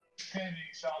Yeah.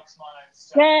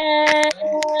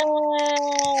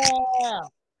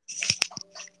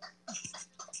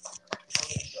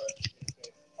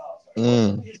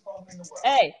 Mm.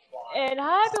 Hey, and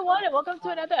hi everyone, and welcome to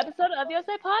another episode of the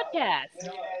USA Podcast.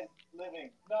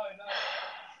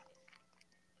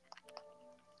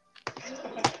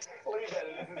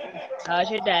 How's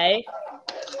your day?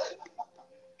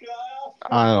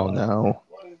 I don't know.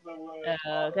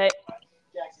 Okay,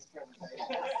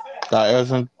 That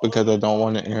isn't because I don't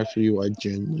want to answer you. I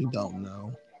genuinely don't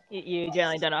know. you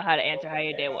generally don't know how to answer how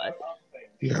your day was.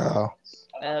 Yeah.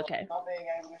 Okay.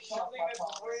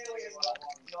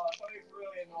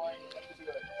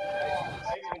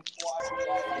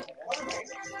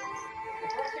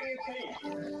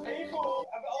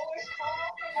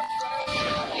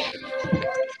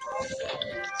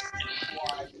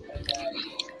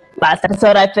 Last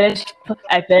episode, I finished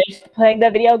playing the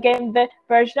video game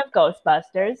version of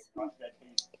Ghostbusters,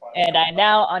 and I'm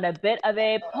now on a bit of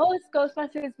a post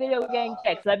Ghostbusters video game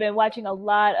kick. So I've been watching a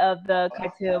lot of the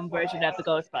cartoon version of the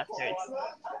Ghostbusters,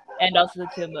 and also the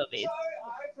two movies,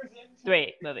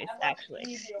 3 movies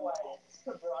actually.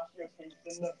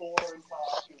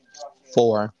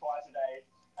 4.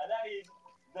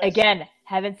 Again,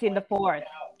 haven't seen the fourth.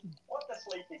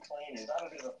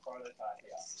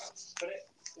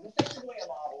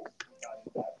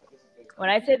 When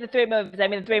I say the 3 movies, I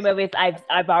mean the 3 movies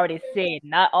I've already seen,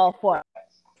 not all 4.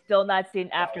 Still not seen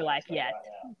Afterlife yet.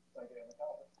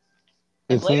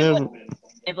 And Isn't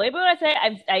it? believe me when I say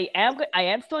I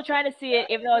am still trying to see it,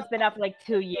 even though it's been out for like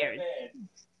 2 years.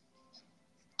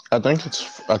 I think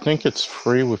it's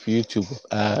free with YouTube with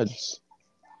ads.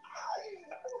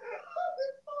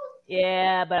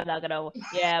 Yeah, but I'm not gonna.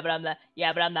 Yeah, but I'm not.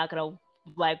 Yeah, but I'm not gonna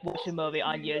like watch a movie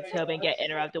on YouTube and get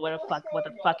interrupted with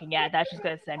a fucking ad. That's just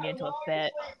gonna send me into a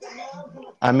fit.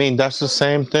 I mean, that's the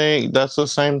same thing. That's the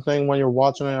same thing when you're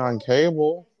watching it on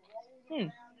cable. Hmm.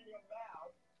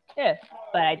 Yeah,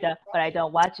 but I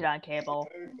don't watch it on cable.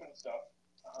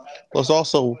 Plus,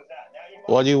 also,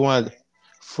 what do you want?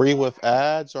 Free with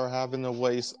ads or having to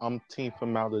waste umpteenth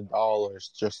amount of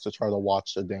dollars just to try to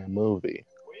watch the damn movie?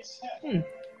 Hmm.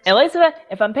 At least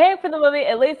if I'm paying for the movie,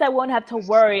 at least I won't have to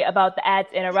worry about the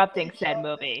ads interrupting said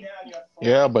movie.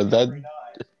 Yeah, but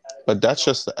that's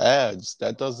just the ads.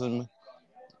 That doesn't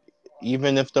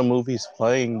even if the movie's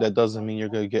playing, that doesn't mean you're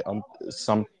gonna get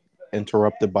some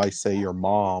interrupted by say your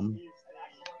mom.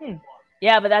 Hmm.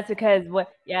 Yeah, but that's because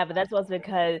what? Yeah, but that's also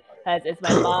because it's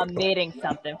my mom needing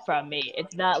something from me.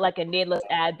 It's not like a needless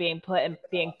ad being put and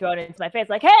being thrown into my face.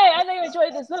 Like, hey, I know you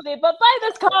enjoyed this movie, but buy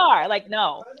this car. Like,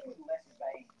 no.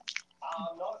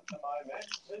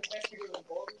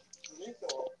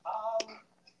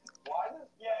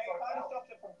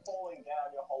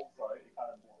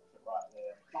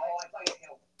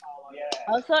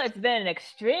 Also, it's been an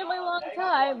extremely long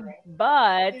time,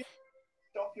 but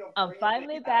I'm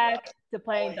finally back to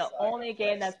playing the only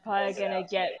game that's probably gonna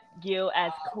get you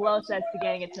as close as to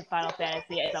getting into Final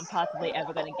Fantasy as I'm possibly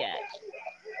ever gonna get.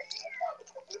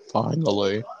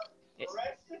 Finally.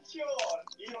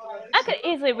 I could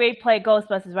easily replay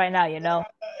Ghostbusters right now, you know?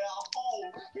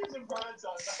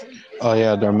 Oh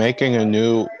yeah, they're making a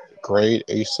new Great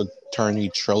Ace Attorney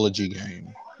trilogy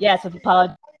game. Yes, with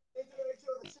apologies.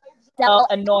 So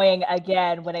annoying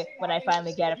again when I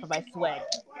finally get it for my Switch.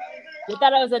 You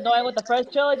thought I was annoying with the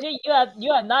first trilogy?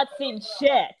 You have not seen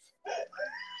shit.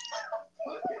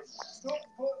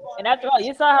 And after all,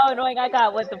 you saw how annoying I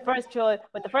got with the first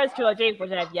trilogy,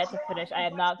 which I've yet to finish. I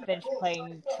have not finished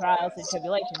playing Trials and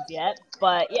Tribulations yet.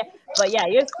 But yeah,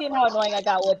 you've seen how annoying I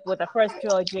got with the first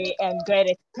trilogy and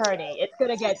Great Attorney. It's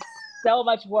gonna get so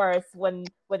much worse when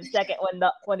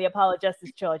the Apollo Justice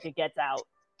trilogy gets out.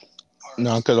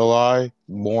 Not gonna lie,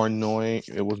 more annoying.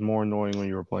 It was more annoying when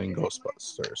you were playing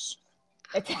Ghostbusters.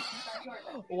 It's,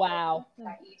 wow.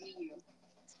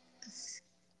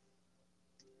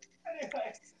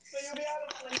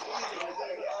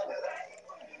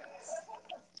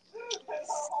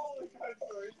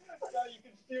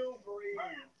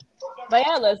 But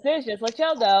yeah, listeners, just let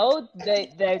y'all know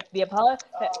the Apollo.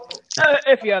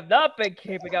 If you have not been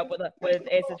keeping up with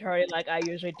Ace Attorney like I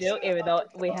usually do, even though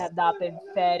we have not been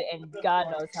fed in God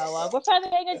knows how long, we're finally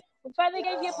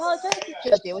getting the Apollo Justice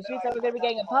trilogy, which means that we're going to be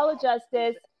getting Apollo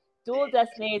Justice, Dual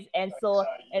Destinies, and Soul of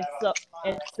Justice.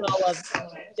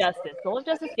 Soul of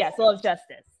Justice, yeah, Soul of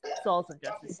Justice, Souls of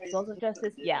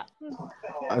Justice, yeah,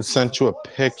 I sent you a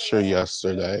picture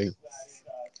yesterday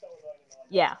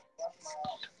yeah.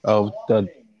 of the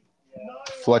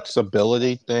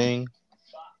flexibility thing.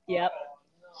 Yep.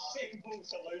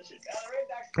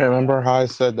 Remember how I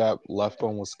said that left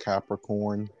one was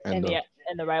Capricorn and And the the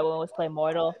and the right one was play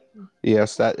mortal.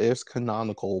 Yes, that is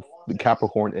canonical.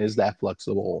 Capricorn is that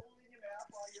flexible.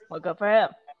 Well, good for him.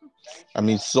 I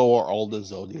mean, so are all the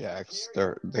zodiacs.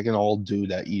 They can all do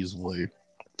that easily.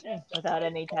 Without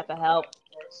any type of help.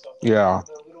 Yeah.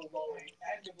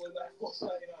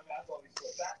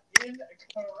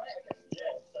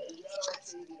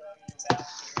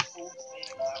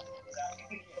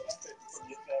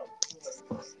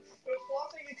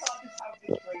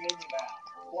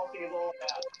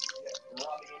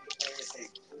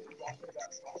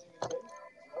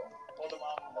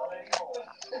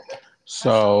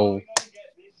 So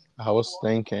I was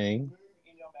thinking,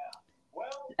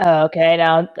 Okay,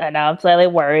 now I'm slightly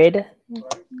worried.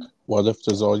 what if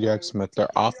the zodiacs met their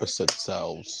opposite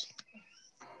selves?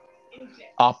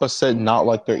 Opposite, not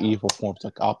like their evil forms,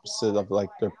 like opposite of like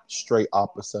their straight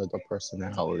opposite of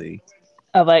personality.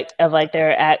 Of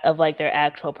their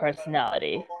actual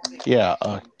personality. Yeah,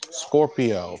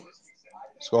 Scorpio.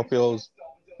 Scorpios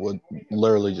would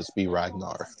literally just be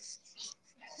Ragnar.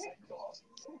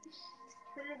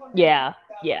 Yeah,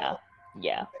 yeah,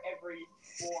 yeah.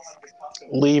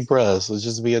 Libras would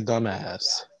just be a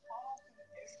dumbass.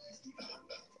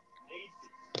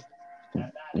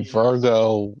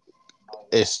 Virgo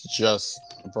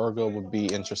Virgo would be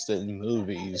interested in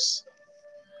movies,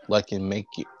 like in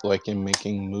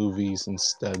making movies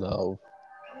instead of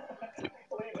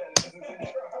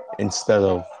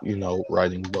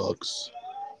writing books.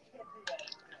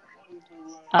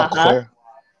 Uh-huh.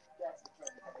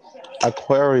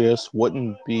 Aquarius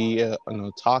wouldn't be an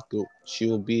otaku. She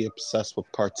would be obsessed with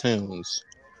cartoons.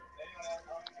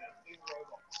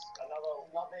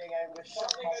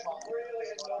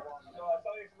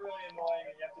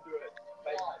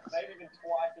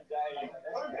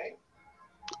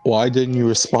 Why didn't you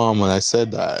respond when I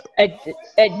said that?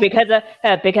 Because I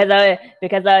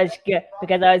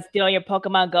was doing your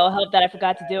Pokemon Go help that I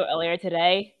forgot to do earlier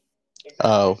today.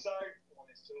 Oh.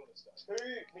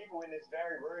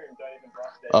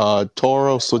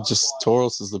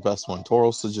 Tauros is the best one.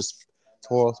 Tauros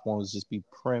wants to just be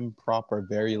prim, proper,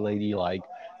 very ladylike,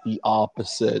 the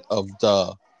opposite of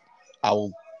the I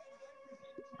will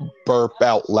burp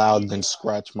out loud and then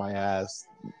scratch my ass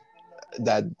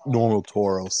that normal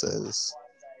Tauros is.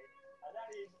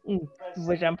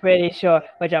 Which I'm pretty sure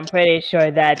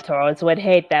that Tauros would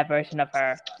hate that version of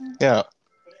her. Yeah.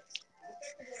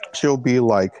 She'll be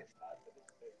like,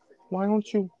 why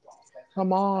don't you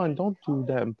come on, don't do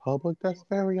that in public. That's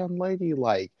very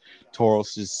unladylike.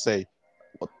 Tauros just say,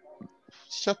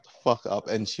 shut the fuck up,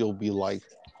 and she'll be like,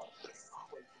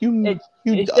 you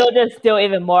She'll just do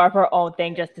even more of her own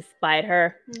thing just to spite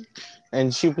her.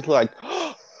 And she'll be like,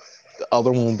 the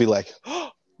other one will be like,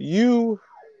 you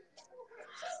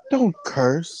don't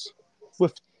curse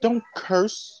don't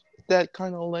curse that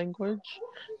kind of language.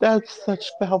 That's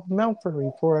such foul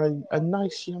mouthfully for a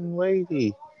nice young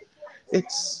lady.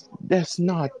 That's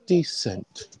not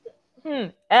decent.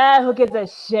 Who gives a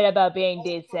shit about being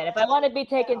decent? If I want to be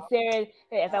taken seriously,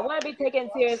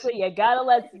 you gotta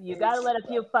let a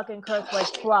few fucking curse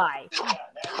words fly.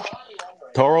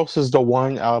 Tauros is the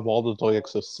one out of all the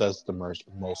zodiacs that says the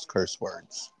most curse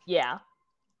words. Yeah.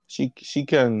 She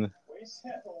can.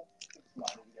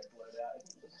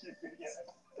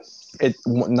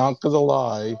 Not gonna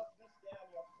lie.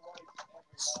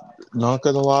 Not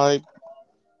gonna lie.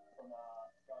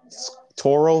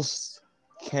 Tauros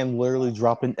can literally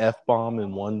drop an F bomb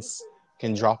in once.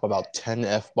 Can drop about 10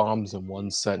 F bombs in one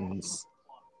sentence.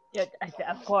 Yeah,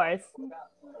 of course.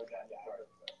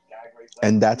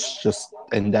 And that's just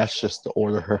to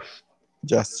order her.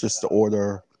 Just to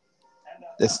order.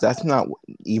 That's not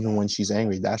even when she's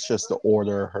angry. That's just to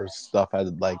order her stuff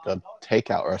at like a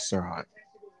takeout restaurant.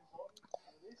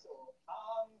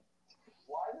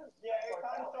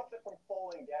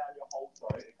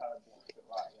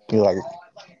 You're like,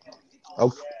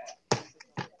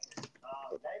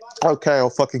 okay,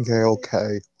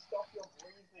 okay.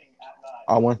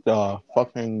 I want the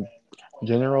fucking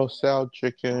General Tso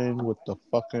chicken with the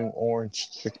fucking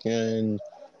orange chicken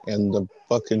and the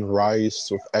fucking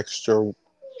rice with extra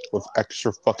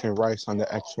fucking rice on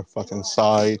the extra fucking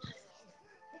side.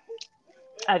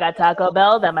 I got Taco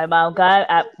Bell that my mom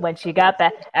got when she got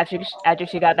back after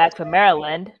she got back from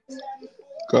Maryland.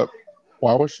 Good.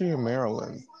 Why was she in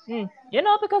Maryland?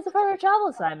 Because of her travel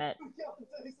assignment.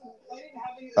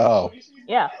 Oh.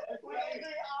 Yeah.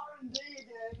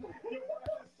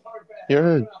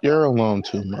 You're alone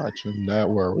too much, and that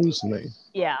worries me.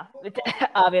 Yeah,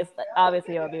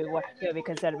 obviously you'll be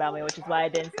concerned about me, which is why I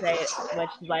didn't say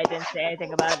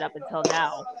anything about it up until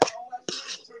now.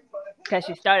 Because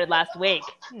she started last week.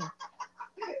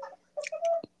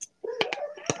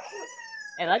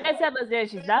 And like I said, Liz,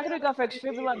 she's not gonna go for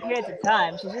extremely long periods of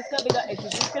time. She's just gonna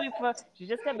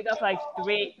be gone for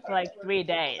like 3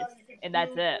 days, and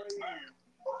that's it.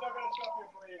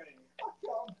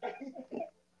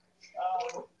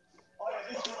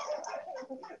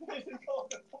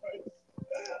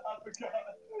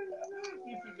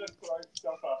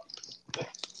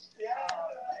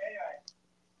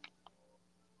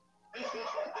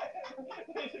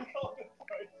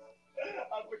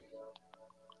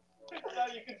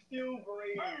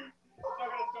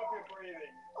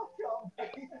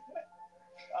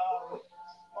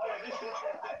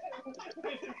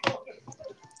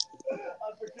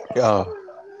 Yeah.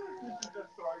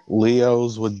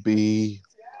 Leo's would be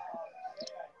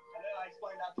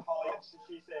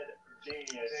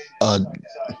a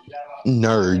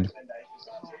nerd.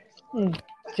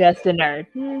 Just a nerd.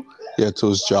 Yeah, to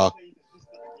his jock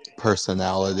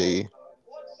personality.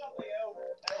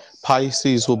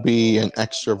 Pisces will be an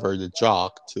extroverted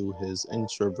jock to his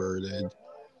introverted,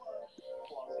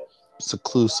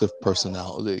 seclusive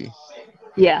personality.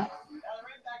 Yeah.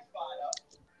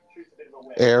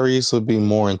 Aries would be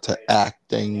more into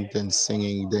acting than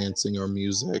singing, dancing, or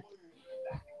music.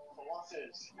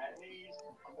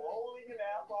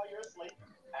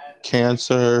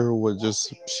 Cancer would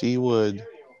just, she will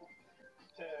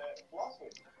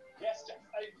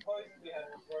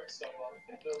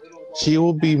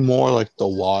be more like the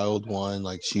wild one,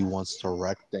 like she wants to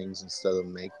wreck things instead of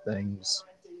make things.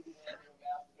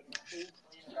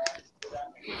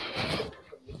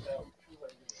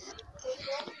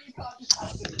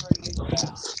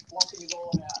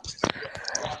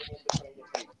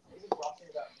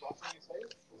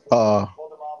 Uh,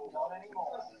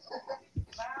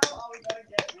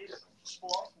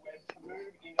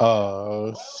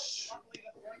 uh,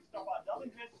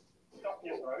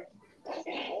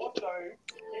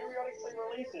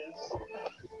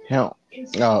 him,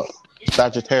 no,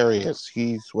 Sagittarius.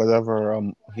 He's whatever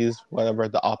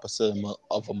the opposite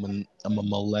of a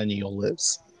millennial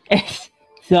is.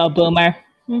 So boomer.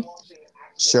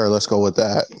 Sure, let's go with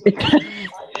that.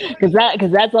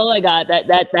 Because that's all I got.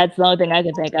 That's the only thing I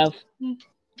can think of.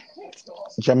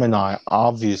 Gemini,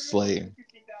 obviously.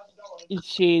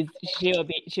 She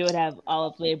would have all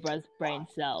of Libra's brain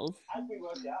cells.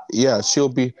 Yeah, she'll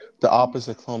be the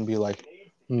opposite clone. Be like,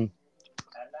 ooh,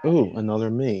 another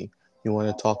me. You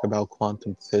want to talk about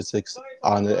quantum physics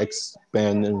on an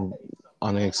expanded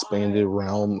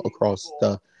realm across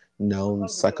the known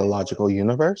psychological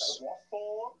universe?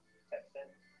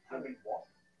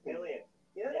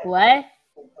 What?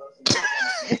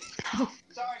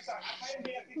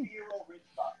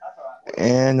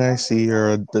 And I see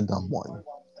you're the dumb one.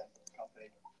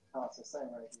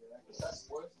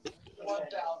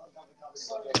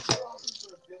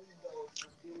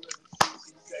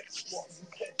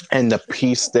 And the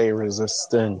Peace Day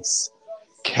Resistance,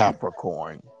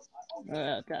 Capricorn.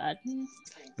 Oh God. You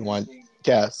want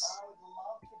guess?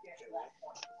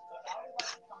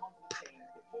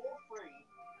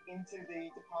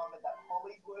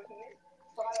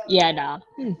 Yeah, no.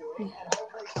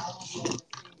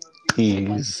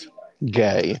 He's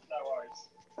gay.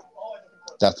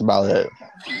 That's about it.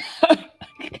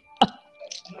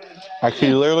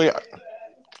 Actually, literally,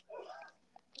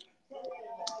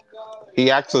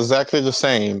 he acts exactly the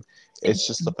same. It's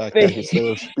just the fact that instead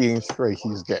of being straight,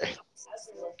 he's gay.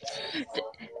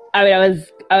 I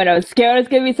was scared it was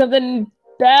gonna be something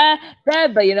bad,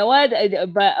 but you know what?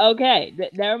 But okay,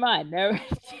 never mind. Never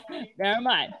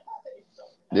mind.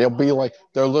 They'll be like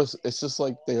it's just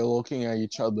like they're looking at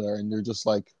each other and they're just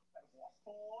like,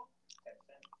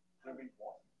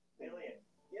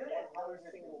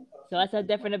 so what's so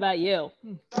different about you?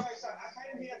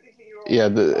 yeah.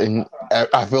 And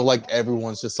I feel like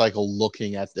everyone's just like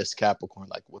looking at this Capricorn,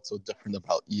 like, what's so different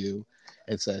about you?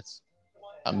 It says,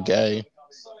 I'm gay.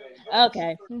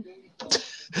 Okay.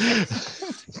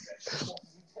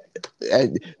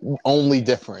 And only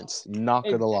difference. Not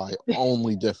gonna lie,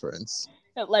 only difference.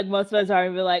 Like most of us are,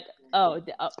 and be like, oh,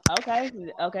 okay,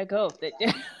 cool.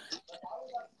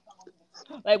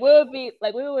 Like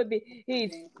we would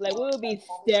be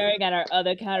staring at our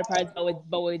other counterparts, but with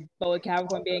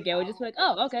Capricorn being gay, we're just like,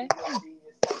 oh, okay.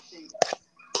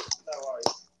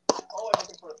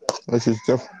 Which is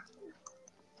different.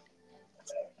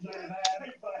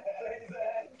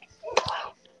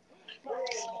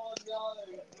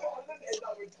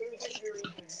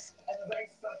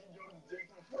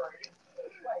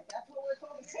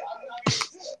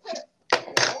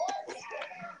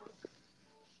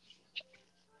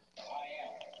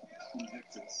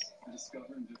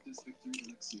 Discover Invictus Victory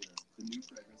Elixir, the new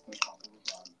fragrance by Papa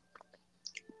Rabanne.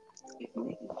 If you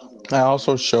make an otherwise I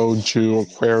also showed you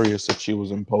Aquarius if she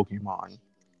was in Pokemon.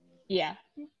 Yeah.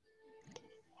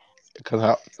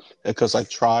 Because I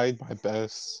tried my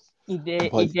best to You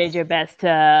play. did your best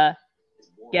to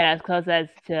get as close as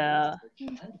to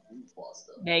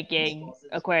making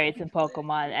Aquarius and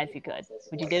Pokemon as you could.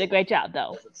 But you did a great job,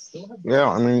 though. Yeah,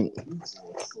 I mean,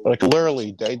 like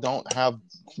literally, they don't have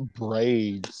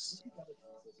braids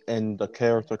in the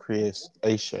character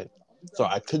creation. So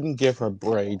I couldn't give her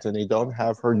braids, and they don't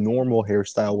have her normal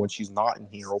hairstyle when she's not in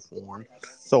hero form.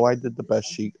 So I did the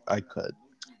best I could.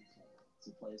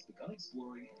 So players began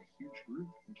exploring in a huge group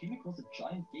and came across a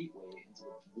giant gateway into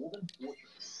a dwarven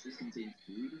fortress. This contained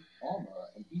food, armor,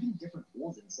 and even different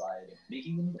ores inside,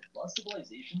 making them the first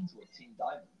civilization to obtain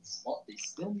diamonds. But they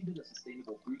still needed a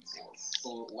sustainable food source.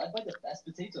 So, led by the best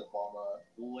potato farmer,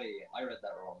 wait, I read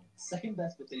that wrong. Second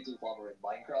best potato farmer in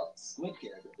Minecraft, Squid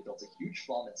Kid, they built a huge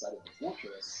farm inside of the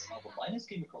fortress. Now, the miners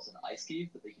came across an ice cave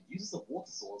that they could use as a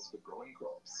water source for growing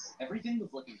crops. Everything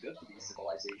was looking good for these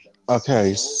civilizations.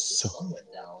 Okay, so the sun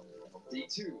went down, and on day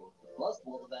 2, the first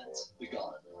world event began.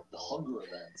 The hunger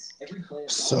event. Every player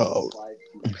survived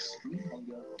through extreme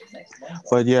hunger for the next Minecraft.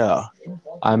 But yeah,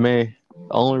 the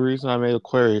only reason I made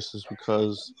Aquarius is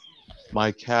because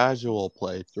my casual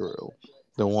playthrough,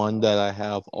 the one that I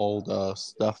have all the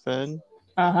stuff in,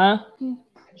 I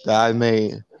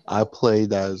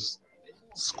played as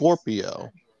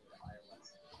Scorpio.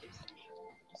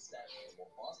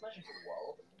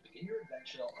 Begin your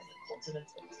adventure on the continent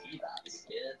of Teyvat.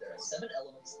 Here, there are 7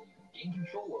 elements that you can gain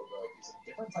control over using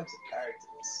different types of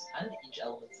characters, and each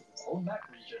element has its own map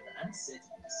region and cities.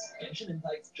 Genshin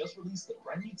Impact just released the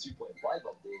brand new 2.5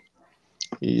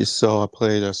 update. So I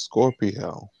played as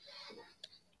Scorpio.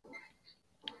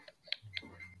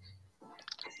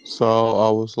 So I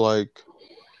was like,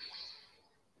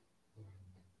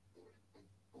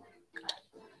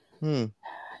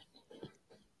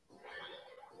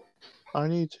 I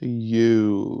need to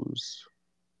use.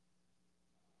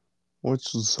 Which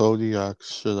zodiac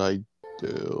should I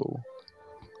do?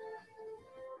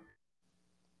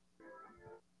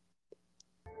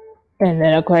 And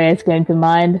then Aquarius came to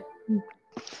mind.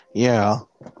 Yeah.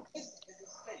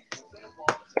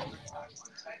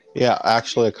 Yeah,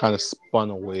 actually, I kind of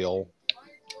spun a wheel.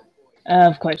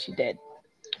 Of course you did.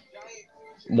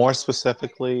 More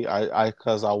specifically,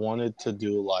 because I wanted to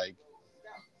do like.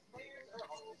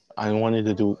 I wanted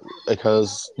to do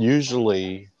because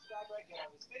usually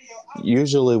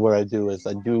what I do is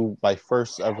I do my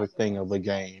first ever thing of a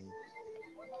game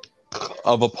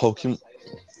of a Pokemon.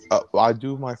 I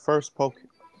do my first Pokemon.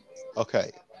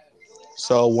 Okay,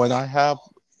 so when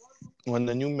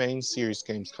the new main series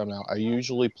games come out, I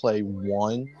usually play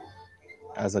one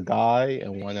as a guy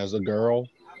and one as a girl,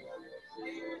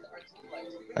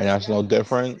 and that's no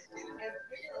different.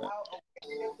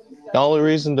 The only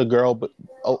reason the girl, but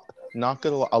not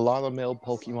gonna. A lot of male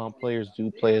Pokemon players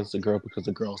do play as the girl because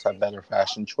the girls have better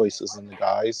fashion choices than the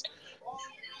guys.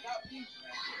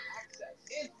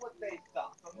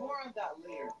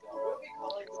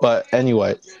 But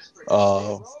anyway,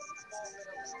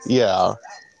 yeah.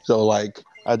 So like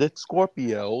I did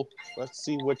Scorpio. Let's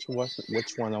see which one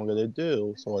I'm gonna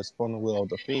do. So I spun the wheel of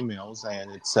the females,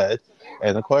 and it said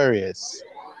an Aquarius,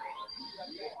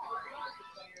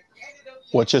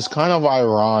 which is kind of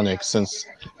ironic since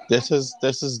this is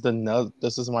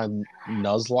my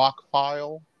Nuzlocke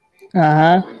file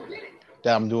that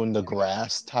I'm doing the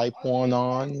grass type one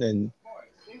on, and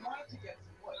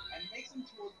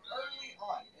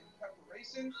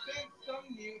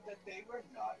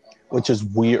which is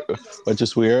weird.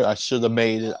 I should have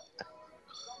made it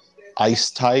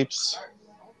ice types.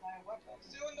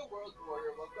 Soon the world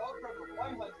border will go from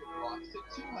 100 blocks to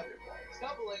 200 blocks,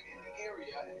 doubling in the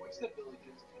area in which the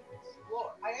villagers can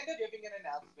explore. I ended up giving an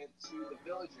announcement to the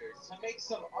villagers to make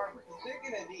some armor, because they're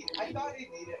gonna need it. I thought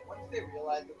they'd need it once they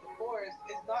realized that the forest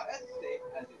is not as safe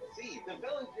as it seemed. The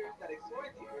villagers that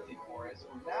explored the early forest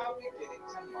were now beginning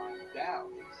to mine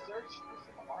down in search for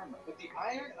some armor. But the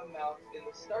iron amount in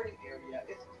the starting area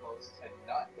is close to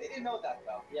none. They didn't know that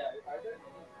though. Yeah, are there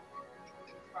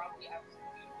probably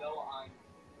absolutely no iron.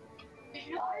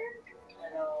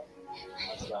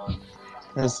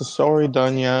 Is the story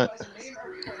done yet?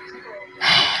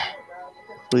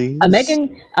 Please. I'm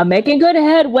making good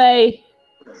headway,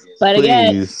 but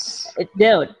Please.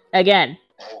 again,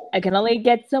 I can only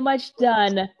get so much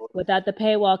done without the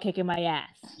paywall kicking my ass.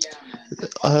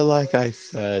 Like I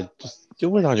said, just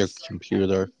do it on your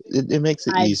computer. It makes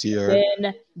it easier. I've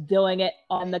been doing it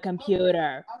on the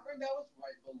computer. That was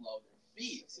right below their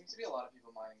feet. Seems to be a lot of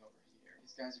people mining over here.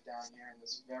 These guys are down here in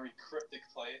this very cryptic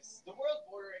place. The world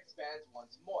border expands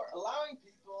once more, allowing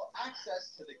people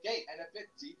access to the gate and a bit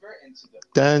deeper into the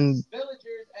Then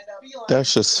villagers end up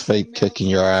that's just fake kicking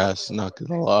your ass, not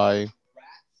gonna lie.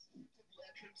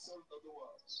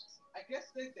 I guess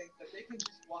they think that they can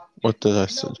just walk What did I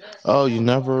say? Oh, you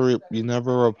never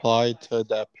replied to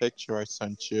that picture I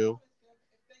sent you.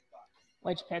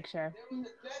 Which picture?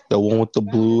 The one with the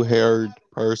blue-haired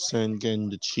person getting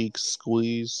the cheeks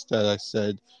squeezed that I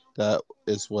said that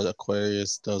is what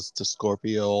Aquarius does to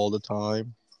Scorpio all the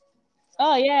time.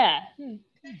 Oh, yeah. The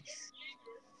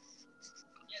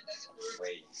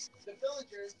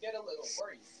villagers get a little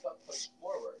worried, but push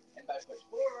forward. And by push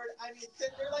forward, I mean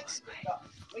sit there like stuck,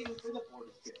 waiting for the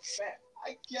borders to expand.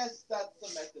 I guess that's the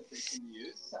method they can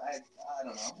use. I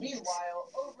don't know.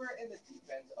 Meanwhile, over in the deep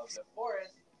end of the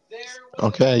forest, there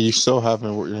was Okay, you're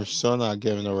still not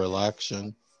giving a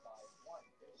relaxation.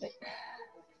 So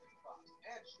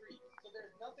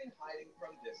there's nothing hiding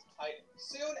from this titan.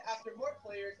 Soon after, more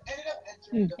players ended up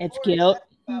entering the It's forest cute.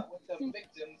 and out with the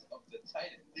victims of the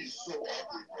titan.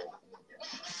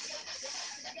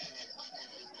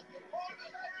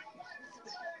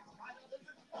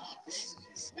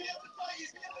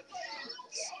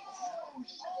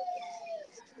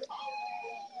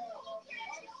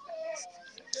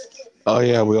 Oh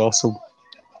yeah, we also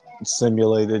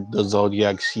simulated the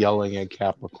Zodiacs yelling at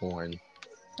Capricorn.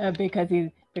 Because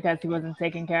he wasn't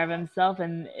taking care of himself,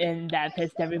 and that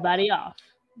pissed everybody off.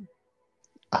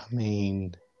 I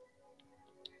mean,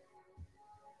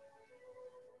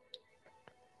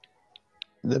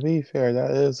 to be fair,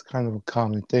 that is kind of a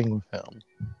common thing with him.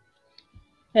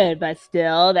 But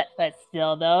still,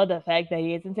 though, the fact that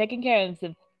he isn't taking care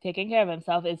of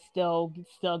himself, is still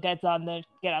gets on the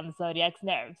Zodiac's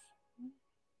nerves.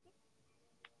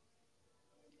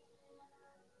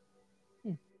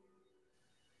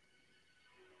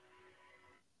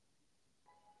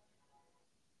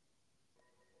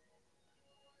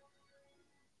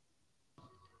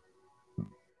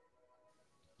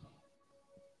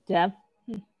 Yeah.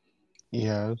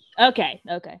 Yes. Okay.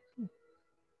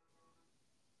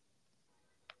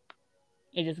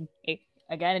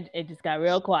 It just got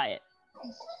real quiet.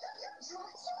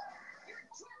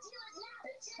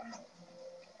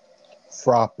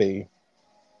 Froppy.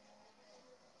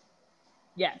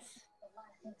 Yes.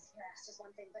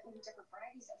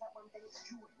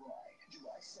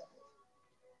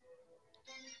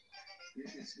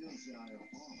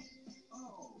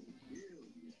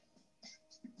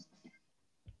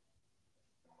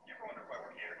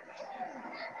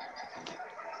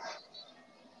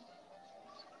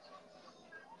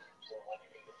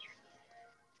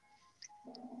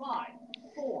 Five,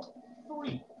 4,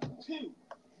 3, 2,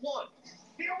 1.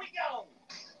 Here we go.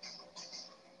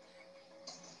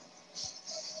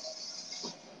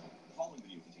 The following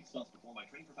video contains stunts performed by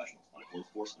trained professionals on a closed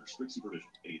course under strict supervision.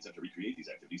 Any attempt to recreate these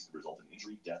activities could result in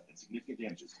injury, death, and significant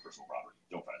damages to personal property.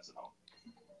 Don't try this at home.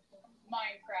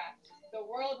 Minecraft. The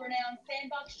world-renowned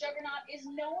sandbox juggernaut is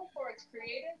known for its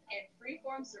creative and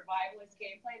freeform survivalist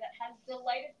gameplay that has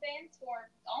delighted fans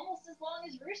for almost as long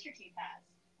as Rooster Teeth has,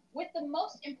 with the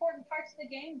most important parts of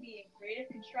the game being creative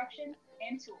construction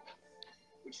and tools.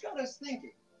 Which got us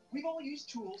thinking. We've all used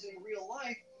tools in real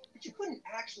life, but you couldn't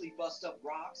actually bust up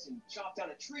rocks and chop down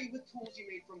a tree with tools you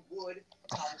made from wood,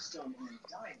 cobblestone, and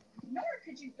diamond. Nor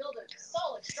could you build a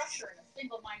solid structure in a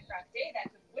single Minecraft day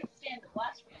that could withstand the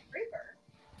blast from a creeper.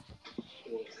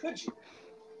 Or could you?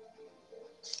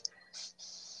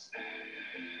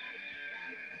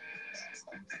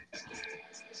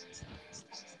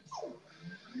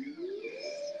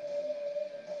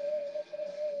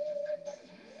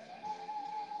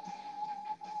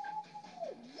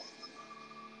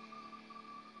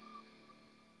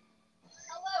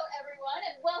 Hello, everyone,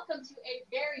 and welcome to a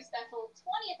very special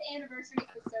 20th anniversary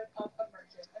episode of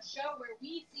Immersion, a show where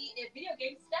we see if video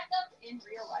games stack up in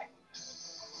real life.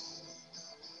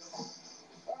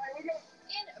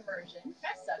 In Immersion,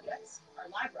 test subjects, our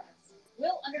lab rats,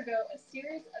 will undergo a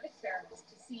series of experiments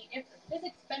to see if the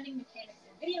physics-bending mechanics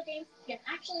in video games can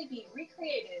actually be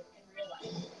recreated in real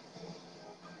life.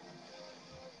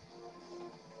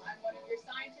 I'm one of your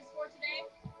scientists for today,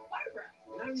 Barbara.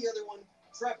 And I'm the other one,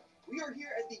 Trevor. We are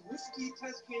here at the Rooster Teeth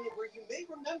Test Canyon where you may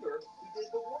remember we did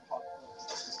the Warthog.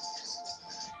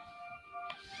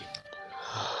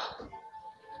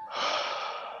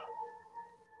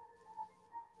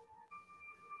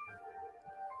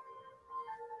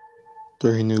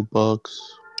 3 new bugs.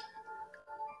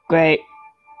 Great.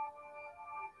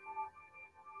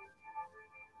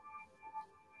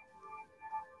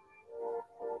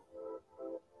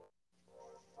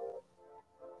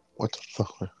 What the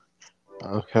fuck?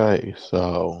 Okay,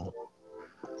 so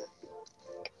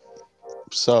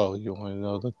you want to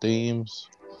know the themes?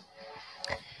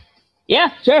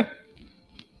 Yeah, sure.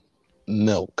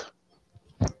 Milk,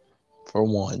 for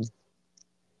one.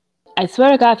 I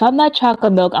swear to God, if I'm not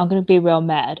chocolate milk, I'm gonna be real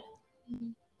mad.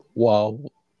 Well,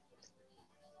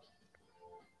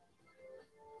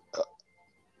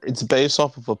 it's based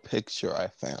off of a picture I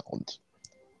found,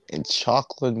 and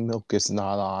chocolate milk is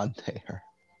not on there.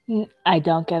 I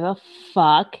don't give a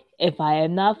fuck. If I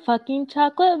am not fucking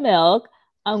chocolate milk,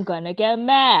 I'm gonna get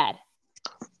mad.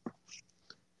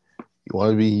 You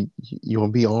want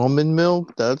to be almond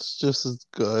milk? That's just as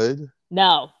good.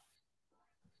 No.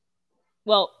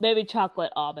 Well, maybe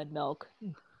chocolate almond milk.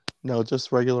 No,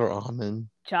 just regular almond.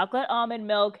 Chocolate almond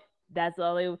milk. That's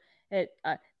only it.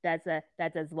 That's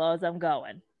as low as I'm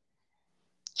going.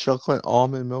 Chocolate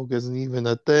almond milk isn't even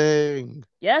a thing.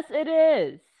 Yes, it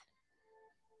is.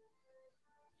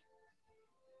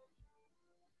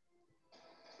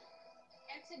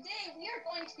 And today we are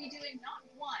going to be doing not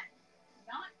one,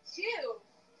 not two,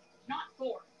 not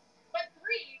four, but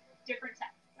 3 different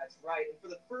tests. That's right. And for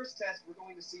the first test, we're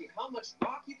going to see how much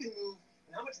rock you can move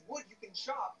and how much wood you can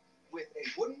chop with a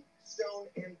wooden, stone,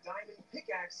 and diamond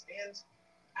pickaxe and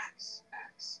axe.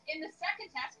 In the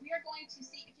second test, we are going to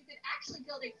see if you could actually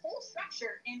build a whole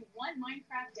structure in 1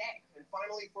 Minecraft day. And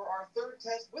finally, for our third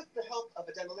test, with the help of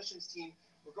a demolitions team,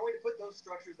 we're going to put those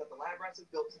structures that the lab rats have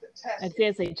built to the test. And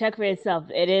seriously, check for yourself.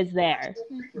 It is there.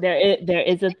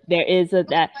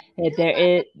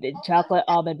 Chocolate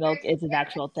almond milk is an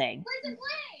actual thing. Where's the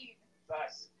plane?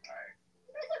 Nice. All right.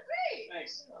 You guys look great.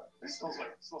 Thanks. It smells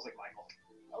like Michael.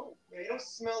 Oh, yeah, you don't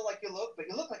smell like you look, but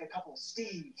you look like a couple of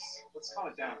Steves. Let's calm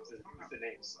it down with the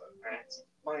names. All right.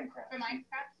 Minecraft. For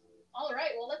Minecraft? All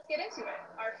right, well, let's get into it.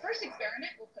 Our first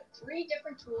experiment will put 3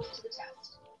 different tools to the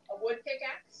test. A wood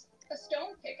pickaxe, a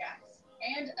stone pickaxe,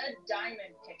 and a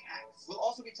diamond pickaxe. We'll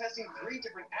also be testing 3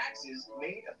 different axes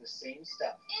made of the same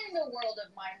stuff. In the world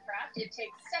of Minecraft, it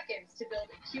takes seconds to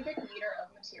build a cubic meter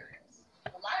of materials.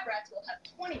 The lab rats will have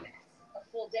 20 minutes, a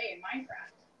full day in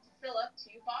Minecraft, to fill up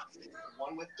 2 boxes.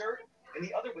 One with dirt and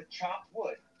the other with chopped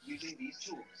wood using these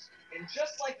tools. And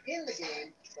just like in the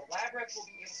game, the lab rats will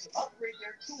be able to upgrade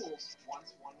their tools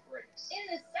once one breaks. In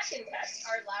the second test,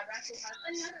 our lab rats will have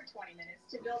another 20 minutes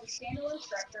to build a standalone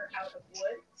structure out of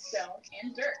wood, stone,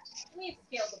 and dirt. We've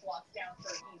scaled the blocks down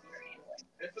for easier handling.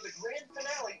 And for the grand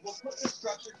finale, we'll put the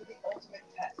structure to the ultimate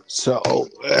test. So,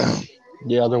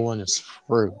 the other one is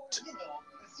fruit. You know,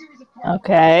 a series of cards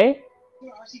Okay. an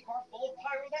RC car full of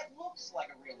pyro that looks like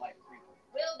a real-life creeper.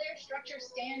 Will their structure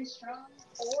stand strong,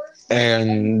 or...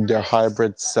 And their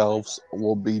hybrid selves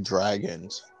will be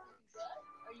dragons.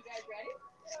 Are you guys ready?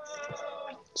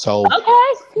 So,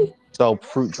 Okay.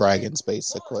 fruit dragons,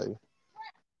 basically.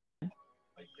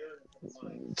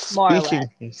 More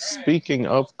or Speaking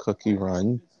of Cookie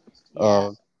Run, the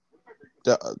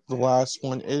last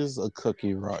one is a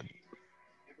Cookie Run.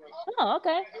 Oh,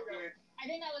 okay. I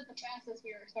think that was the fastest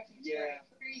we were expecting to. Yeah.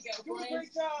 Here you go, boys.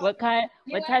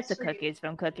 What types of cookies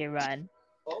from Cookie Run?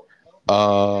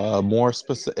 More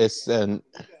specific. It's an.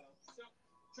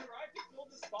 Trevor, I can fill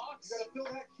this box. You gotta fill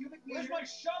that cubic Where's meter. my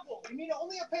shovel? You need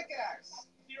only a pickaxe.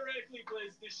 Theoretically,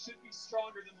 Blaze, this should be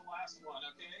stronger than the last one,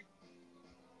 okay?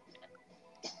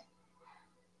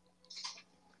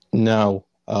 No.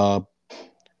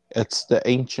 It's the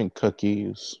ancient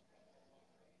cookies.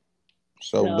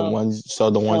 So the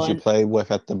ones you play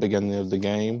with at the beginning of the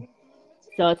game.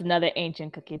 So it's another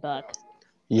ancient cookie book.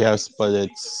 Yes, but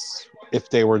it's if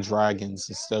they were dragons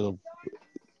instead of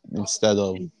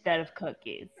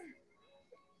cookies.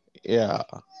 Yeah.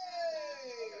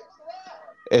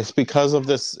 It's because of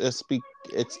this. It's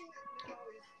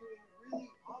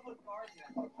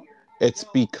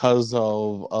because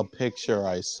of a picture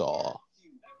I saw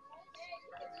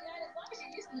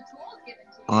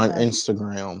on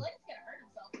Instagram.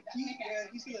 Yeah,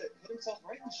 he's gonna hit himself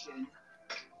right in the shin.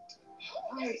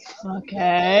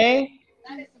 Okay.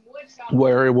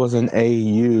 Where it was an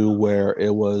AU, where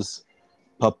it was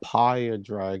Papaya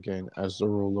Dragon as the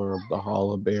ruler of the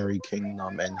Hollyberry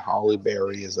Kingdom, and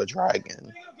Hollyberry is a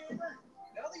dragon. Now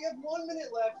that you have 1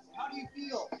 minute left, how do you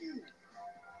feel?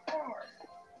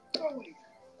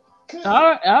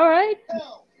 All right.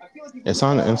 It's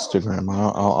on Instagram.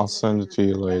 I'll send it to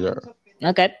you later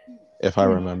Okay. if I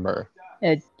remember.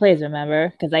 Please remember,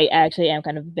 because I actually am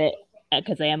kind of a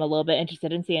little bit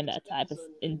interested in seeing that type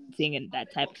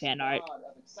of fan art.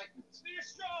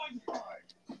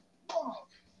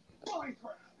 All right,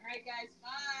 guys.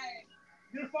 5,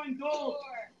 You're gonna find gold.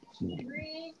 4,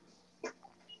 3,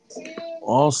 2.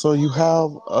 Also, you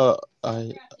have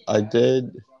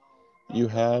you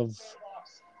have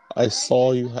I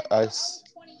saw you.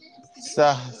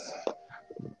 Saw.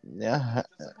 Yeah.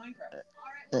 All right,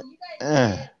 well, you guys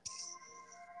Eh. did.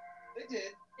 They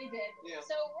did. They did. Yeah.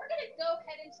 So we're gonna go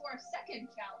head into our second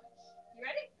challenge. You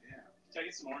ready? Yeah. Can I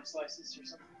get some orange slices or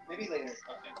something? Maybe later. Okay.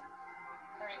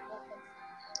 All right. Well,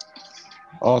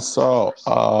 Also,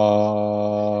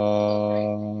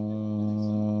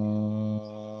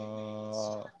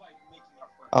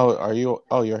 oh, are you?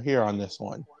 Oh, you're here on this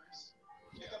one.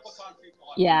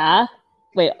 Yeah.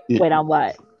 Wait. Wait on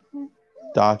what?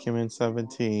 Document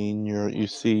 17. You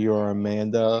see your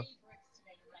Amanda.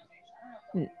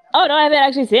 Oh no, I haven't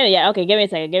actually seen it yet. Okay, give me a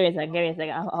second.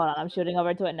 Hold on, I'm shooting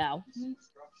over to it now.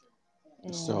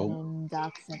 So And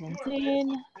Doc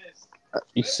 17.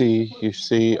 you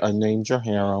see I named your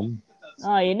harem.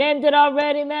 Oh, you named it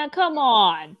already, man. Come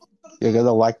on. You're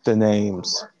gonna like the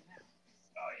names. Oh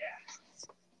yeah.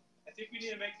 I think we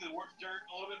need to make the dirt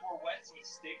a little bit more wet so it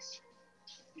sticks.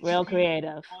 Real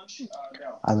creative.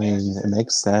 I mean, it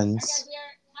makes sense. we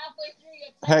are halfway through. You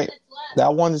have 10 Hey, minutes left.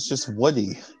 that one is just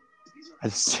Woody. I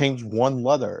just changed one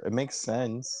letter. It makes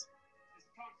sense.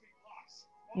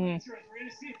 Mm.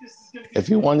 If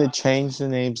you want to change the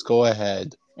names, go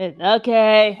ahead. It's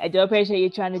okay. I do appreciate you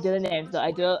trying to do the names, though.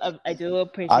 I do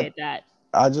appreciate that.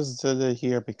 I just did it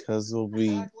here because it'll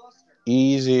be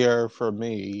easier for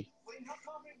me.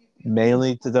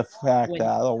 Mainly to the fact that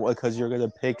I don't, because you're gonna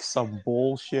pick some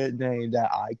bullshit name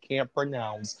that I can't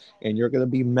pronounce, and you're gonna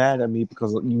be mad at me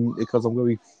because I'm gonna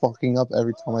be fucking up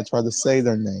every time I try to say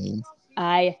their name.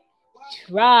 I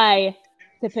try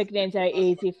to pick names that are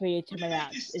easy for you to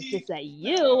pronounce. It's just that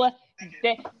you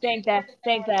think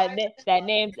that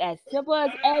names as simple as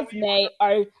Esme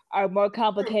are more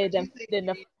complicated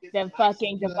than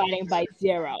fucking dividing by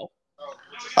 0.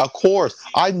 Of course,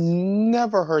 I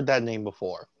never heard that name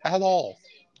before at all.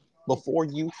 Before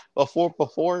you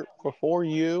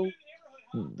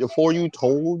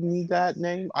told me that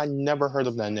name, I never heard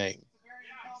of that name.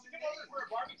 For a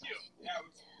barbecue. Yeah,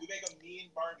 we make a mean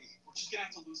Barbie. We're just gonna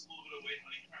have to lose a little bit of weight,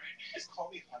 honey. All right. Just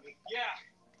call me honey. Yeah.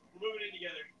 We're moving in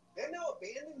together. They have no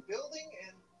abandoned building,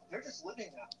 and they're just living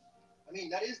now. I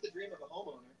mean, that is the dream of a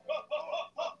homeowner.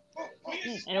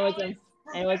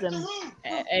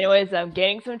 Anyways, I'm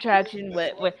getting some traction.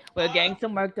 We're getting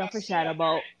some work done for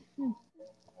Shadowbolt.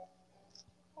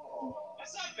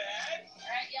 That's not bad. All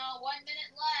right, y'all. 1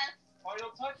 minute left.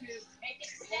 Final touches. Make it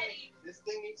steady. This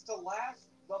thing needs to last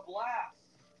the blast.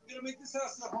 We're gonna make this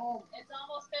house a home. It's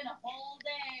almost been a whole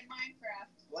day in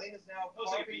Minecraft. Blaine is now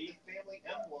Looks like a carving bee. the family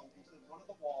emblem into one of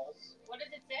the walls. What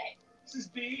does it say? This is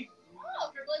B.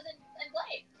 Oh, for Blizz and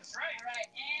Blade. That's right. All right,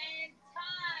 and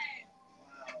time.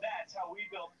 And that's how we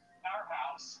built our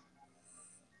house.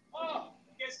 Oh,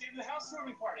 you guys came to the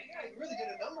housewarming party. Yeah, you really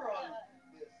did a number on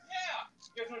this. Yeah.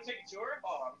 You guys want to take a tour?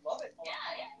 Oh, I love it.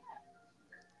 Yeah.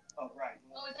 Oh, right.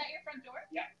 Oh, is that your front door?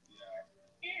 Yeah.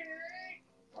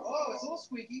 Oh, it's a little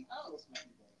squeaky. Oh.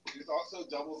 It also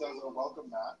doubles as a welcome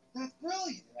mat. That's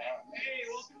brilliant. Hey,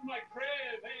 welcome to my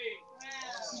crib. Hey,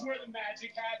 this is where the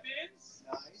magic happens.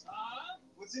 Nice.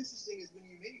 What's interesting is when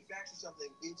you manufacture something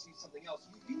into something else,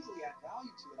 you usually add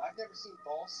value to it. I've never seen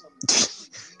balsam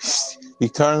actually value. You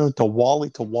turn into Wally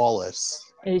to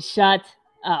Wallace. Shut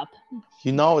up.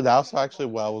 You know, that's actually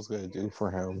what I was gonna do for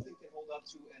him.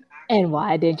 And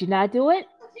why did you not do it?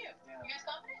 You guys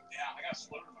confident? Yeah, I got a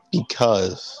splitter in my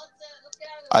Because Let's get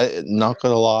out of the way. not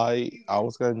gonna lie, I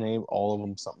was gonna name all of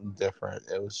them something different.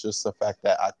 It was just the fact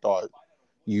that I thought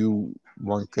you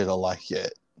weren't gonna like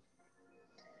it.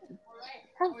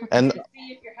 And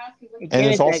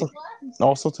it's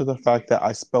also to the fact that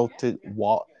I spelt it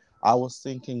I was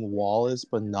thinking Wallace,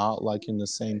 but not like in the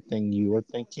same thing you were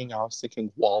thinking. I was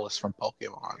thinking Wallace from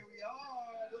Pokemon.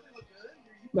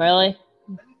 Really?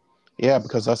 Yeah,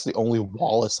 because that's the only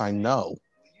Wallace I know.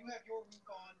 You have your roof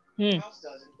on, the house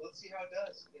doesn't. Let's see how it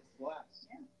does. It's glass.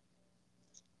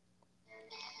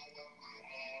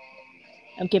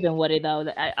 I'm keeping Woody though.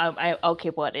 I'll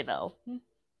keep Woody though.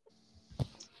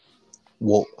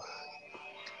 Well,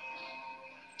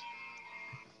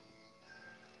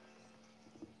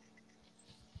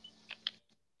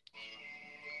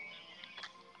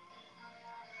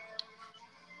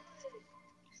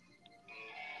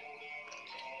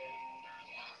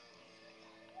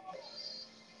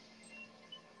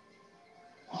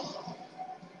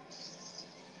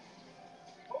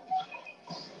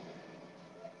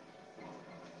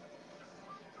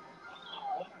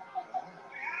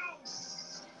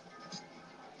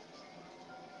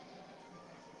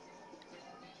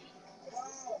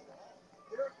 Wow.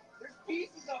 There's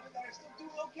pieces of it that are still doing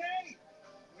okay.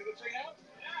 You go check it out?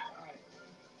 Yeah. All right.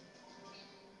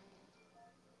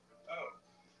 Oh.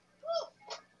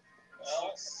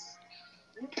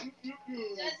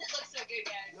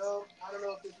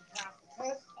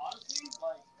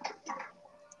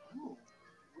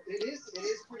 It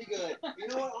is pretty good. You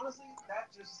know what? Honestly, that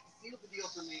just sealed the deal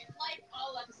for me. Like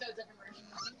all episodes of Immersion,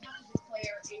 you have to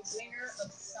declare a winner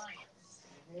of science.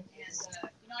 And,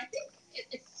 I think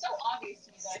it's so obvious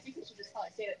to me that I think we should just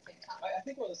probably say it at the same time. I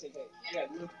think we're on the same page. Yeah,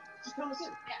 just count us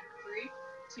in. Yeah,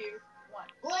 3, 2,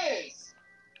 1. Blaze!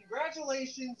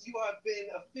 Congratulations, you have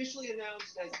been officially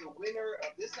announced as the winner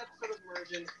of this episode of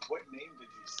Immersion. What name did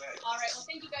you say? All right, well,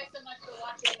 thank you guys so much for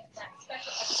watching that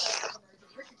special episode of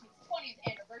Immersion, Rooster Teeth's 20th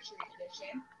Anniversary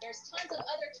Edition. There's tons of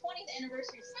other 20th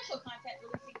Anniversary special content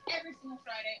releasing every single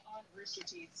Friday on Rooster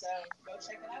Teeth, so go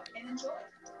check it out and enjoy.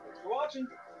 Thanks for watching.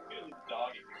 I'm gonna leave the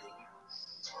dog in here with you.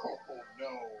 Oh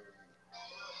no.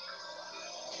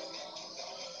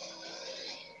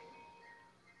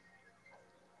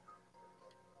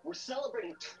 We're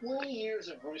celebrating 20 years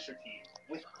of Rooster Teeth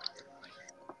with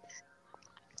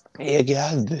Yeah,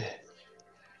 God.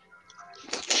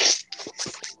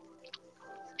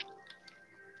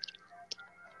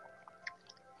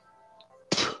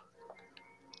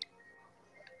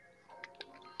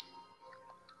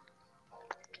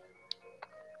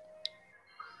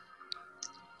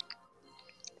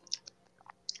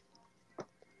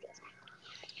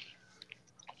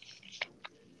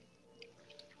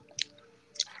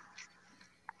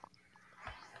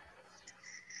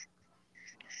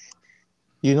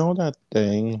 You know that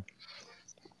thing?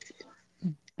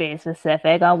 Be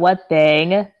specific on what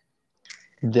thing?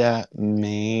 That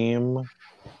meme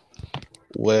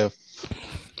with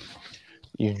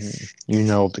you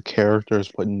know the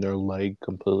characters putting their leg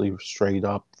completely straight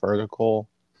up vertical.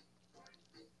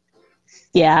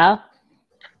 Yeah,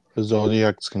 The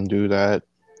Zodiacs can do that.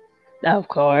 of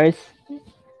course.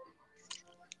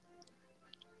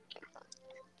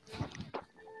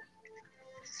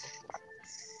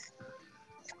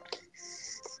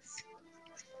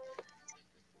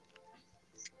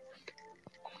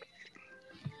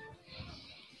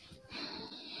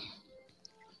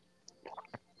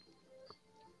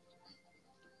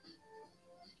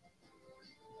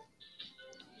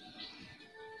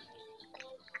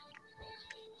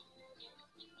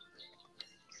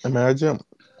 Imagine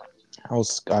how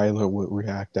Skylar would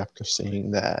react after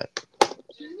seeing that.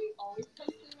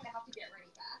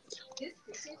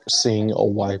 Seeing a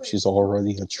wife she's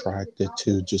already attracted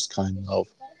to just kind of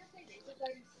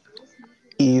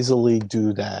easily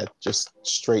do that, just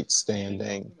straight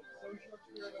standing. Social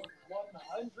spirit of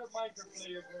 100 Minecraft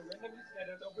players were randomly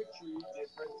scattered over 3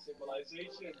 different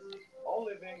civilizations, all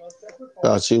living on separate God,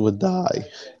 parts she would of die.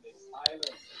 this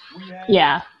island. We have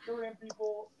Yeah. Korean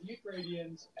people, the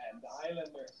Ukrainians, and the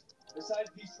Highlanders. Besides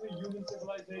these 3 human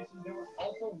civilizations, there was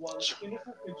also one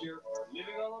sinister figure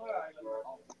living on another island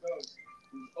off the coast,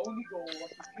 whose only goal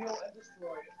was to kill and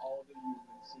destroy all the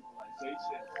human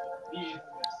civilizations. The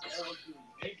infamous Errol,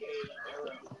 aka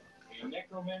Arrow, a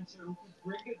necromancer who could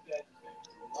bring the dead back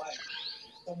to life.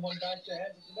 If someone died at the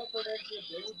hands of the necromancer,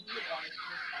 they would be advised to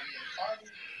disband their army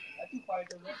and had to fight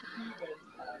the rest of the event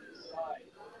on the side.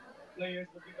 Players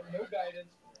were given no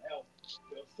guidance or help.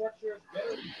 Build structures,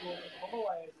 gather resources from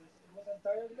alliances, it was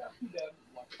entirely up to them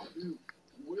what to do.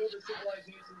 Will the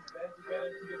civilizations band together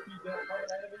to defeat their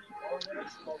common enemy, or will they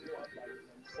struggle among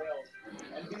themselves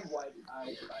and be wiped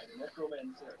out by the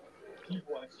necromancer? Keep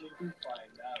watching to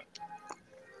find out.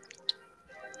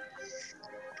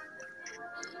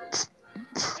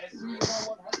 As soon as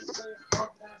our 100 players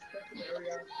spawned in a respective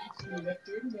area, each team had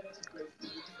 30 minutes to place to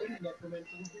which any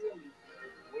necromancer would be released from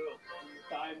the world.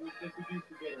 Time was introduced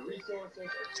to gather resources,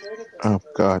 explore the Oh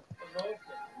territory, God. as well as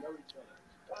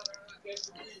get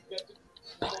to know each other.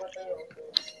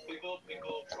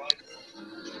 Pickle, fried.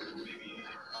 Maybe,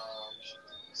 should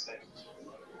stay.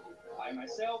 I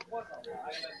myself was on the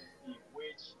island of Steve,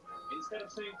 which, instead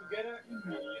of staying together,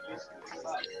 immediately split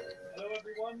up. Hello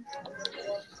everyone, where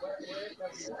is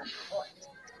everyone? What?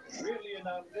 Weirdly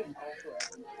enough, this also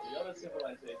happened to the other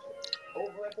civilization.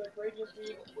 Over at the Ukrainian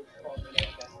team, which spawned in a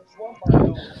desert swamp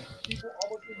biome, people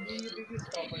almost immediately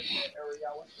discovered their area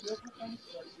was filled with many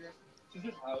structures, such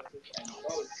as houses and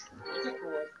boats, which of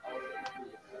course also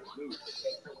included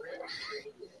some loot.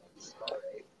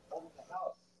 Almost a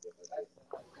house.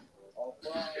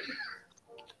 Alright.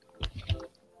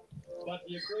 But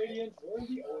the Ukrainians weren't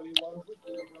the only ones with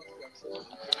illegal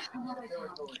structures in their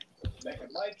territory. Back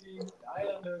at my team, the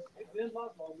Islanders, it didn't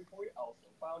last long before we also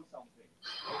found something.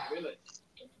 A village.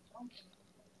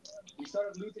 We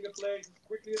started looting a place as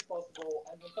quickly as possible,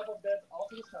 and on top of that,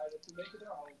 also decided to make it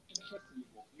our home for the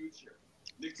foreseeable future.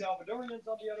 The Salvadorians,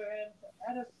 on the other hand,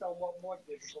 had a somewhat more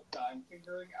difficult time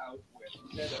figuring out where to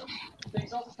settle.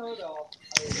 Things also started off,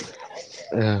 I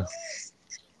would say,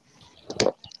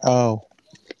 Oh.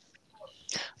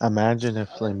 Imagine if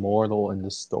the immortal in the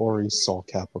story saw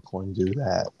Capricorn do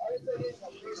that.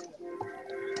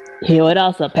 He would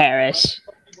also perish.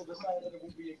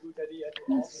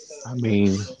 I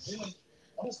mean,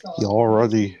 he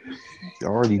already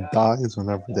dies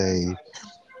whenever they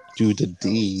do the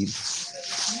deed.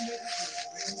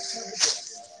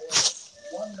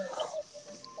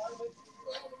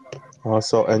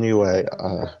 So anyway,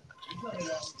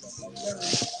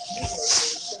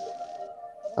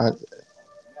 I,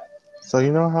 so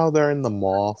you know how they're in the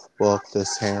Moth book,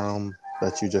 this harem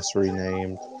that you just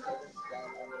renamed?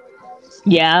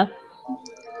 Yeah.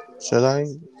 Should I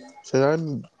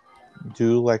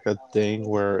do like a thing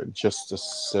where just the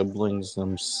siblings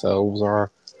themselves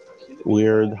are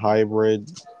weird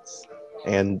hybrid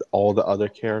and all the other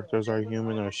characters are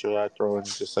human, or should I throw in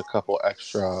just a couple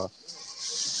extra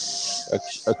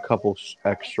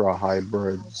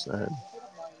hybrids? And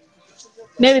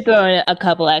Maybe throw in a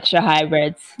couple extra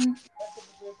hybrids.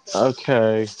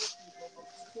 okay,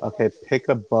 pick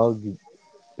a bug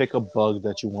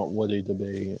that you want Woody to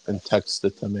be, and text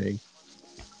it to me.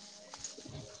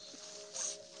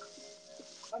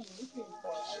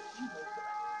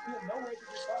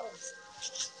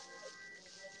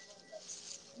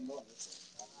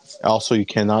 Also, you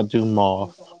cannot do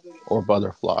moth or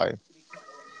butterfly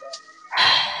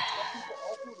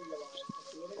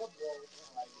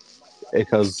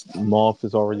because moth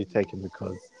is already taken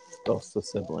because those the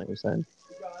siblings, and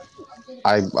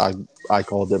I I I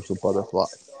call dibs with butterfly.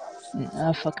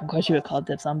 Fucking course you would call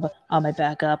dibs on my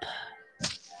backup.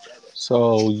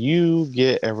 So you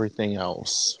get everything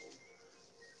else,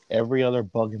 every other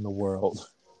bug in the world.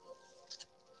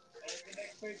 The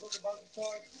next phase was about to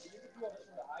start. The individuals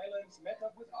from the islands met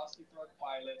up with Astronaut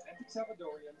pilots and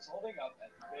Salvadorians holding up at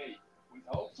the bay, with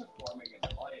hopes of forming an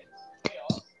alliance.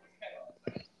 Chaos? Chaos.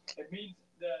 It means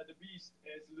the beast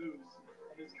is loose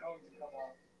and is going to come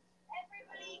off.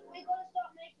 Everybody, we gotta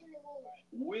start making the rules.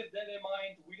 With that in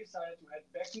mind, we decided to head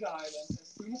back to the islands as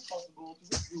soon as possible to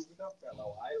regroup with our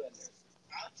fellow islanders.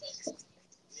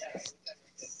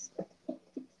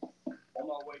 On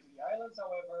our way to the islands,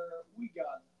 however, we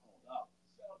got hold up.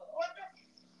 What the?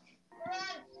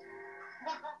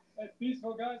 It's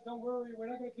peaceful, guys. Don't worry. We're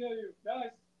not going to kill you.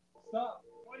 Guys, stop.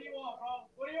 What do you want, bro?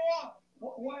 What do you want?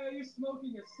 Why are you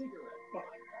smoking a cigarette?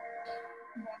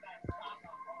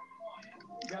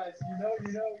 Guys, you know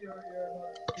you're not doing so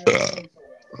well.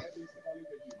 At least if I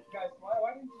look at you. Guys, why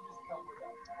didn't you just come with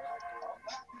us?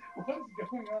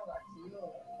 What's going on?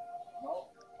 No.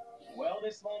 Well,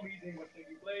 this small meeting was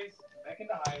taking place back in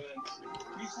the Highlands.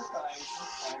 Peaceful times was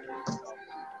finally come to an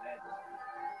end.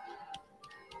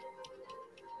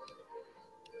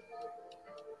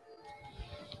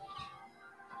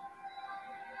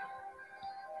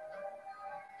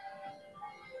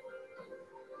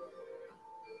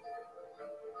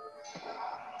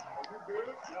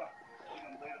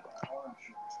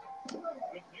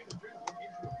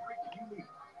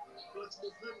 Let's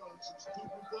move in on some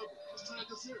stupid cover. Just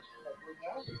drag us in. Like right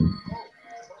now? Oh,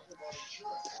 talking about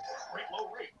insurance. Great low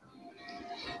rate.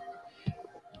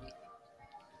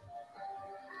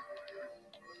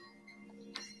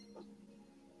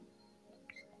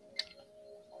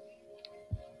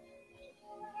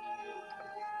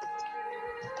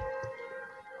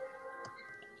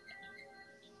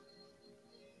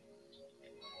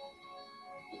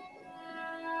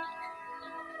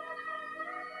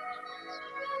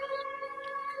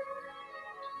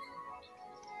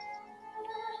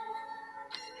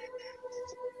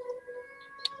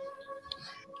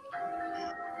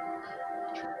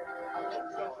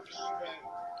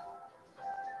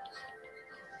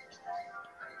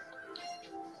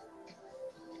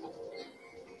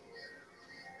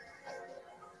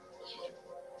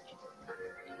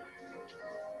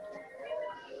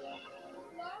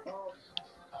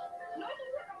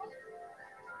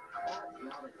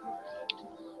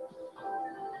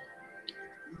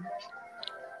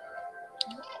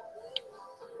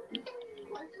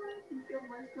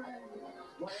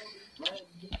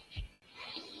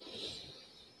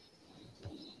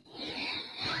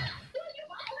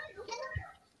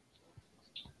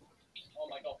 Oh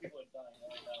my god, people are dying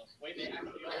right now. Wait, they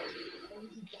actually are. Oh,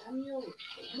 is it Daniel?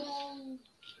 No.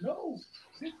 No!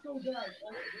 Cisco died.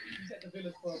 Oh, he's at the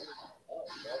village probably.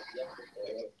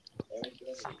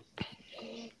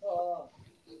 Oh,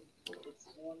 it's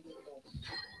wonderful.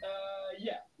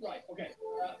 Yeah, right, okay.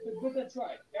 But that's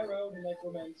right. Arrow, the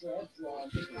necromancer, has drawn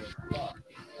the village blood.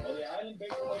 While the island base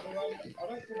was overrun,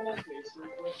 other civilizations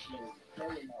were slowly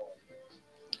growing, however.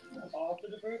 After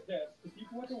the first death, the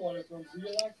people at the waterfront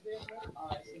realized they had left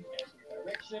eyes in every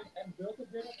direction and built a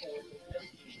bit of portals as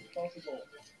soon as possible.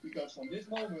 Because from this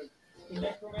moment, the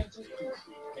necromancers could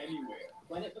be anywhere.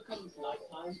 When it becomes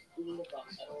nighttime, all of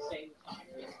us at the same time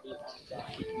must be on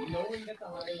guard. Knowing that the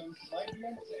Highlands might be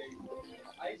unsafe,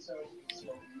 the ISO,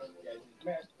 smoking monkey as it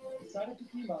met, decided to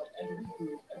team up and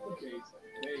regroup at the base of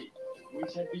the bay,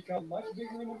 which had become much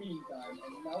bigger in the meantime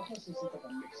and now consisted of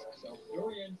a mix of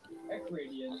Self-Durians,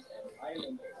 Aquadians, and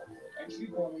Highlanders, actually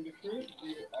forming the first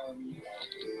big army of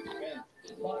this event.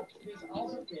 But this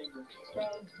also came with its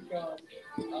crowns because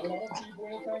a lot of people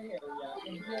in a tiny area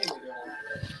can be a little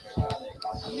chaotic. While the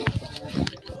army was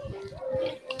building up its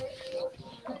defenses, so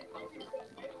something happened at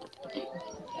the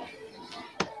waterfront.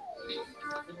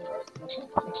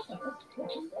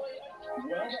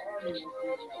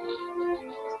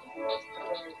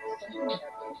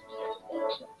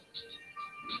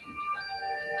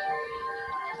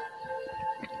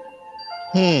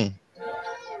 Hmm.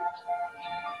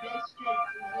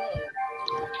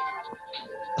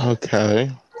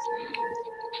 Okay.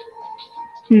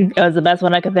 It was the best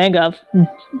one I could think of.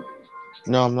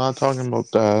 No, I'm not talking about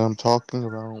that. I'm talking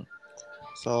about.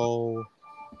 So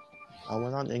I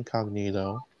went on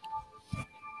incognito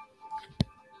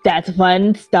That's a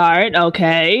fun start.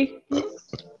 Okay.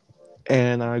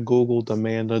 and I googled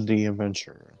Amanda the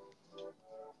Adventurer.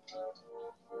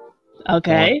 On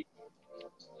Okay.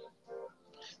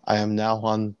 I am now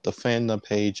on the fandom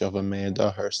page of Amanda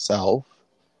herself,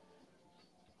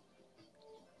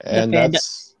 The and fandom,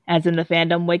 that's as in the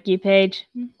fandom wiki page.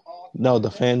 no the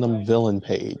fandom villain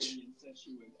page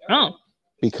Oh,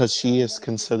 because yeah. she I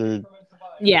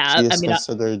is mean,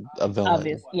 considered a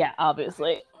villain. Yeah,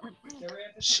 obviously.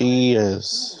 She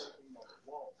is.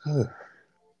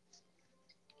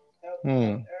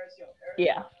 Hmm.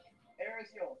 Yeah.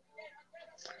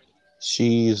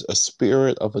 She's a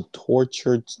spirit of a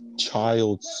tortured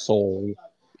child's soul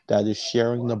that is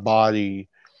sharing the body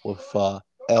with a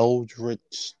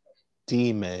eldritch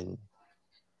demon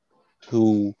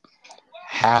who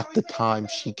half the time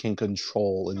she can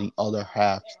control and the other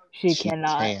half She she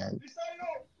cannot. can't.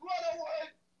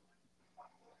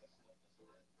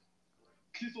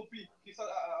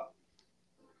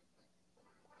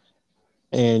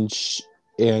 And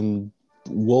and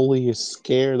Wooly is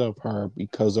scared of her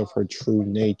because of her true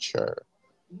nature.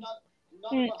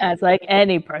 As like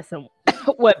any person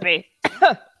would be.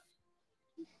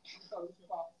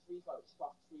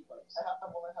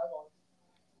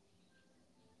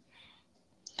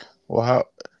 Well, how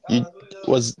you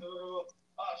was?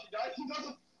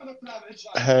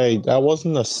 Hey, that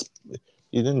wasn't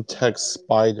you didn't text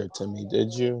Spider to me,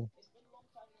 did you?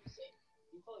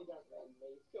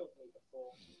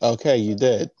 Okay, you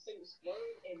did.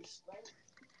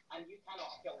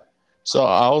 So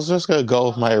I was just gonna go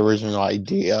with my original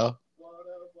idea.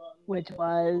 Which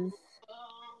was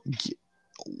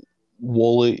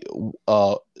Wooly,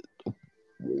 the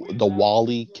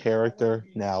Wally character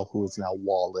now, who is now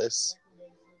Wallace,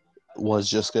 was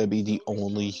just gonna be the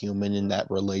only human in that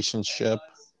relationship.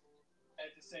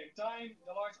 At the same time,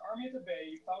 the large army at the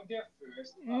bay found their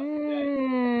first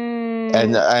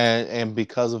And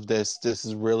because of this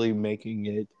is really making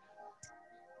it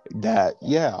that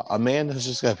yeah, Amanda's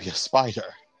just gonna be a spider.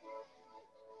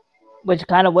 which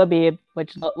kind of would be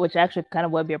which actually kind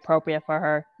of would be appropriate for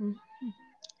her.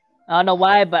 I don't know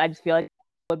why, but I just feel like it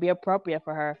would be appropriate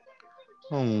for her.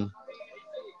 Hmm.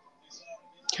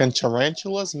 Can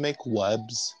tarantulas make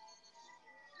webs?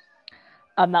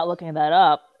 I'm not looking that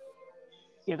up.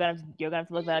 You're gonna have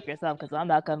to look that up yourself because I'm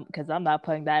not putting that because I'm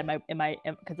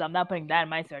not putting that in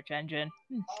my search engine.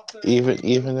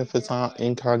 Even if it's on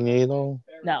incognito?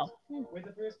 No. With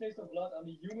the first taste of blood on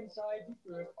the human side, the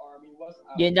first army was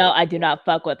out. You know, I do not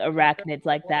fuck with arachnids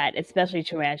like that, especially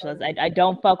tarantulas. I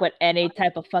don't fuck with any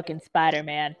type of fucking spider,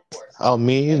 man. Oh,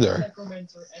 me either.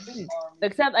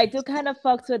 Except I do kind of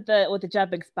fucks with the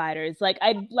jumping spiders.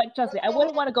 Trust me, I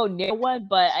wouldn't want to go near one,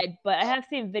 but I have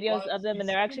seen videos of them and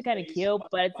they're actually kind of cute.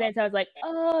 But at the same time, I was like,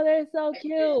 oh, they're so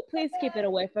cute. Please keep it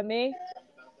away from me.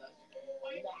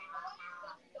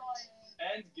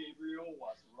 And Gabriel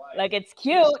was right. Like it's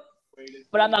cute,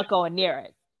 but I'm not going near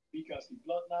it. Because the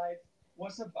blood night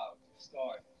was about to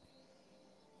start.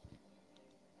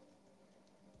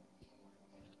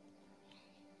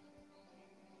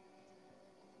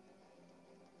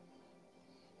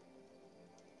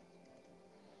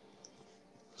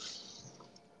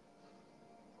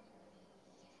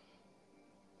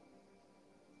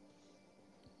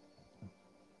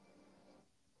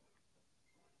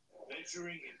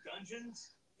 Venturing in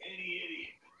dungeons? Any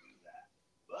idiot could do that.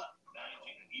 But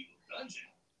managing an evil dungeon?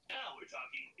 Now we're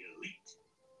talking elite.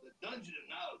 The Dungeon of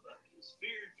Nalba is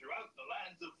feared throughout the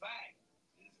lands of Fang.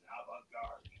 It is an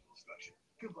avant-garde evil structure,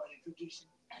 combining tradition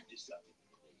and disruptive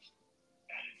innovation.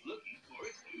 And it's looking for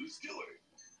its new steward.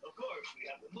 Of course, we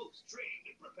have the most trained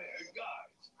and prepared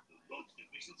guards, the most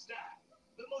efficient staff,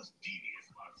 the most devious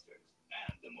monsters,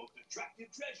 and the most attractive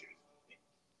treasures.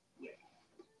 Wait,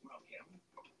 we're on camera?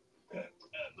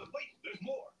 But wait, there's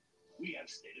more. We have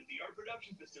state-of-the-art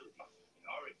production facilities, an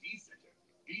R&D center,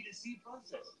 B2C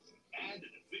processes, and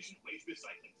an efficient waste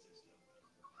recycling system.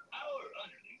 Our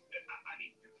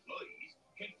employees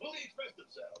can fully express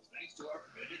themselves thanks to our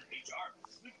permitted HR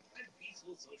management and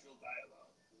peaceful social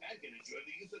dialogue, and can enjoy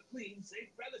the use of clean, safe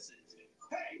premises.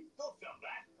 Hey, don't film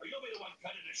that, or you'll be the one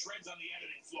cut into shreds on the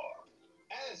editing floor.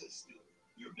 As a steward,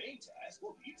 your main task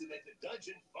will be to make the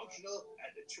dungeon functional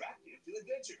and attractive to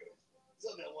adventurers,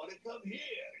 so they'll want to come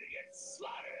here to get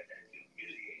slaughtered and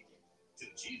humiliated. To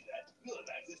achieve that, you'll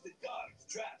have access to guards,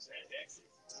 traps, and exits.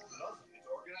 You'll also get to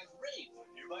organize raids in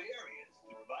nearby areas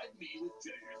to provide me with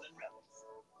treasures and relics.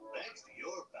 Thanks to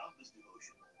your boundless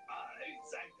devotion, I,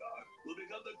 Zankar, will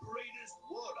become the greatest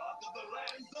warlock of the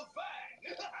lands of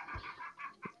Fang.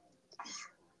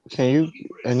 Can you?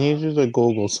 I need you to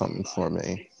Google something for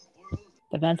me.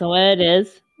 Depends on what it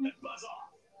is. And buzz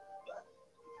off. But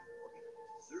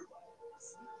if you're looking to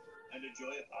survive and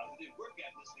enjoy a positive work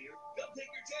atmosphere, come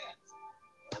take your chance.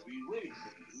 I'll be waiting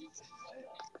for you in my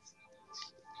office.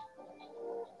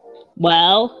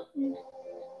 Well,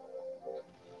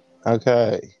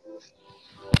 Okay.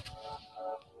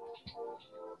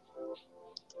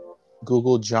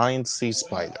 Google giant sea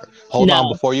spider. Hold on,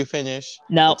 No. before you finish.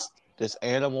 No. This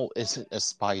animal isn't a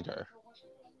spider.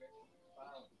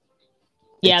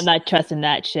 Yeah, I'm It's not trusting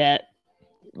that shit.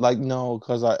 like no,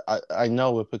 because I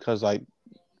know it because I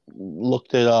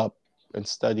looked it up and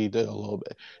studied it a little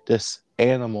bit. This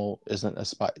animal isn't a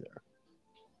spider.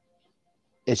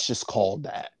 It's just called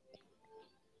that.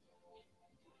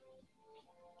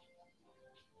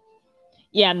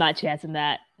 Yeah, I'm not chancing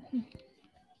that.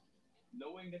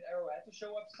 Knowing that Arrow had to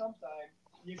show up sometime,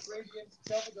 the ingredients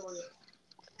Salvador.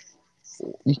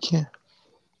 You can't.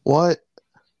 What?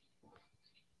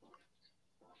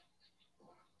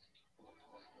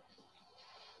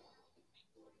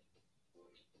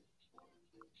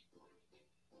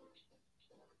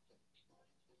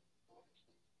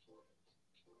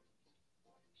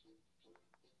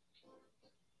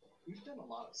 We've done a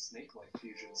lot of snake-like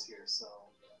fusions here, so...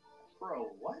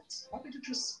 Bro, what? How did it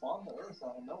just spawn the Earth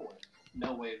out of nowhere?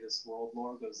 No way this world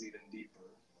lore goes even deeper.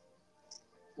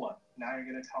 What, now you're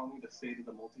gonna tell me the fate of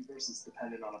the multiverse is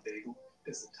dependent on a bagel?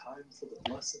 Is it time for the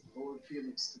blessed Lord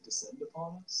Felix to descend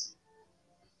upon us?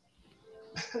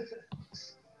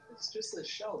 It's just a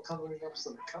shell covering up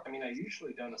some... I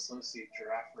usually don't associate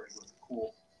Giraffe Rig with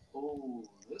cool... Oh,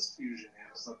 this fusion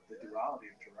amps up the duality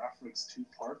of Giraffe Rig's two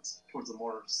parts towards a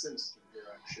more sinister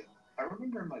direction. I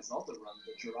remember in my Zelda run,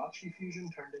 the Jirachi fusion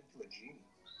turned into a genie.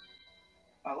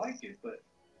 I like it, but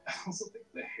I also think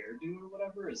the hairdo or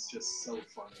whatever is just so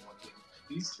funny looking.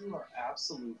 These two are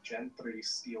absolute Gen 3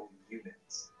 steel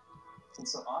units. And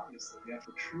so obviously we have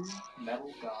the true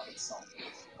metal god itself.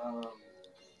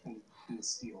 In the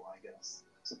steel, I guess.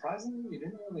 Surprisingly, we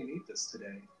didn't really need this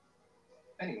today.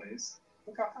 Anyways,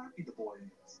 look how happy the boy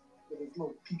is with his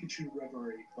little Pikachu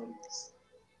Reverie buddies.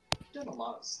 Done a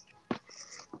lot of stuff.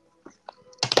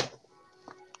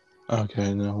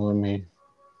 Okay, now let me.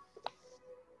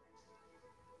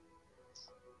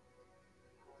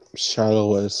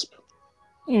 Shadow Wisp.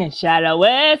 Shadow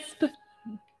Wisp.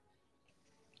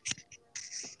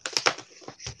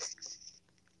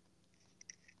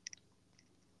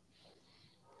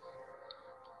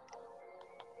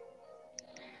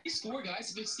 These four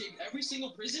guys have escaped every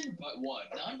single prison but one.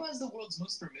 Nanba is the world's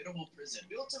most formidable prison,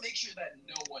 built to make sure that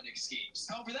no one escapes.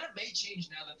 However, that may change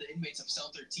now that the inmates of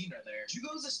Cell 13 are there.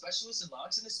 Jugo is a specialist in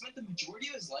locks and has spent the majority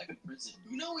of his life in prison.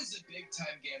 Uno is a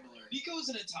big-time gambler. Nico is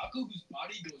an otaku whose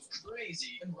body goes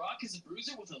crazy, and Rock is a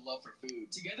bruiser with a love for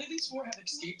food. Together, these four have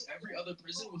escaped every other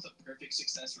prison with a perfect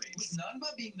success rate, with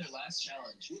Nanba being their last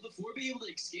challenge. Will the four be able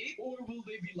to escape, or will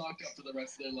they be locked up for the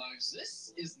rest of their lives?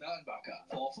 This is Nanbaka.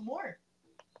 Fall for more.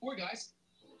 Four guys.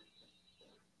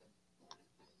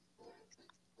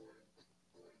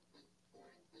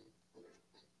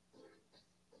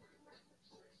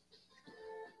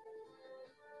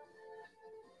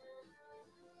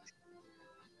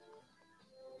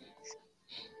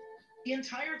 The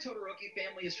entire Todoroki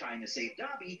family is trying to save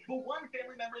Dabi, but one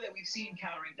family member that we've seen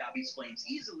countering Dabi's flames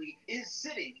easily is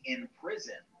sitting in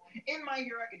prison. In My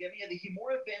Hero Academia, the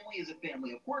Himura family is a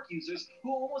family of quirk users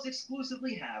who almost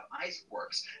exclusively have ice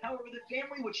quirks. However, the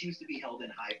family, which used to be held in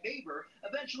high favor,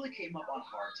 eventually came up on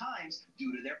hard times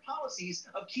due to their policies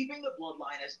of keeping the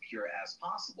bloodline as pure as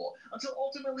possible, until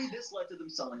ultimately this led to them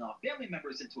selling off family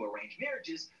members into arranged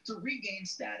marriages to regain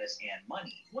status and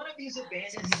money. One of these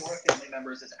abandoned Himura family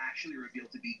members is actually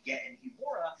revealed to be Getten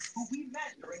Himura, who we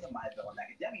met during the My Villain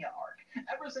Academia arc.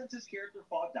 Ever since his character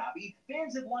fought Dabi,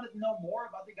 fans have wanted to know more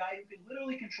about the guy who can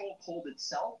literally control cold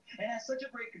itself and has such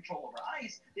a great control over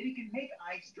ice that he can make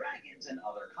ice dragons and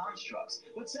other constructs.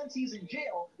 But since he's in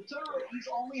jail, the Todorokis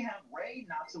only have Rei,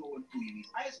 Natsuo, and Fuyumi's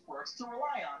ice quirks to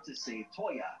rely on to save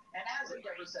Toya. And as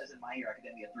Endeavor says in My Hero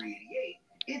Academia 388,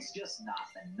 it's just not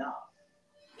enough.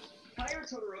 Entire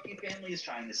Todoroki family is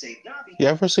trying to save Dabi. You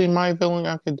ever seen My Villain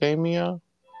Academia?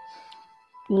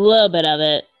 A little bit of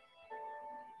it.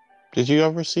 Did you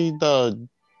ever see the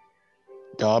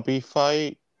Dobby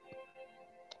fight?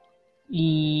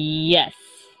 Yes.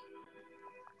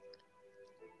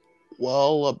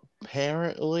 Well,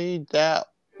 apparently that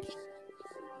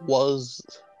was...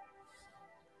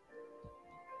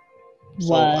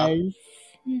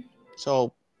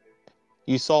 So,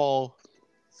 you saw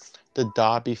the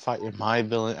Dobby fight in My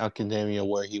Villain Academia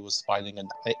where he was fighting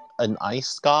an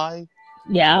ice guy?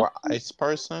 Yeah. Or ice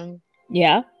person?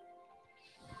 Yeah.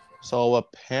 So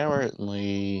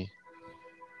apparently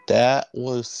that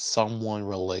was someone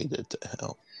related to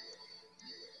him.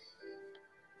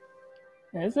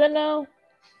 Is it now?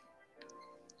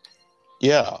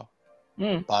 Yeah.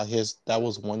 That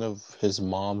was one of his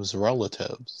mom's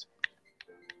relatives.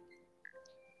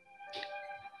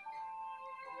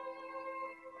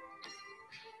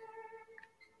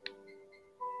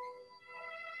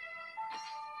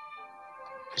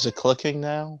 Is it clicking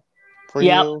now for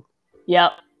you?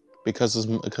 Yep. Because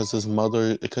his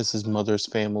mother's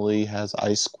family has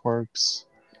ice quirks.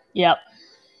 Yep.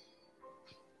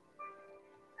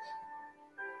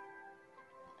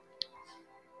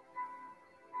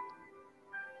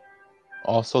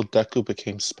 Also, Deku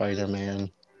became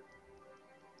Spider-Man.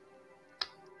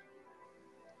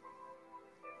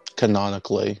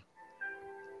 Canonically.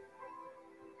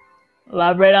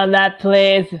 Elaborate on that,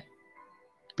 please.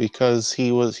 Because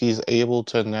he's able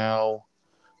to now,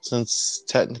 since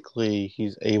technically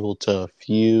he's able to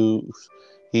fuse,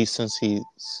 since he's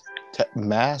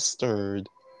mastered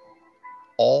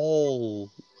all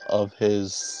of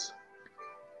his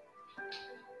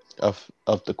of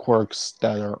the quirks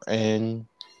that are in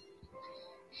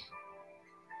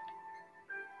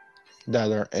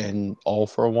All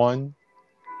for One,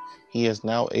 he is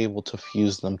now able to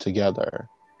fuse them together.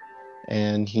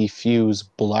 And he fused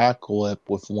Black Lip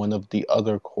with one of the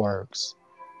other quirks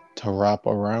to wrap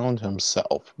around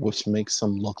himself, which makes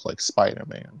him look like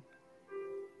Spider-Man.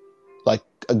 Like,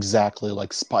 exactly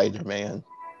like Spider-Man.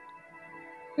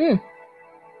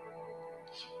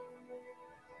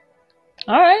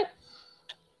 Alright.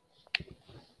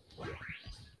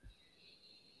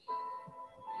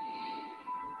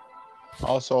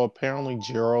 Also, apparently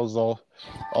Jiro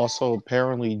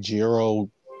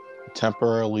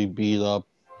temporarily beat up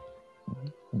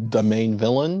the main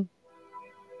villain.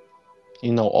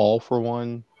 You know, All for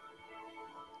One.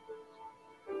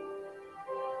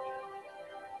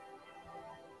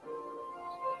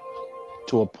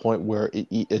 To a point where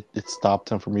it stopped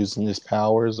him from using his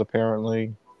powers,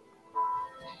 apparently.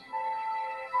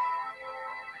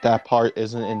 That part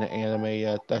isn't in the anime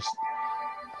yet. That's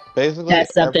basically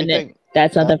everything.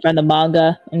 That's something from the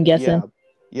manga, I'm guessing.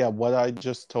 Yeah, what I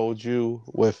just told you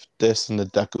with this and the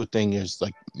Deku thing is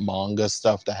like manga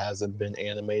stuff that hasn't been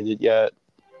animated yet.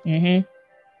 Mm-hmm.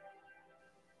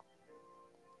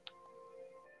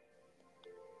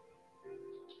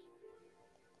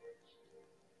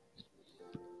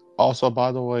 Also,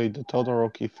 by the way, the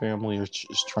Todoroki family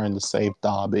is trying to save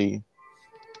Dabi.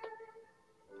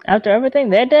 After everything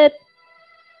they did?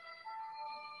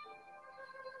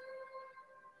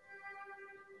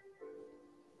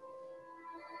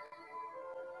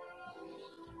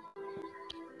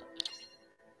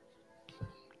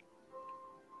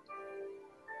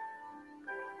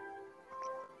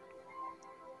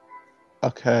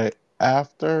 Okay,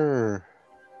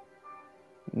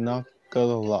 not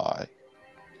gonna lie,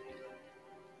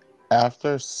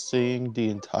 after seeing the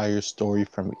entire story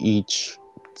from each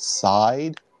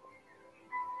side,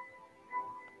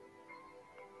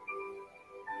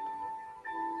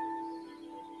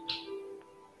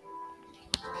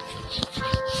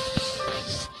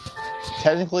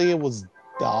 technically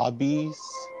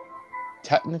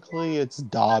it's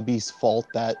Dabi's fault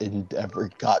that Endeavor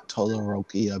got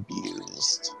Todoroki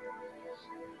abused.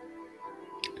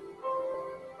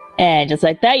 And just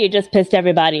like that, you just pissed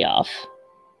everybody off.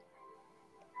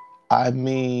 I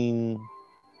mean,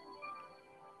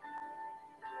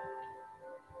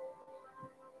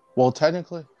 well,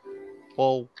 technically,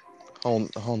 well, hold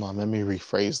on. Let me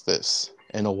rephrase this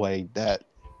in a way that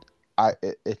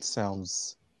it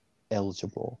sounds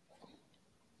eligible.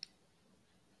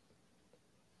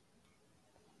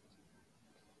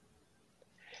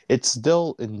 It's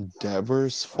still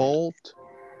Endeavor's fault,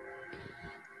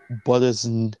 but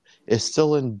it's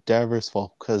still Endeavor's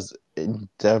fault because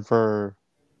Endeavor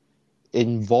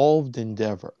involved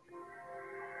Endeavor,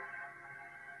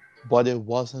 but it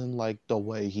wasn't like the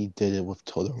way he did it with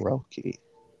Todoroki.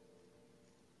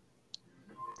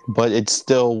 But it's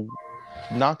still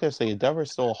not gonna say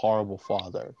Endeavor's still a horrible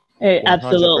father.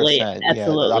 Absolutely, 100%. Yeah,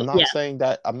 absolutely. I'm not saying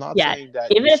that. I'm not Yeah. saying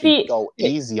that Even you if should he, go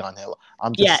easy on him.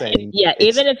 I'm just saying.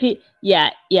 even if he,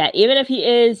 even if he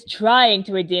is trying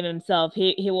to redeem himself,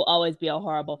 he will always be a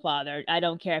horrible father. I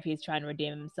don't care if he's trying to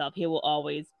redeem himself. He will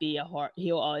always be a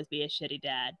shitty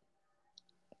dad.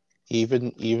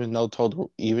 Even though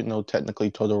technically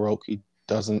Todoroki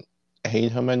doesn't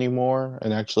hate him anymore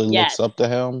and actually looks up to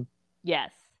him.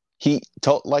 Yes.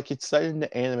 Like it said in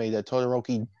the anime that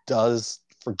Todoroki does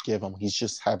forgive him. He's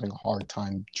just having a hard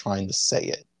time trying to say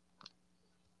it.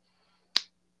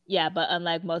 Yeah, but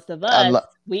unlike most of us,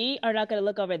 we are not going to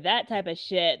look over that type of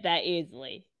shit that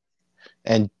easily.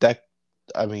 And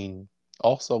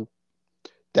also,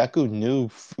 Deku knew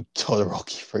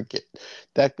Todoroki forget.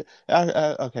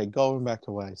 Okay, going back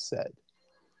to what I said.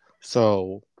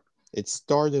 So, it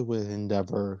started with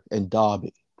Endeavor and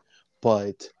Dabi,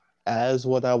 but as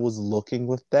what I was looking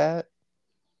with that,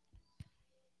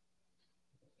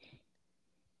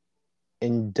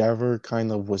 Endeavor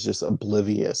kind of was just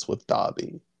oblivious with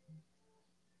Dabi.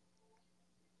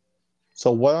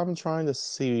 So what I'm trying to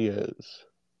see is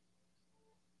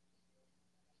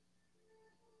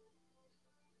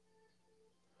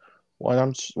what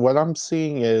I'm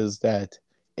seeing is that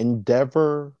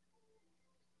Endeavor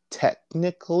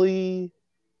technically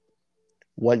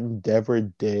what Endeavor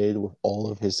did with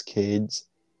all of his kids,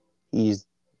 he's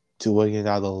doing it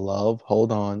out of love.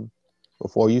 Hold on.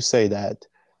 Before you say that,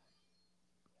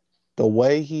 the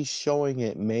way he's showing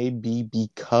it may be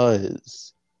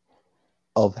because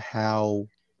of how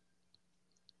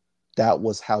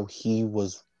that's how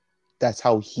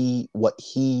what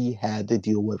he had to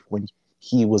deal with when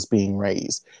he was being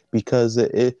raised, because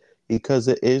it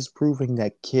is proving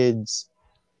that kids,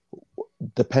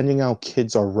 depending how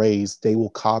kids are raised, they will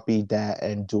copy that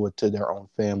and do it to their own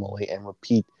family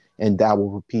and that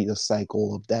will repeat a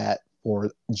cycle of that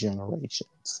for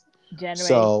generations.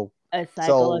 A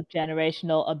cycle of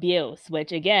generational abuse,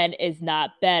 which again is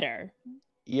not better.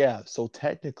 Yeah, so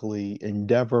technically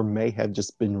Endeavor may have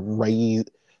just been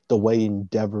raised the way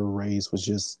Endeavor raised was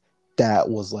just that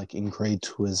was like engraved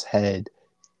to his head.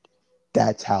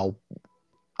 That's how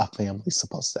a family's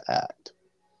supposed to act.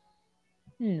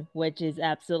 Which is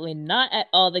absolutely not at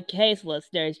all the case,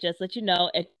 listeners. Just let you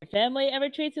know, if your family ever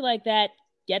treats you like that,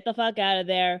 get the fuck out of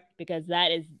there, because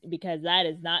that is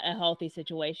not a healthy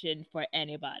situation for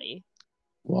anybody.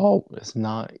 Well, it's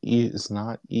not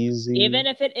easy. Even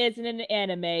if it isn't an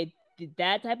anime,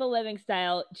 that type of living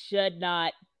style should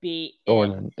not be.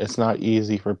 It's not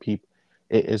easy for people.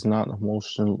 It's not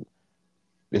emotional.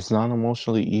 It's not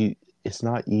emotionally. It's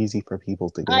not easy for people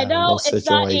to get out of this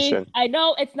situation. I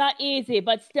know it's not easy,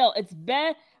 but still, it's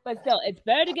better. But still, it's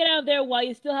better to get out of there while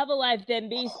you still have a life than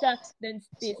be stuck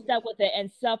with it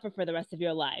and suffer for the rest of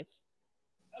your life.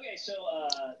 Okay, so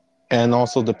and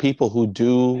also the people who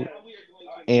do,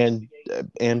 and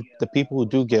the people who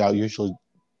do get out usually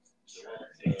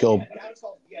go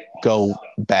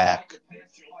back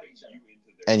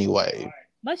anyway.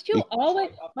 Must you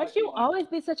always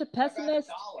be such a pessimist?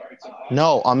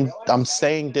 No, I'm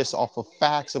saying this off of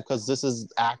facts because this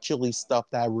is actually stuff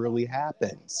that really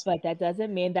happens. But that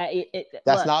doesn't mean that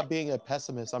that's not being a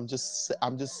pessimist. I'm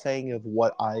just saying of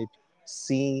what I've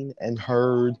seen and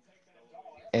heard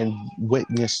and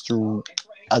witnessed through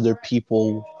other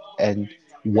people and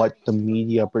what the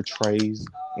media portrays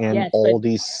and all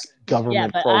these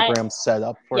government programs set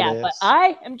up for this. But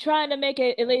I am trying to make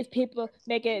it at least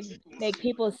make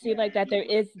people seem like that there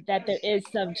is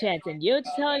some chance, and you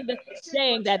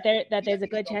saying that there's a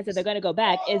good chance that they're going to go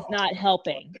back is not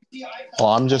helping. Well,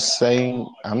 I'm just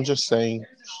saying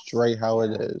straight how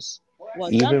it is.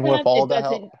 Well, even with all the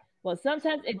help. Well,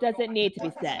 sometimes it doesn't need to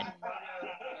be said.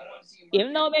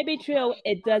 Even though it may be true,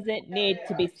 it doesn't need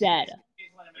to be said.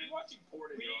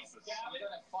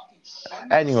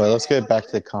 Anyway, let's get back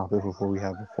to the comic before we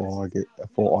have a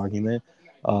full argument.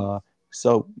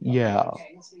 So yeah.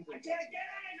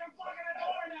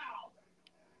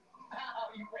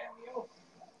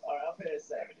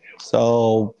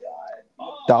 So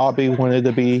Dobby wanted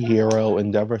to be a hero.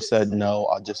 Endeavor said, "No,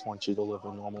 I just want you to live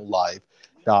a normal life."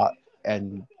 Dot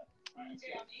and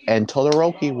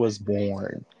Todoroki was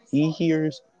born. He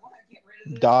hears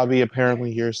Dobby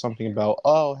apparently hears something about,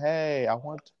 "Oh, hey,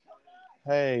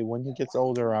 when he gets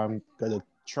older, I'm gonna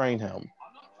train him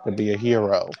to be a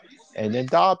hero." And then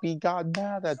Dobby got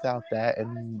mad about that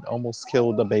and almost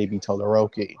killed the baby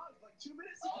Todoroki.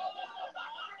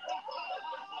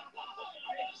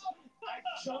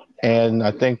 And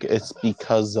I think it's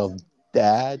because of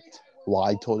that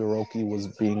why Todoroki was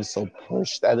being so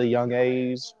pushed at a young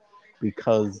age.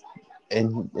 Because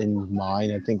in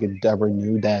mine, I think Endeavor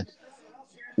knew that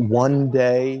one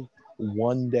day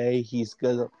he's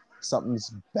gonna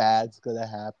something's bad's gonna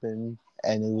happen,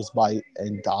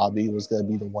 and Dobby was gonna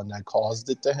be the one that caused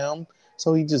it to him.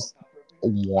 So he just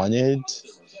wanted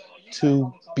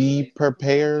to be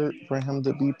prepared for him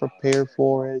to be prepared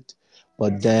for it,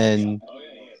 but then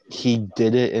he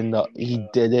did it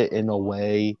in a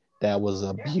way that was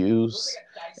abuse,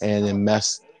 and it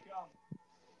messed.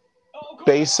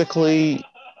 Basically,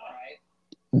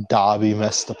 Dobby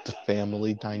messed up the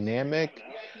family dynamic,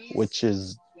 which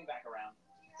is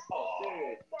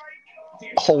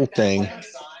whole thing.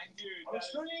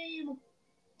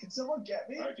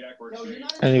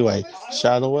 Anyway,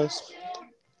 Shadow Wisp.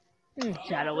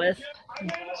 Shadow Wisp.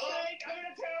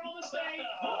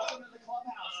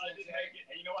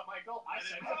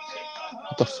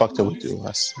 What the fuck did we do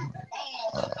last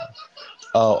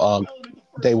time?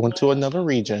 They went to another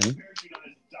region,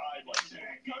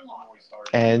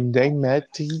 and they met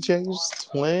TJ's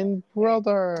twin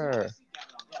brother.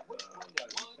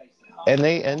 And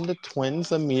the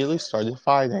twins immediately started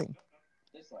fighting.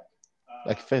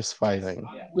 Like fist fighting.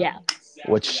 Yeah.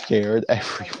 Which scared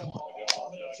everyone.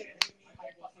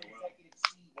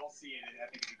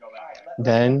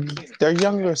 Then their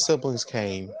younger siblings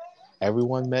came.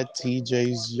 Everyone met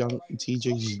TJ's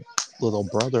little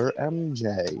brother,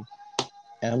 MJ.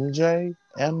 MJ.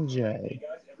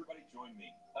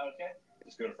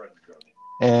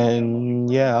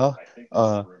 And yeah,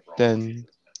 then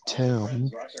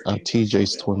Tim,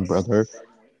 TJ's twin brother,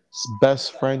 his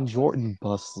best friend Jordan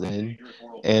busts in,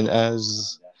 and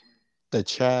as the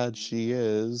Chad she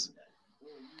is,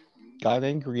 got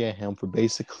angry at him for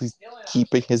basically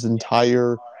keeping his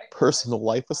entire personal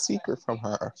life a secret from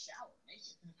her.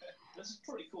 This is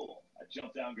pretty cool. I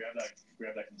jumped down, grabbed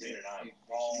that container,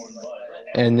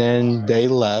 and and then they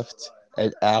left.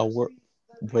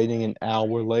 Waiting an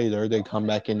hour later, they come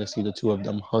back in to see the two of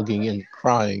them hugging and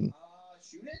crying.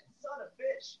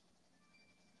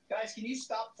 Guys, can you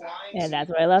stop flying? And that's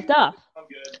where I left off.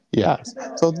 Yeah,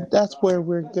 so that's where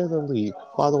we're gonna leave.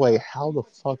 By the way, how the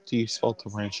fuck do you spell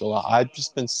tarantula? I've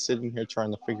just been sitting here trying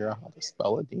to figure out how to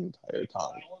spell it the entire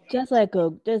time. Just let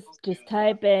Google, just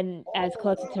type in as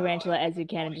close to tarantula as you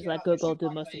can, and just let Google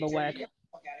do most of the work.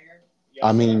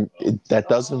 I mean, that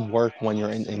doesn't work when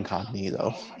you're in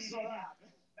incognito.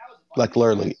 Like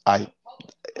literally,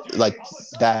 like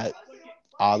that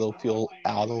autofill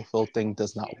thing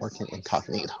does not work in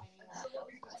incognito.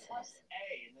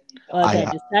 Okay,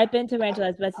 just type in tarantula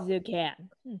as best as you can.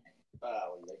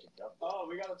 Oh,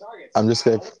 we got a target. I'm just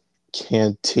gonna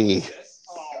can't T.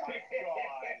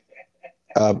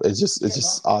 It's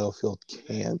just autofill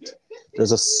can't.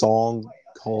 There's a song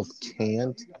called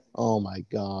Can't. Oh my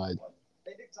god.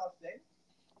 They did tough thing.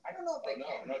 I don't know if they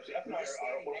can. No, Jeff and I are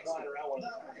flying around one.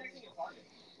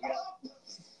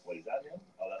 What is that, man?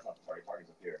 Oh, that's not the target.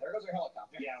 Target's up here. There goes our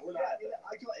helicopter. Yeah, we're not.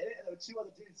 I got in it, and there were two other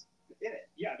dudes in it.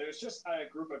 Yeah, there's just a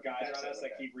group of guys around us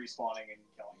that keep respawning and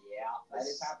killing. Yeah,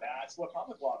 that's what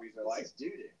public lobbies are like. This is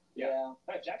doo-doo. Yeah.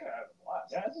 Hey, Jack and I have a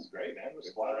blast. Yeah, this is great, man. We're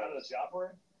flying around in the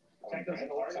chopper. Check those in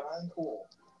time. Cool.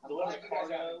 Delivering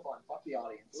cargo. Fun. Fuck the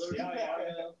audience.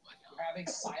 Cargo. We're having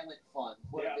silent fun.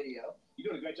 What a video.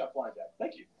 You're doing a great job flying, Jack.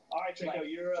 Thank you. All right, Trico,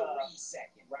 you're 3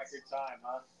 seconds. record time,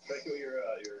 huh? Trico, you're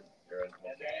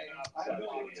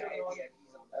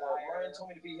Ryan told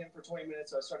me to beat him for 20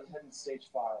 minutes, so I started heading to stage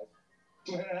 5.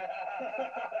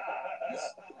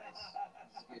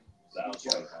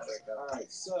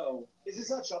 Alright, so is this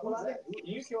not shuffle on it? Can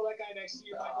you kill that guy next to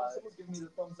you, Michael? Someone's giving me the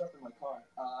thumbs up in my car.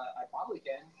 I probably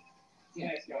can.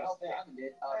 Yeah, well, they haven't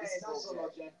did. This is Little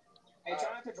Jay. Hey,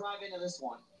 try not to drive into this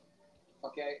one.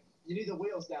 Okay? You need the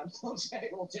wheels down, Little Jay.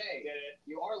 Little Jay. Get it?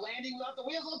 You are landing without the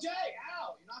wheels, Little Jay.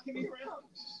 Ow! You're knocking me around.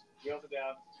 Wheels it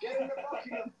down. Get in the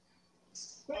bucket.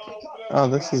 Oh,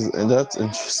 that's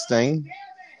interesting.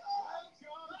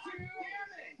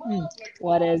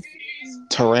 What is?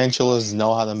 Tarantulas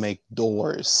know how to make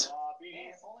doors.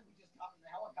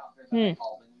 Flew away. It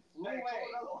would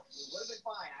have been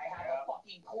fine. I had a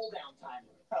fucking cooldown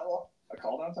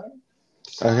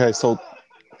Okay, so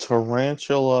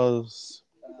tarantulas.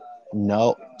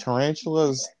 No,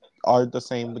 tarantulas are the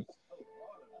same.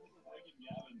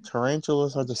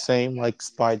 Tarantulas are the same like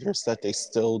spiders that they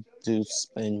still do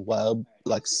spin web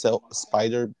like silk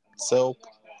spider silk.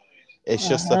 It's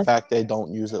just the fact they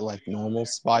don't use it like normal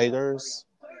spiders.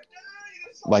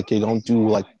 Like they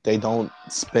don't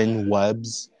spin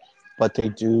webs, but they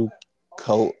do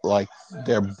coat like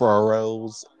their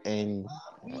burrows in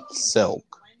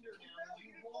silk.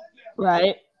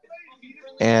 Right.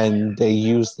 And they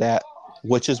use that,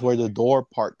 which is where the door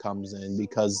part comes in,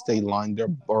 because they line their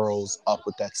burrows up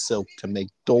with that silk to make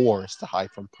doors to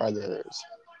hide from predators.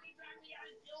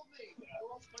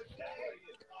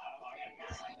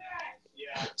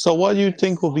 So what do you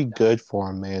think will be good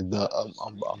for a man?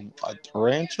 A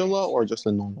tarantula or just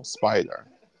a normal spider?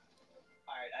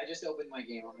 I just opened my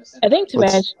game. I'm gonna send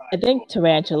I think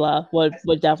tarantula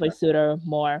would definitely suit her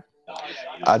more.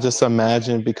 I just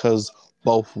imagine because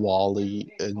both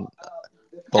Wally and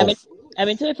both. I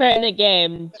mean, to be fair, in the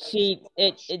game,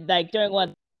 it like during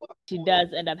one, she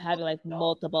does end up having like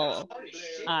multiple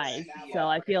eyes. So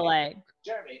I feel like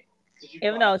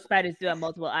even though spiders do have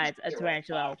multiple eyes, a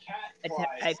tarantula,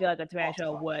 I feel like a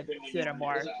tarantula would suit her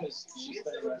more. Yeah.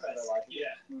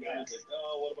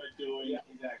 Oh, what am I doing?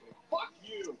 Exactly. Fuck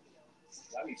you.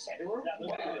 That means everywhere? My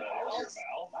vows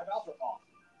are off.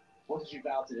 What did you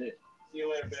vow to do? See you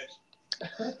later, bitch.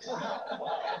 That's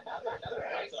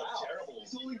terrible.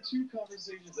 It's only 2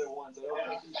 conversations at once. I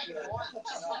don't think you should. I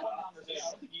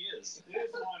don't think he is. It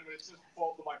is one, but it's just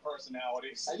both of my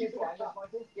personalities. Are you fine,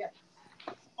 Michael? Yeah.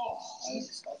 Oh,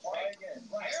 Jesus. Try again.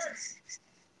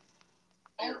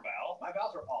 Your vow? My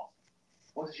vows are off.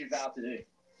 What did you vow to do?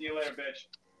 See you later, bitch.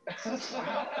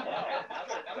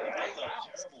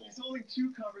 It's only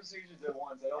 2 conversations at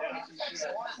once. I don't think you should. I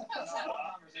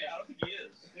don't think he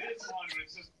is. It is one, but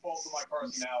it's just both of my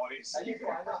personalities. Are you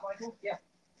fine, Michael? Yeah.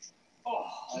 Oh,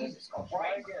 Jesus.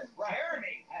 Try again.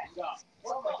 Jeremy. What's up?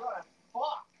 Oh my God.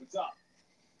 Fuck. What's up?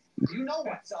 You know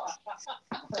what's up.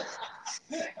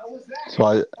 How was that? So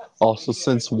I also,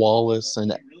 since Wallace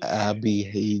and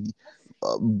Abby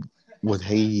would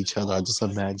hate each other, I just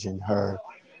imagine her,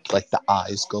 like the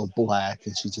eyes go black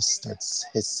and she just starts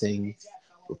hissing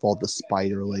with all the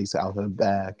spider legs out her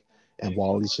back, and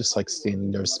Wally's just like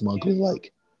standing there smugly,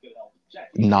 like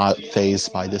not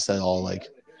phased by this at all, like,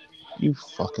 you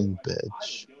fucking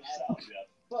bitch.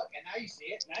 Look, and now you see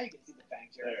it. Now you can see the fang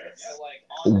cherry. So, like,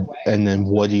 on the way. And then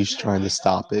Woody's trying to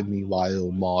stop it. Meanwhile,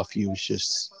 Morphew's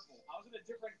just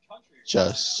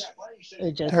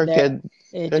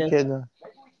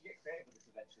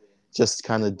just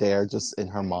kind of there, just in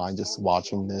her mind, just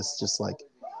watching this, just like,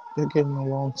 they're getting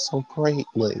along so greatly.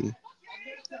 That's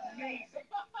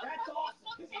awesome,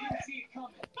 because you didn't see it coming.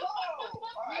 Oh,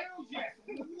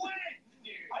 you just went,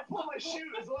 dude. I put my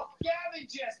shoes off. Gavin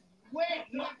just went.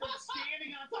 He went from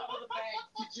standing on top of the bank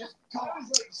to just go.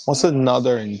 What's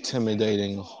another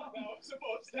intimidating?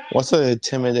 What's an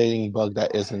intimidating bug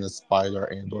that isn't a spider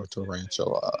and or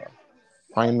tarantula?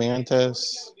 Praying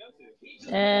mantis?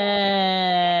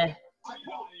 I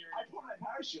put my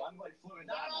parachute. I'm like fluent.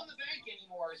 Not on the bank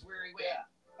anymore is where he went.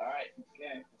 All right.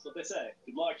 Okay. That's what they say.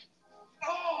 Good luck.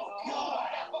 Oh, God.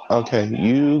 Okay,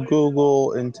 you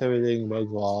Google intimidating bugs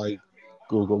while I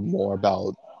Google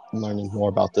learning more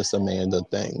about this Amanda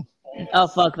thing. Oh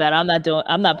fuck that! I'm not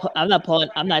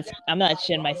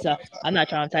shitting myself. I'm not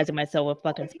traumatizing myself with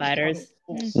fucking spiders.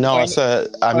 No, I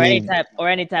said any type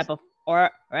of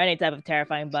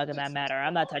terrifying bug in that matter.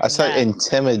 I'm not touching that. I said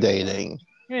intimidating.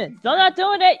 Still not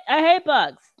doing it. I hate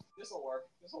bugs. This'll work.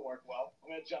 This'll work well.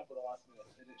 I'm gonna jump for the last minute,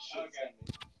 and it should send me.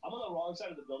 I'm on the wrong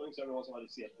side of the building, so every once in a while you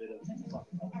see a bit of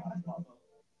fucking pop up.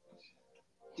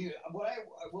 Dude, what I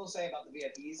will say about the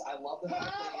VIPs, I love the fact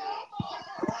that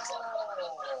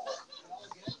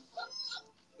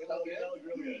They look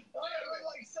really good. Oh, yeah, I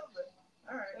like something.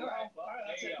 All right,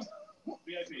 that's it.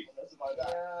 VIP. That's about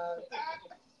that.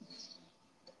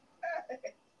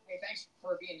 Hey, thanks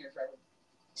for being here, Trevor.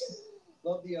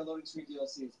 Love the loading screen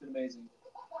DLC. It's been amazing.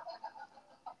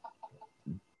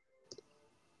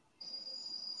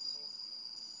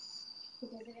 You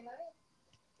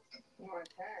want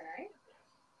to turn, right?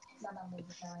 Mama moves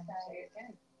the turn. So you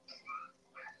can.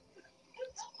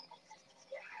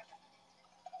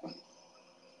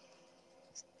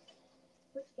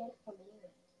 What's good for me?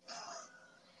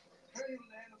 How do you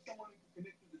handle someone who can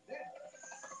connect to the dead?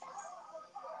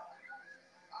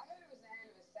 I heard it was the hand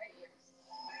of a Satanist.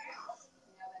 The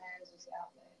other hand's just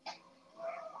out there.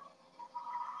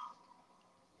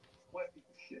 What piece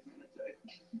of shit, man, I tell you.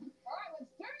 All right,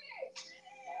 let's do this!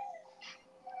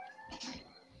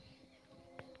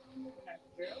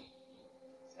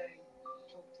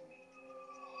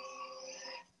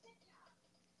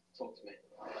 Talk to me.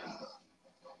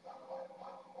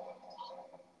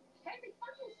 Henry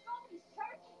fucking Scully's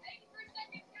church. Thank you for a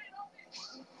second. Get it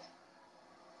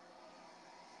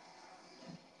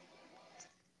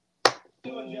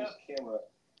open. Use camera.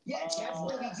 Yeah, Jeff,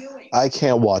 what are we doing? I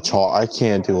can't watch horror. I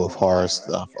can't deal with horror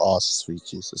stuff. Oh, sweet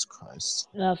Jesus Christ.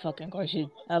 Oh, fucking course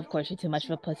you. Of course, you're too much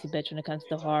of a pussy bitch when it comes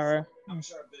to horror. I'm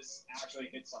sure if this actually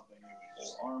hits something,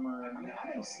 full armor.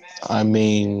 I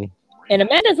mean, And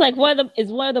Amanda's like one of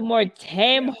the more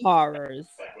tame horrors.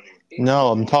 no,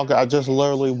 I'm talking. I just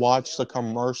literally watched a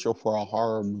commercial for a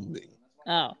horror movie.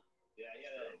 Oh,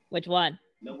 which one?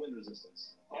 No wind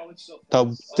resistance.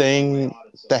 The thing,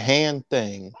 the hand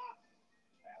thing.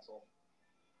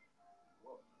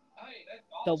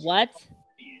 The what?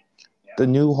 The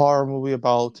new horror movie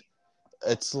about,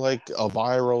 it's like a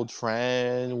viral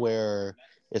trend where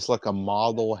it's like a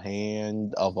model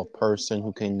hand of a person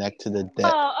who can connect to the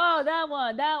dead. Oh, that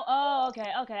one.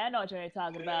 Okay. I know what you're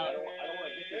talking about.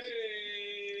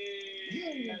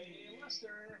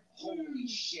 Holy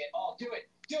shit. Oh, do it.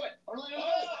 Do it. Orlando. No,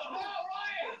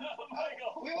 Ryan.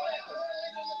 Michael. We want to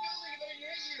in the building, but an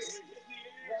issue.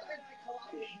 Ryan, I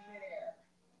collided midair.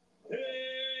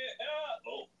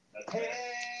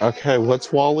 Okay,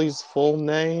 what's Wally's full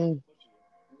name?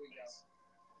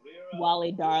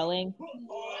 Wally Darling.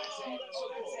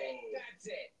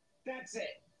 That's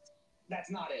it. That's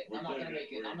not it. I'm not gonna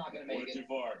make it. Too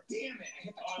far. Damn it. I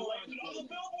hit the I liked it on the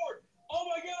billboard. Oh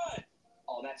my god.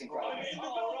 Oh, that's incredible. Right in the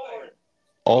billboard.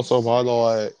 Also, by the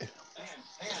way,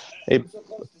 hey, I'm so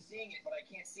close to seeing it, but I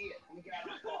can't see it. Let me get out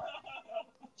of my car.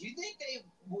 Do you think they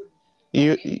would...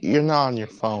 you're not on your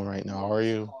phone right now, are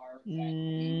you?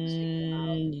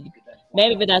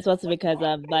 Maybe, but that's also because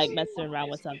I'm like messing around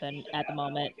with something at the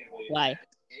moment. Why?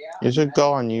 You should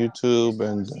go on YouTube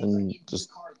and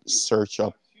just search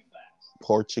up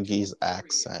Portuguese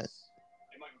accent.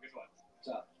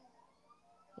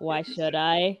 Why should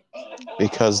I?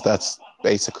 Because that's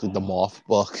basically the Moth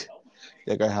book.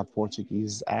 They're gonna have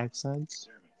Portuguese accents.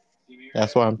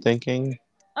 That's what I'm thinking.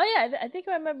 Oh yeah, I think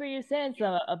I remember you saying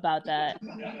something about that.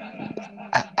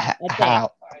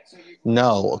 How?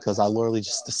 No, because I literally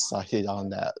just decided on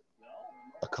that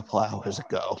a couple hours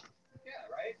ago.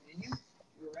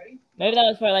 Maybe that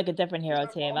was for like a different hero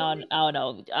team. I don't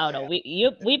know.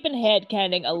 We've been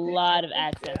headcanon a lot of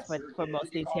accents for most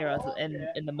of these heroes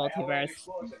in the multiverse.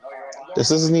 This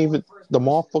isn't even, the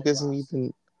Moth book isn't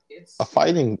even a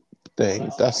fighting thing.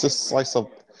 That's just slice of.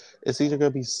 It's either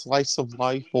gonna be slice of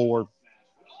life or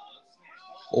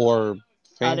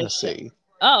fantasy.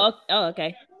 Oh,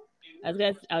 okay. I was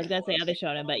gonna say other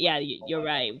shonen, but yeah, you're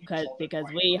right because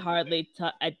we hardly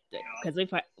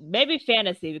maybe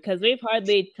fantasy because we've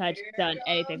hardly touched on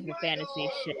anything for fantasy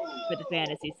for the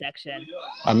fantasy section.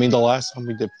 I mean, the last time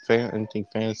we did anything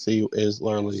fantasy is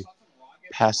literally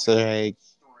Passe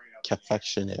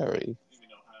Confectionery,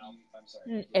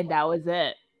 and that was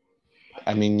it.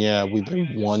 I mean, yeah, we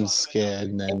did one skit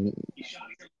and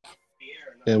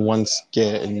then one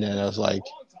skit, and then I was like,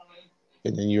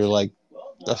 and then you were like,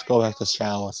 let's go back to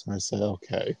Chalice. And I said,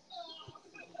 okay.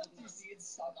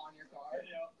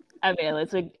 I mean,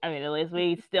 at least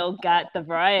we still got the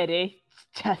variety.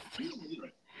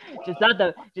 Just not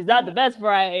the best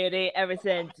variety ever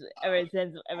since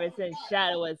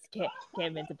Shadow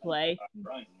came into play.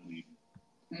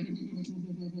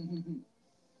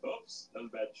 Oops, that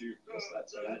was bad shoe.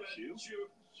 That's bad shoe.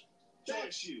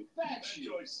 Choice shoe. Bad shoe.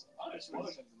 Choice. Honest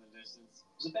relations in the distance.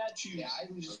 It was a bad shoe. Yeah, I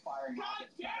was just firing. God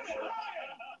damn it,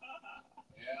 Ryan!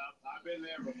 Yeah, I've been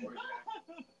there before,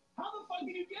 Jack. How the fuck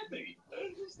did you get me?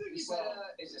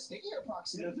 Is it sticky or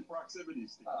proximity? Yeah, it's a proximity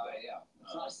sticky. Yeah.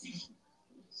 It's not sticky.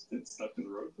 It's stuck to the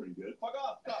road pretty good. Fuck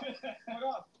off. Fuck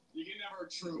off. You can never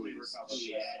truly recover.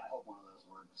 Shit, I hope one of those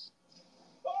works.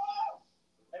 Oh!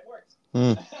 It worked.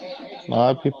 A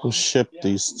lot of people ship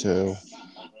these two.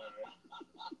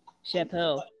 Ship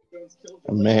who?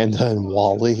 Amanda and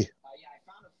Wally. Yeah, I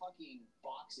found a fucking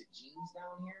box of jeans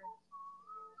down here.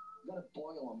 I'm gonna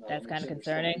boil them. That's kind of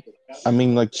concerning. I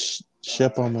mean, like,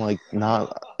 ship them like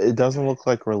not. It doesn't look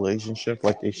like a relationship.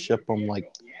 Like they ship them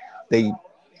like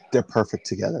they're perfect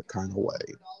together kind of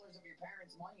way.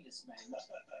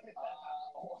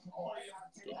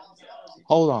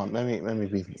 Hold on, let me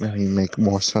make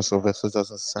more sense of this. It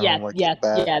doesn't sound like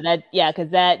bad. Because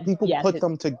people put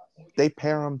them to, they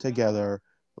pair them together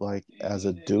like as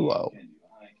a duo.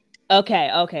 Okay.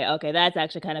 That's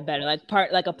actually kind of better, like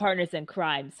a partners in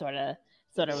crime sort of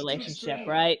relationship,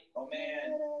 right?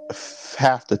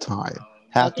 Half the time.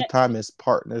 Half the time it's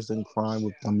partners in crime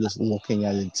with them just looking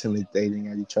at intimidating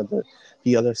at each other.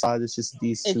 The other side is just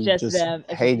these It's two just just them.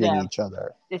 It's just hating them. each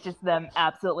other. It's just them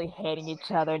absolutely hating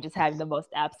each other and just having the most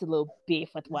absolute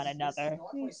beef with one another.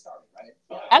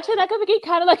 Actually, that could be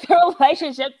kind of like their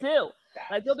relationship too.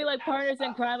 Like they'll be like partners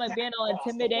in crime, like being all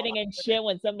intimidating and shit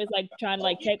when somebody's like trying to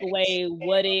like take away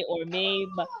Woody or me.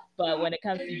 But when it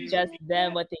comes to just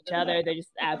them with each other, they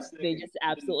just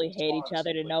absolutely hate each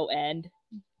other to no end.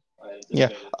 Yeah.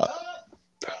 No,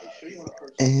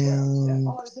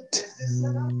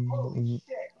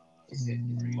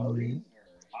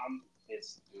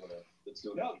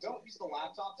 don't use the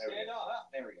laptop. Stand up.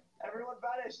 There we go. Everyone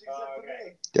vanished except for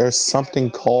me. There's something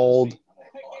called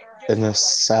an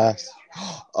assassin.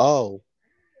 Oh.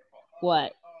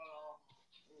 What?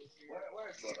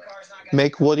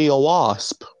 Make Woody a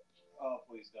wasp. Oh,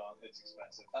 please don't. It's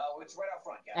expensive. It's right out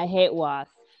front. I hate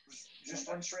wasps. Just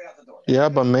run straight out the door. Yeah,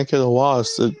 but make it a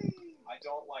wasp. I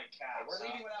don't like cats. We're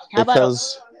leaving without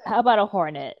How about a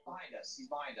hornet? Behind us. He's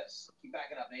behind us. Keep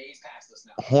backing up. He's past us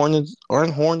now.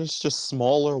 Aren't hornets just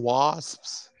smaller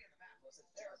wasps?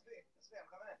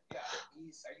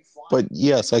 But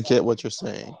yes, I get what you're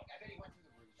saying.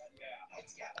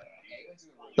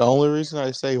 The only reason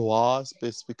I say wasp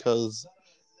is because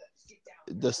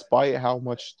despite how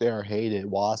much they're hated,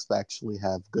 wasps actually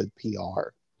have good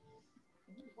PR.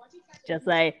 Just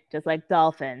like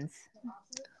dolphins.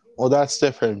 Well, that's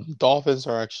different. Dolphins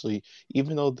are actually,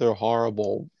 even though they're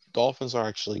horrible, dolphins are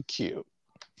actually cute.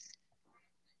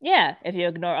 Yeah, if you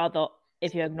ignore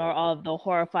all of the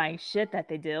horrifying shit that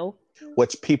they do,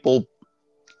 which people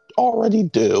already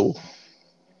do.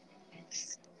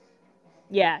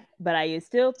 Yeah, but I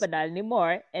used to, but not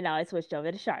anymore, and now I switched over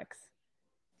to sharks.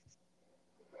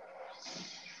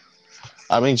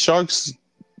 I mean, sharks,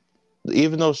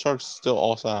 even though sharks still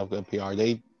also have good PR,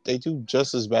 they do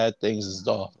just as bad things as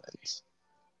dolphins.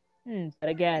 But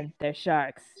again, they're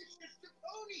sharks.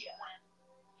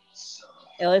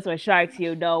 At least with sharks,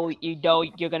 you know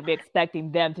you're gonna be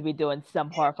expecting them to be doing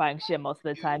some horrifying shit most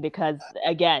of the time because,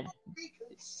 again,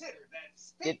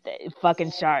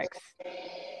 fucking sharks.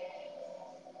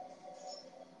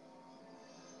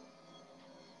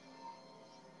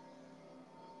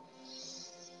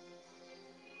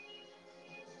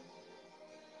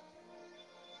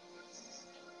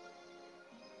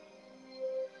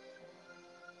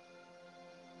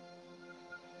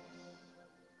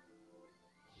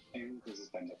 This is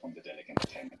Bender from the Delic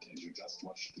Entertainment, and you just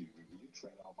watched the review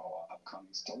trailer of our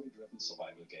upcoming story-driven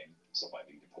survival game,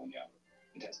 Surviving Deponia.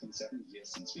 It has been 7 years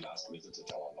since we last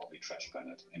visited our lovely trash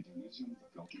planet, and Elysium, the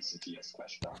floating city, has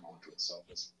crashed down onto its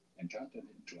surface and turned it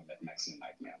into a Mad Maxian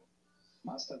nightmare.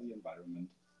 Master the environment,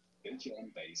 build your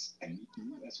own base, and meet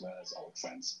new as well as old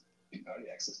friends in Early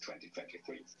Access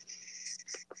 2023.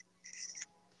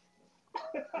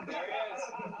 There he is.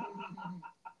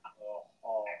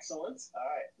 Oh, excellent. All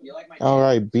right. You like my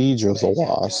Alright, Beedrill's a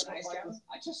wasp. I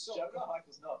just saw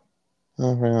Michael's note.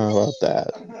 I forgot about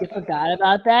that. You forgot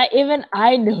about that? Even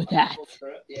I knew that.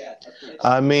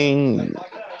 I mean,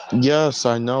 yes,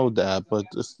 I know that, but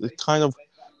it's kind of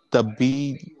the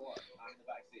bee.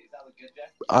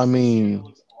 I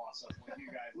mean,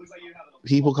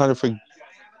 people kind of forget.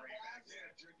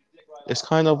 It's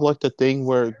kind of like the thing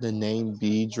where the name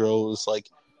Beedrill is like,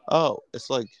 oh, it's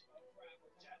like,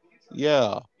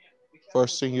 yeah.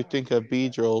 First thing you think of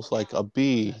Beedrill is like a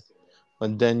bee,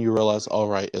 and then you realize, all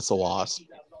right, it's a wasp.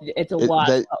 It's a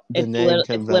wasp. It's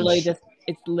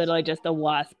literally just a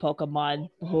wasp Pokemon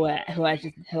who has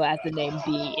the name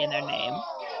B in their name.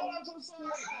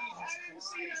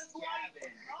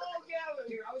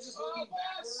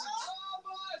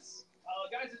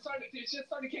 Guys, it's just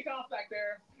starting to kick off back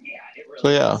there. Yeah, it really So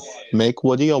yeah, make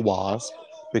Woody a wasp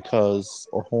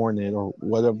or hornet or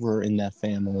whatever in that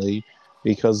family,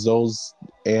 because those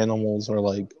animals are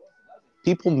like,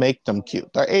 people make them cute.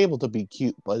 They're able to be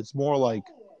cute, but it's more like,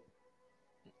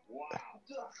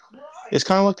 it's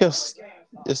kind of like this.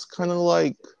 It's kind of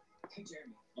like,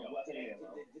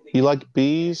 you like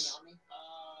bees?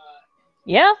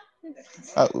 Yeah.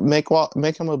 Make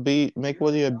him a bee. Make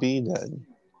Woody a bee then,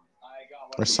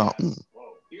 or something.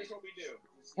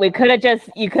 You could have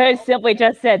simply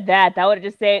just said that. That would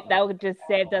just saved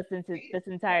us this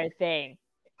entire thing.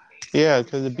 Yeah,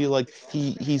 because it'd be like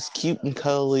he's cute and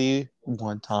cuddly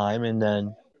one time, and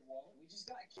then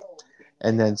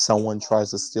someone tries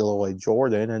to steal away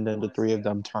Jordan, and then the three of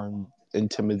them turn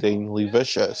intimidatingly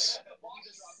vicious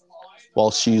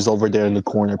while she's over there in the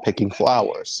corner picking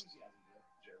flowers.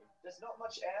 There's not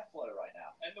much airflow right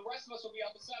now. and the rest of us will be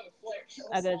outside with flares.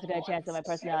 I guess there's a good chance that my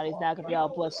personality is not gonna be all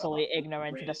blissfully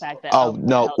ignorant to the fact that Oh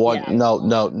no, yeah.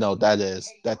 no,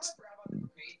 that's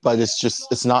but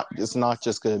it's not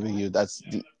just gonna be you. That's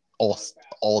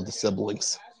all the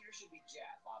siblings.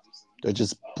 They're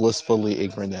just blissfully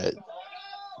ignorant that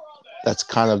that's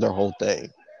kind of their whole thing.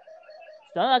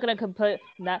 Still not gonna completely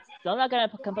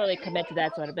commit to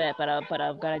that sort of bit, but I'm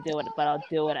gonna do it. But I'll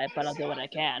do what I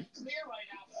can.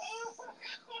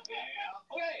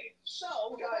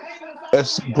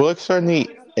 If books are neat,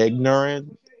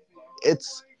 ignorant,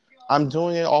 I'm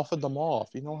doing it off of the moth.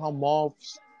 You know how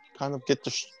moths kind of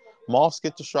moths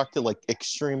get distracted like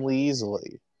extremely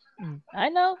easily. I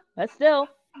know, but still.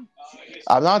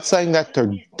 I'm not saying that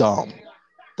they're dumb.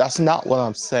 That's not what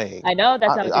I'm saying. I know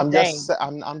that's not what you're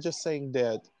saying. I'm just saying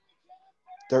that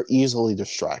they're easily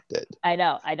distracted. I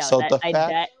know. So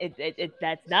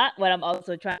That's not what I'm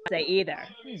also trying to say either.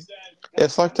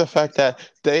 It's like the fact that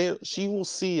she will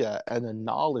see that and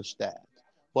acknowledge that,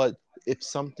 but if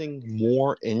something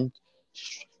more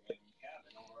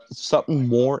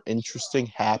interesting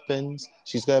happens,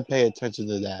 she's gonna pay attention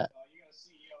to that.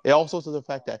 It also to the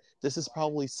fact that this is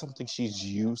probably something she's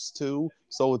used to,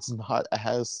 so it's not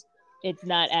as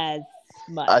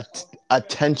much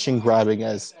attention grabbing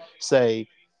as, say,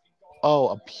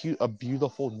 oh, a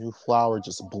beautiful new flower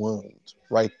just bloomed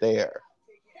right there,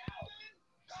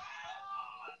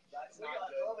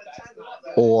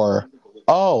 or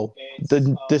oh,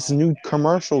 this new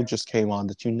commercial just came on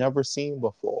that you never seen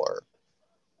before,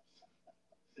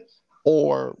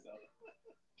 or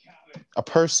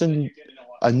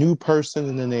a new person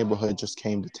in the neighborhood just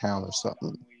came to town or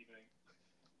something.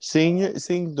 Seeing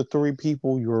the three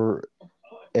people you're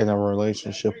in a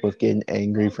relationship with getting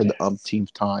angry for the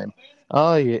umpteenth time.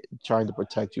 Oh yeah, trying to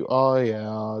protect you. Oh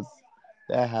yeah,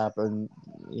 that happened.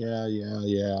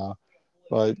 Yeah.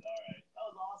 But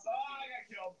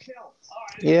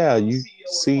yeah, you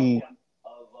see.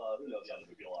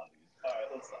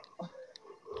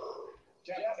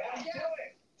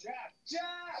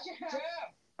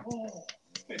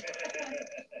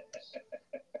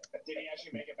 Did he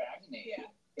actually make it back? Yeah.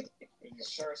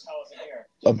 Sure as hell isn't here.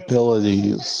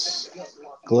 Abilities.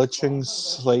 Glitching,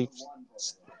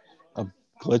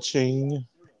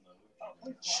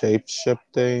 shape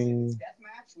shifting.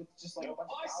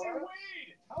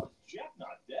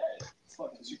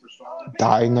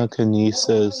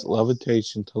 Dynakinesis,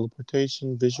 levitation,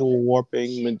 teleportation, visual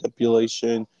warping,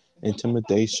 manipulation,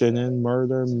 intimidation, and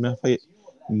murder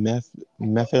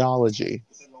methodology.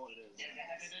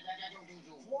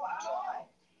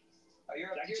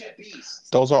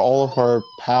 Those are all of her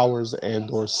powers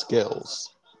and/or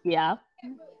skills. Yeah.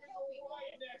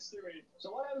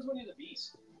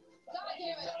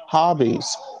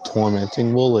 Hobbies: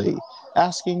 tormenting Wooly,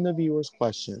 asking the viewers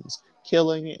questions,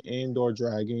 killing and/or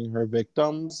dragging her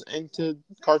victims into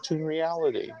cartoon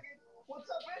reality.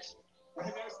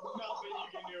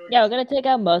 Yeah, we're gonna take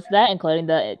out most of that, including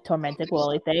the tormented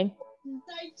Wooly thing.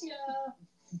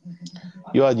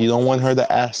 You don't want her to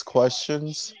ask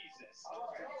questions?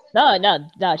 No,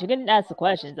 she can ask the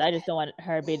questions. I just don't want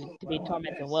her to be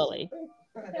tormenting Wooly.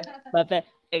 But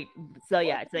taking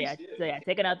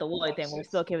out the Wooly thing, we'll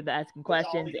still keep the asking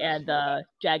questions and the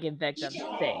dragging victim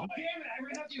thing.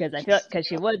 Because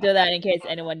she would do that in case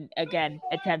anyone again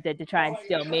attempted to try and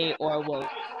steal me or Wooly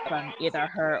from either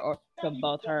her or from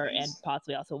both her and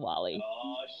possibly also Wally.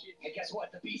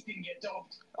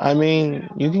 I mean,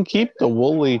 you can keep the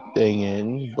Wooly thing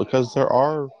in because there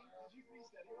are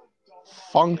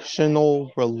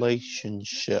functional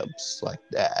relationships like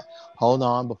that. Hold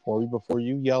on, before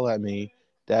you yell at me,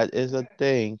 that is a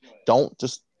thing. Don't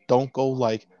go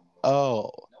like,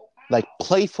 oh, like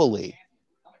playfully.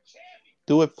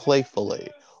 Do it playfully,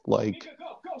 like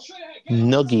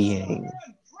noogieing,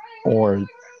 or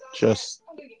just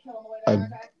a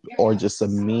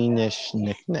meanish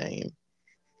nickname.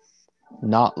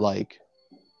 Not like,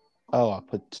 oh,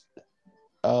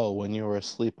 when you were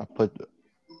asleep,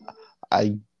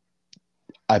 I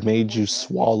made you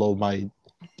swallow my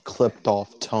clipped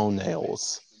off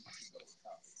toenails.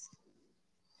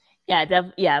 Yeah,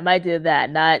 I might do that.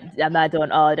 I'm not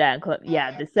doing all of that.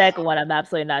 The second one I'm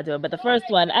absolutely not doing, but the first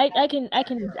one I can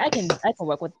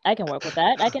work with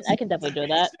that. I can definitely do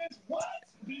that.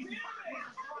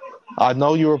 I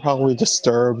know you were probably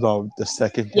disturbed on the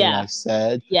second thing I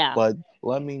said. Yeah. But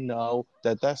let me know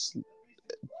that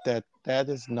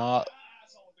is not.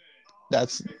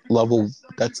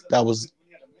 That was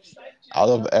out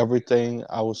of everything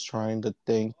I was trying to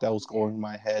think that was going in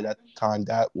my head at the time.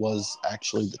 That was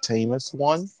actually the tamest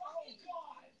one.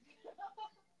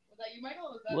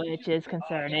 Which is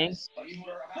concerning.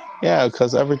 Yeah,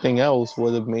 because everything else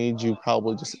would have made you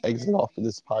probably just exit off of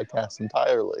this podcast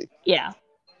entirely. Yeah.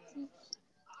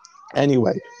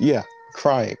 Anyway, yeah,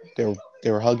 crying. They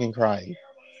were hugging, crying.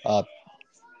 Uh,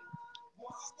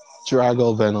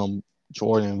 Drago Venom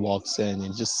Jordan walks in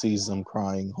and just sees them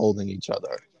crying, holding each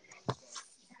other.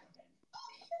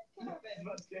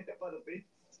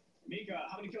 Mika,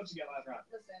 how many kills you get last round?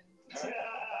 Listen.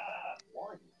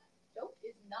 One. Nope,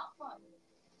 it's not fun.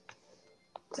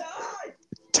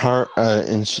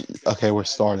 Okay, we're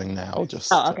starting now.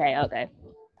 Just Oh, okay.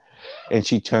 and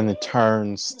she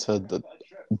turns to the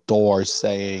door,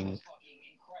 saying,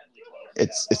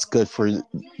 "It's good for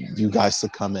you guys to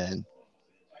come in."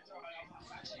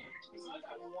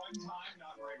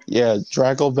 Yeah,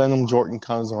 Drago Venom Jordan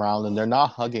comes around, and they're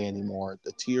not hugging anymore.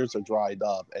 The tears are dried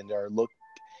up, and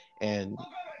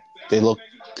they look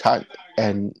kind.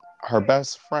 And her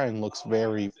best friend looks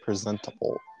very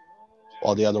presentable,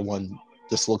 while the other one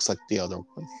just looks like the other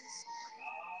one.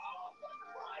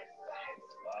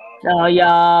 So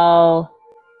y'all.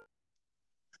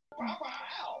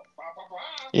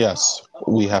 Yes,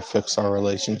 we have fixed our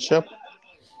relationship.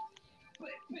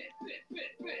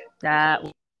 That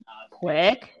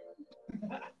quick.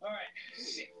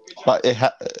 But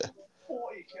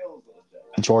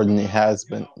Jordan, it has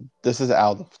been. This is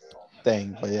out of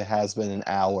thing, but it has been an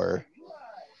hour.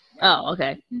 Oh,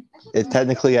 okay.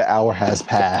 Technically an hour has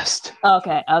passed.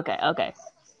 Okay.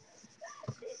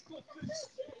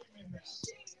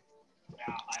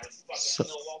 So,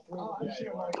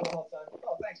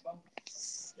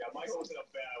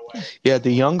 yeah,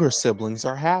 the younger siblings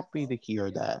are happy to hear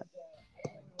that.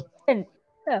 And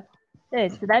so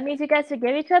that means you guys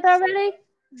forgive each other already?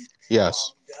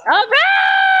 Yes. All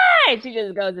right. She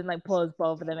just goes and like pulls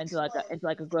both of them into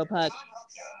like a group hug.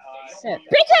 Yeah.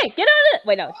 PJ, get on this.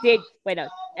 Wait, no,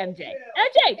 MJ.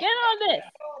 MJ, get on this.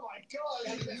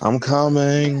 I'm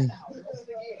coming.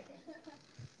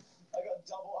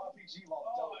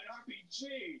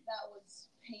 That was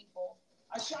painful.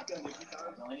 I shotgun with you,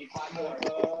 only need 5 more.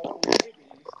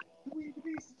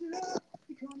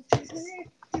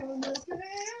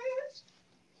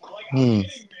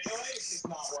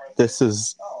 This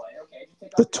is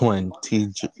the twin,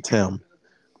 Tim.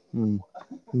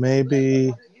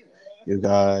 Maybe you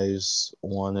guys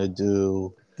want to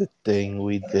do the thing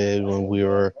we did when we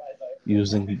were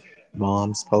using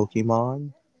Mom's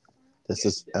Pokemon? This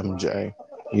is MJ.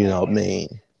 You know me.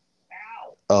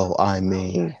 Oh, I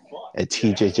mean. And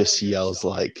TJ just yells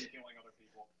like,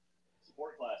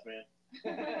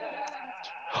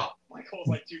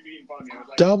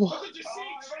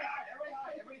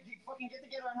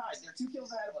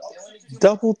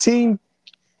 double team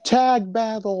tag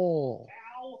battle.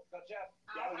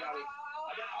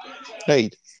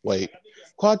 Wait.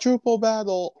 Quadruple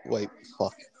battle. Wait,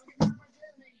 fuck.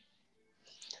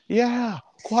 Yeah,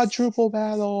 quadruple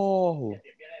battle.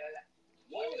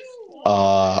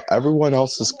 Everyone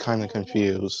else is kind of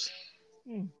confused.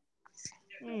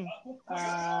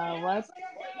 What?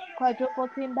 Quadruple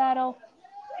team battle?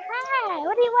 Hi,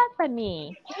 what do you want from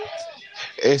me?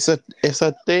 It's a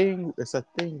thing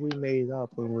we made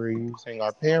up when we were using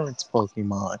our parents'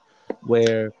 Pokemon,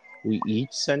 where we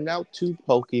each send out 2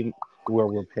 Pokemon, where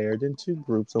we're paired in 2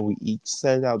 groups, and we each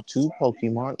send out 2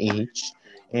 Pokemon each,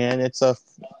 and it's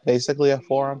basically a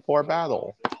 4-on-4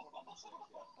 battle.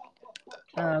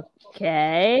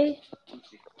 Okay.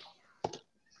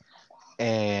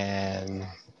 And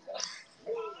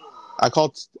I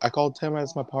called Tim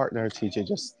as my partner. TJ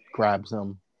just grabs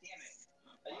him.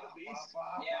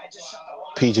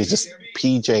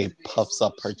 PJ puffs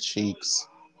up her cheeks.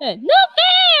 No fair!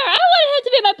 I want him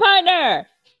to be my partner.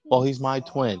 Well, he's my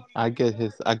twin. I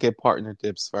get partner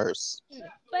dibs first.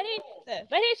 But he's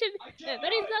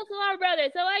also our brother,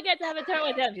 so I get to have a turn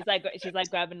with him. She's like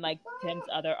grabbing like Tim's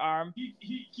other arm,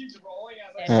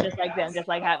 and just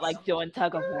like doing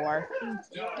tug of war.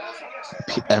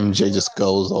 MJ just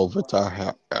goes over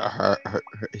to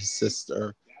his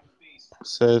sister.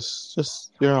 Says,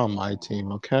 "Just you're on my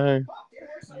team, okay?"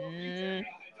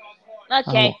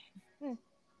 Okay.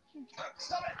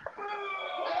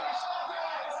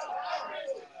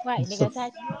 What, nigga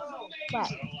said?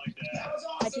 What?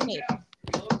 What you need?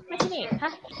 What you need,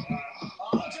 huh?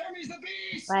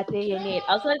 What do you need?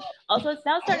 Also, it's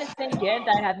now starting to sink in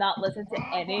that I have not listened to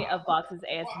any of Vox's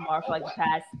ASMR for like the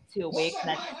past 2 weeks, and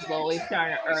that's slowly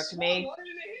starting to irk me.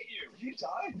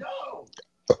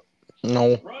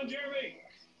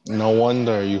 No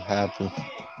wonder you haven't.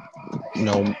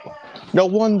 No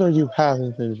wonder you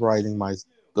haven't been writing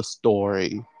the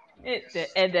story.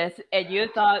 And you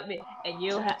thought me, and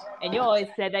you always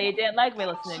said that you didn't like me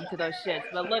listening to those shits.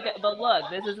 But look,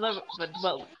 this is but I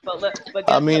guess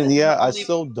what? mean, This is yeah, the I only.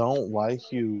 still don't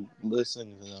like you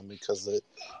listening to them because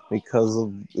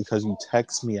you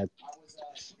text me at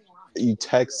you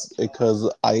text because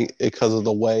of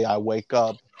the way I wake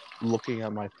up looking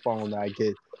at my phone. I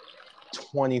get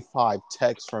 25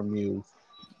 texts from you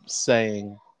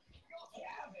saying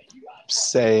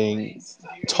saying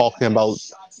talking about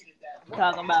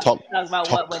Talking about what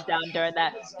talk went down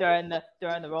during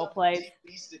the role plays.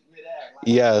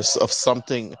 yes of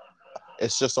something.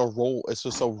 It's just a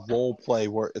role play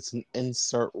where it's an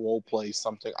insert role play,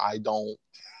 something I don't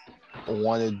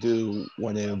want to do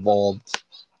when it involved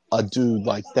a dude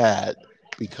like that,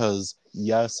 because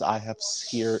yes, I have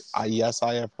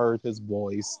heard his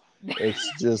voice. It's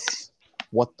just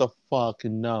what the fuck,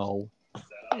 no.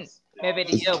 Maybe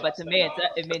to you, but to me,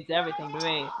 it means everything to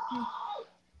me.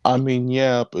 I mean,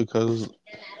 because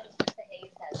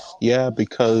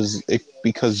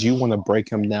you want to break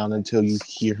him down until you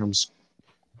hear him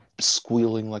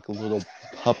squealing like a little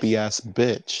puppy ass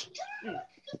bitch.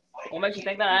 What makes you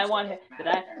think that I want him,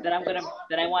 that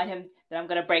I'm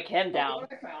gonna break him down?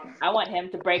 I want him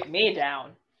to break me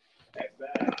down. He's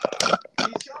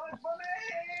coming for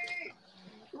me!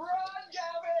 Run,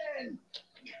 Gavin!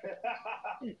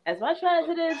 As much fun as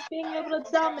it is being able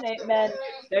to dominate men,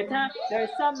 there are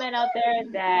some men out there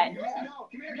that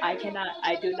I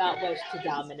do not wish to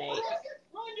dominate.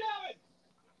 Run, Gavin!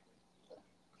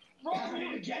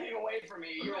 Run! Getting away from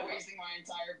me. You're wasting my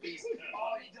entire piece.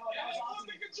 Oh, you doing that? Was awesome.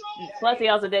 Control. Plus, he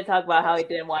also did talk about how he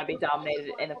didn't want to be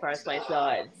dominated in the first place. It's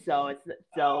not like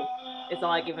it's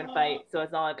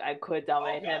not like I could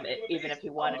dominate him even if he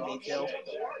wanted me to.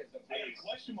 Hey,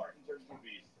 question mark in terms of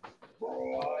beef.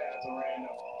 Oh, yeah, it's a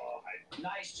random.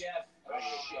 Nice, Jeff. Oh,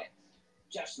 shit.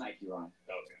 Jeff sniped you on.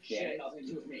 Okay. Shit, nothing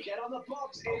to do with me. Get on the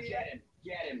box, idiot. Get him.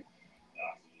 Get him.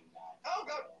 Oh,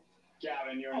 God.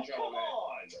 Gavin, you're in trouble, man.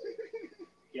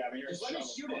 Gavin, you're in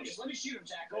trouble. Just let me shoot him,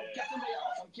 Jack. Go get somebody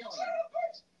else. I'm killing him.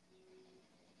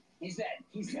 He's dead.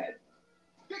 He's dead.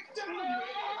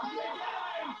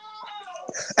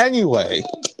 Anyway,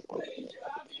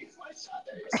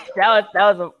 That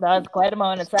was quite a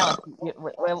moment of silence.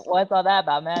 What's all that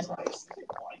about, man? Sweet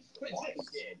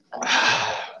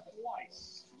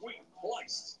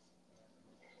Christ.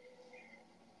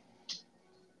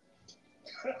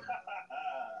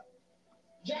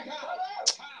 Jack, how?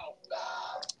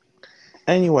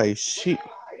 anyway, she No!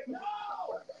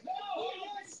 He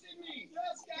arrested me!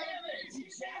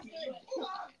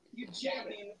 You jabbed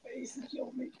me in the face and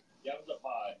killed me. Gavin's a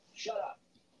pie. Shut up.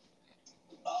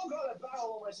 Oh, God, a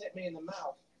barrel almost hit me in the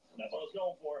mouth. That's what I was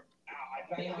going for. Ow,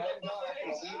 I banged my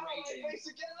face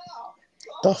again.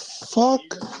 the fuck.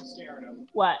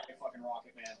 What?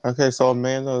 Okay, so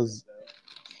Amanda's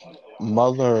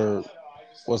mother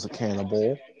was a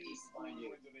cannibal.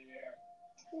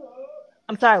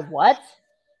 I'm sorry. What?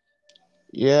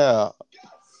 Yeah.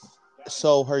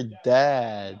 So her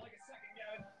dad,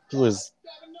 who was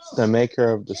the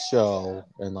maker of the show,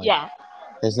 and like Yeah.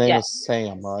 his name Yeah. is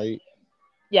Sam, right?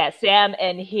 Yeah, Sam,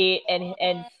 and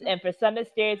for some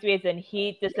mysterious reason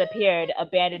he disappeared,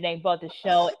 abandoning both the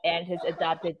show and his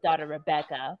adopted daughter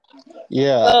Rebecca,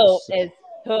 Yeah.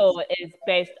 who is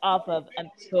based off of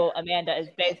who Amanda is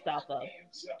based off of.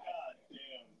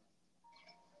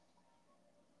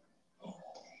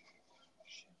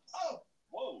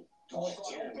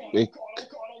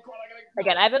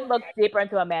 Again, I haven't looked deeper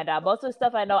into Amanda. Most of the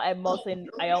stuff I know, I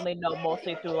only know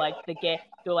mostly through like the game,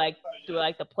 through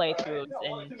the playthroughs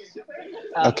and.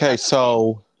 Okay,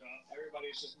 so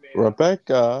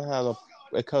Rebecca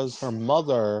because her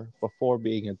mother, before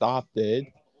being adopted,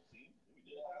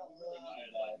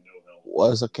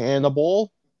 was a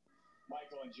cannibal.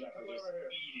 Michael and Jeff are just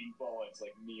eating bullets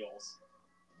like meals.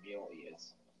 Meal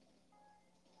is.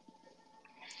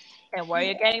 And where are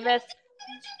you getting this?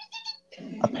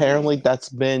 Apparently, that's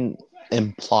been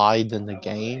implied in the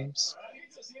games.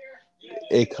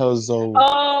 Because of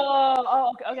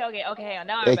Okay. Hang on.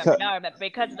 Now I remember.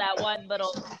 Because of that one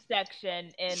little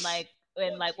section in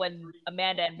when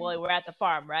Amanda and Willie were at the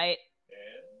farm, right?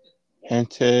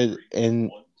 Hinted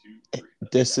in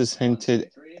this is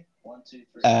hinted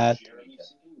at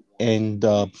in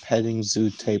the petting zoo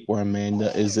tape where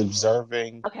Amanda is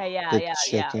observing the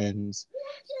chickens.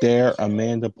 There,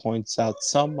 Amanda points out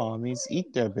some mommies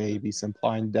eat their babies,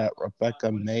 implying that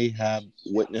Rebecca may have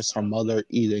witnessed her mother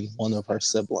eating one of her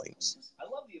siblings.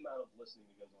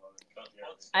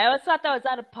 I always thought that was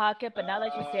out of pocket, but now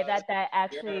that you say that, that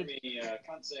actually,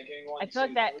 I feel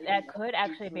like that could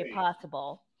actually be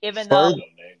possible. even Fur- though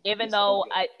even though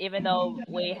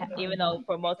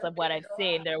for most of what I've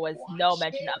seen there was no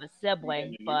mention of a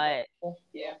sibling, but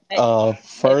it,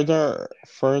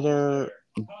 further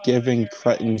giving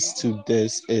credence to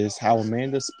this is how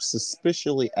Amanda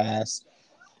suspiciously asked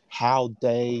how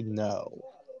they know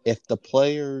if the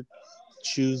player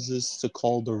chooses to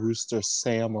call the rooster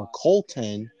Sam or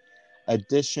Colton.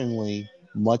 Additionally,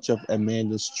 much of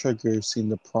Amanda's triggers seem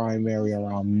to primary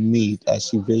around meat, as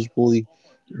she visibly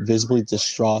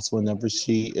distraught whenever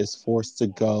she is forced to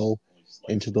go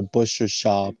into the butcher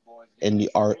shop in the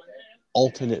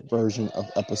alternate version of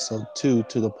episode 2,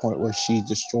 to the point where she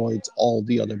destroys all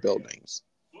the other buildings.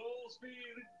 Full speed.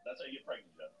 That's how you get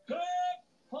pregnant, Jeff.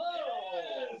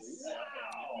 Yes.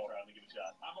 I'm trying to give it a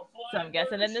shot. so I'm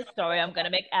guessing in this story I'm gonna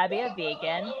make Abby a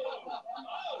vegan.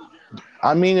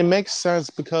 I mean, it makes sense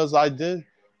because I did,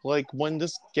 like, when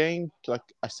this game, like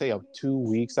I say, 2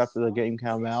 weeks after the game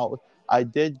came out, I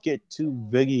did get 2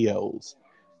 videos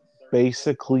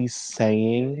basically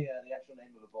saying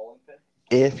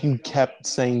if you kept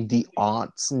saying the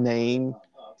aunt's name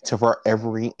for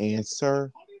every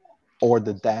answer or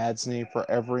the dad's name for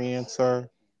every answer.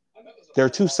 There are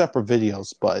 2 separate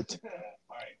videos, but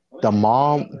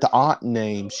the aunt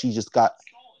name, she just got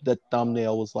the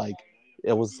thumbnail was like,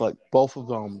 it was like both of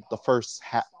them.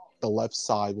 The left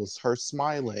side was her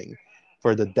smiling.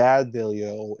 For the dad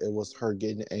video, it was her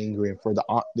getting angry, and for the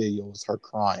aunt video, it was her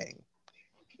crying.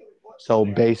 So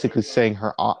basically, saying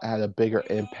her aunt had a bigger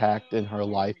impact in her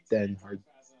life than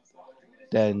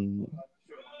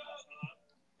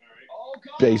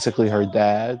basically her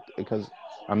dad, because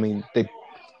I mean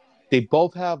they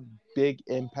both have big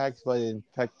impacts, but it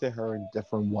affected her in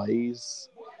different ways.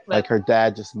 Like her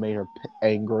dad just made her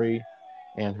angry,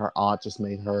 and her aunt just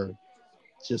made her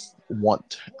just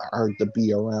want her to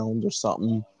be around or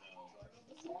something.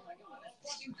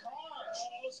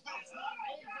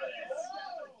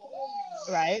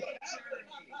 Right.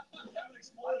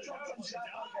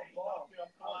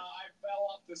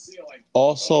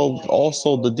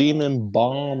 Also, the demon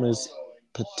bomb is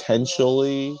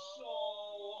potentially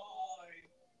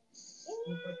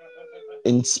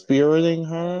inspiriting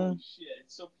her.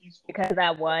 Because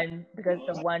the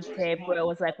one tape where it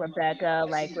was like Rebecca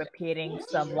like repeating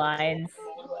some lines.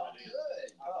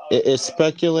 It is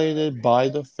speculated by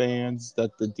the fans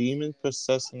that the demon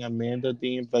possessing Amanda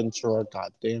the Adventurer,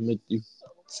 god damn it, you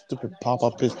stupid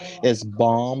pop-up, is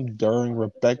bombed during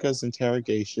Rebecca's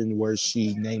interrogation, where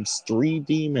she names 3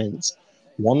 demons,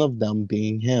 one of them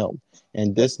being him.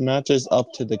 And this matches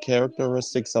up to the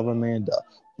characteristics of Amanda.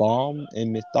 Bomb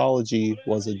in mythology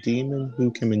was a demon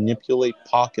who can manipulate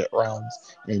pocket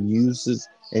rounds and use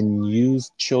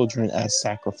children as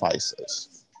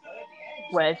sacrifices.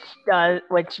 Which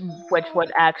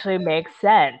would actually make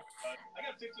sense.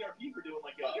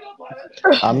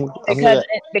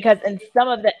 Because in some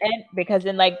of the end because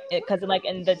in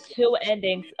the 2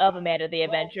 endings of Amanda the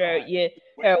Adventurer, you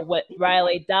hear what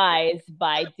Riley dies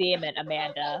by Demon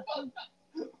Amanda.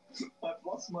 I've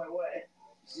lost my way.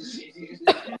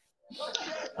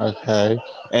 Okay,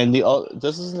 and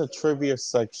this is in the trivia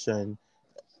section.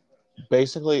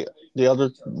 Basically, the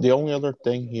only other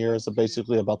thing here is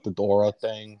basically about the Dora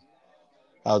thing.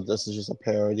 How this is just a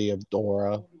parody of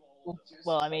Dora.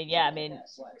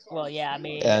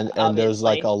 And there's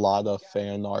like a lot of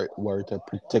fan art where they're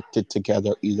predicted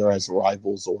together either as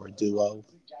rivals or a duo.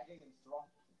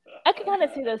 I can kind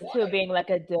of see those 2 being like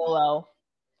a duo.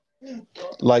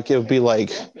 Like it'll be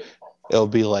like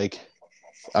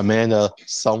Amanda,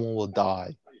 someone will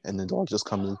die, and the Dora just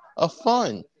comes in.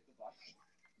 Fun.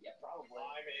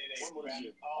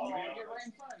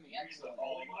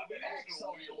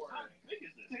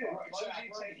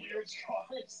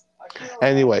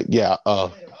 Anyway, yeah.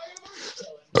 Oh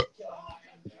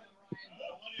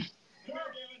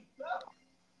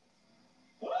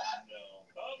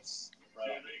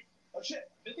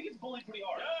shit! I think it's bullied pretty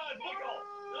hard.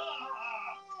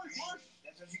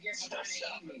 That's what you get for trying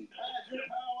to eat me.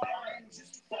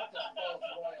 Just fucked up both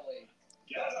royally.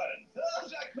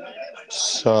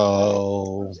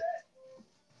 So.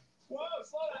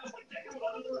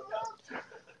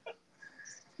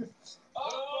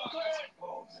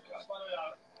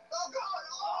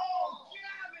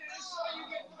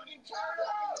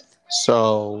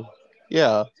 So,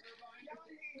 yeah.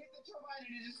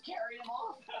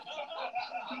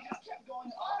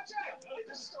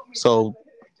 So,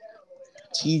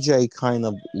 TJ kind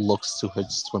of looks to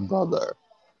his twin brother.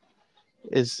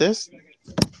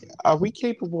 Are we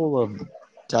capable of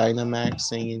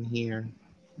Dynamaxing in here?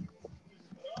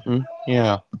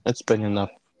 Yeah, it's big enough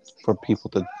for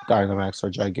people to Dynamax or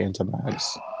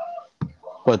Gigantamax.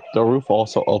 But the roof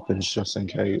also opens just in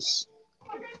case.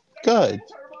 Good.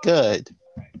 Good.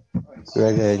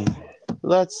 We're good.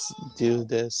 Let's do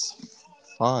this.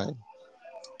 Fine.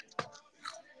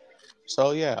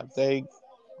 So yeah, they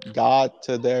got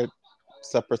to their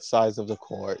separate sides of the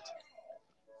court.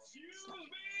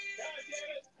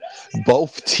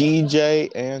 Both TJ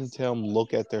and Tim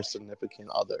look at their significant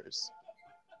others.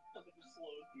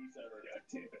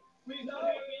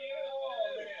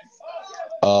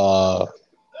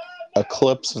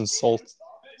 Eclipse and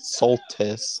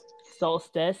Solstice.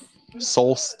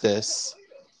 Solstice.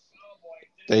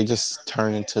 They just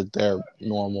turn into their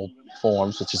normal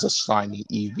forms, which is a shiny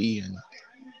Eevee and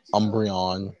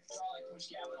Umbreon.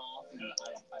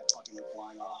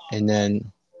 And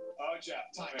then,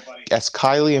 as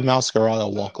Kylie and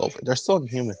Masquerada walk over, they're still in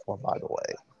human form, by the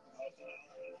way.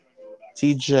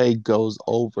 TJ goes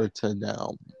over to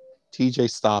them. TJ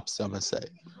stops them and say,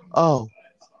 "Oh,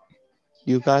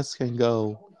 you guys can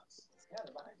go.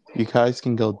 You guys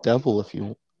can go devil if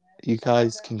you. You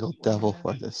guys can go devil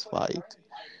for this fight."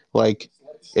 Like,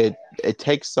 it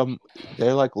takes some.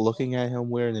 They're like looking at him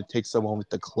weird, and it takes a moment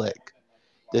to click.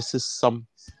 This is something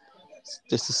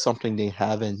they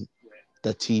haven't.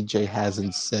 That TJ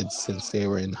hasn't said since they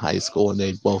were in high school, and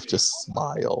they both just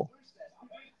smile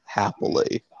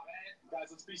happily.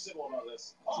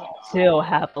 Too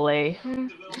happily.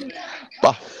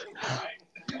 But,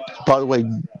 by the way,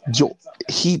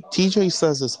 TJ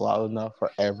says this loud enough for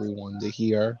everyone to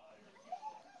hear.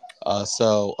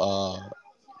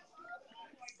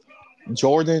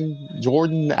 Jordan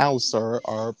and Alistair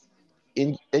are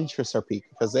interests are peaked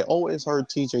because they always heard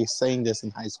TJ saying this in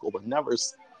high school, but never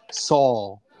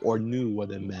saw or knew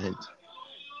what it meant.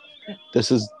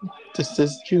 This is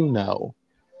Juno.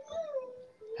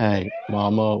 Hey,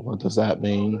 Mama, what does that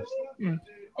mean?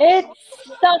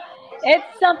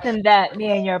 It's something that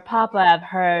me and your papa have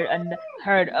heard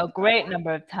a great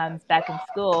number of times back in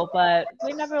school, but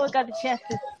we never really got the chance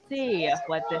to see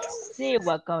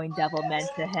what going devil meant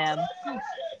to him.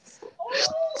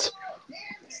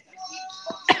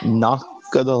 Not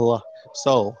gonna lie.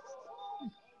 So,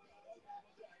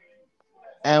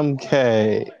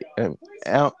 PJ.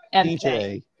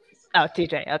 Oh,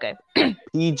 TJ. Okay.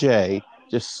 PJ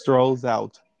just throws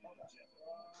out.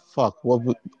 Fuck.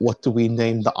 What do we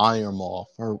name the Iron Maw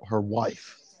for her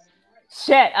wife?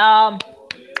 Shit.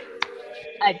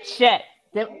 Shit.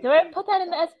 Did we put that in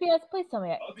the SBS? Please tell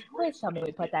me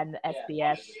we put that in the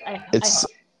SBS.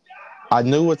 I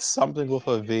knew it's something with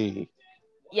a V.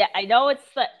 Yeah, I know it's.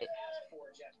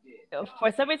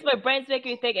 For some reason, my brain's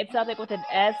making me think it's something with an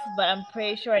S, but I'm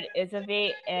pretty sure it is a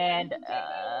V, and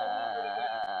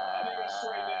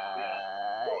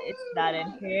it's not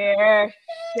in here.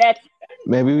 Shit.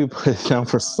 Maybe we put it down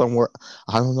for somewhere.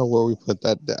 I don't know where we put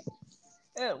that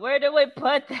down. Where did we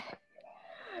put that?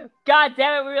 God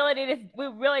damn it! We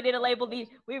really need to label these.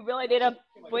 We really need to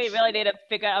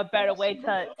figure out a better way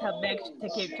to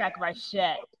keep track of our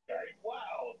shit.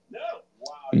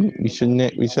 We should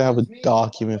have a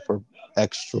document for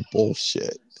extra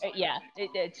bullshit. Yeah,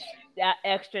 it's that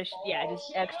extra. Yeah,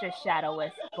 just extra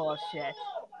shadowless bullshit.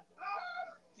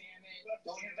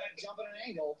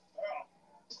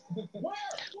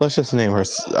 Let's just name her.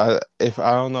 If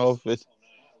I don't know if it,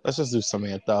 let's just do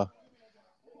Samantha.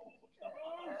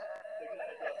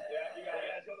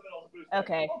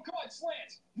 Okay. Oh, come on,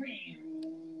 slant.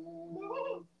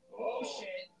 Oh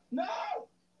shit! No.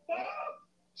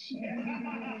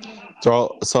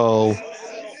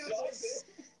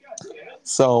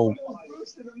 So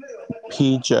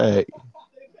PJ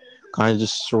kind of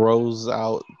just throws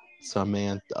out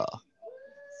Samantha,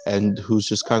 and who's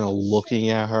just kind of looking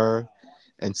at her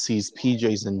and sees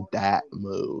PJ's in that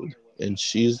mood, and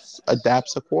she's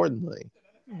adapts accordingly.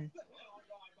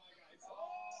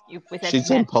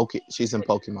 She's in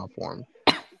Pokemon form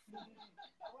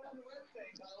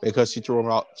because she threw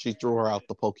her out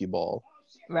the Pokeball.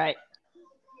 Right.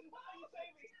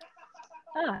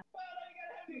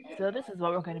 So this is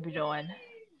what we're going to be doing.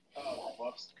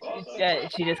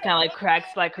 She just kind of like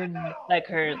cracks her neck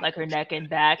and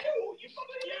back.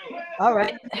 All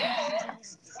right.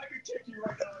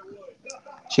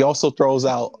 She also throws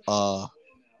out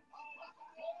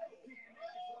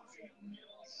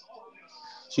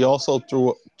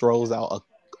throws out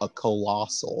a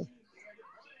colossal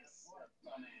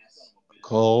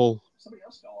Cole,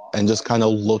 and just kind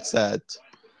of looks at.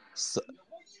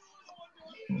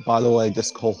 By the way,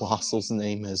 this colossal's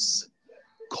name is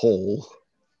Cole.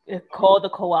 Cole the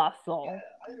Colossal.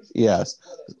 Yes.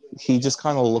 He just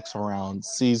kind of looks around,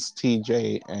 sees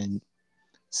PJ, and,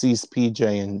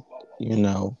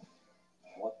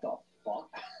 What the fuck?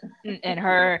 And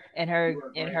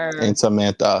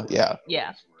Samantha, yeah.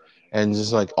 Yeah. And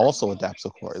just like also adapts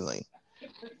accordingly.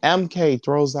 MK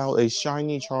throws out a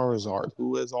shiny Charizard,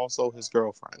 who is also his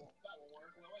girlfriend.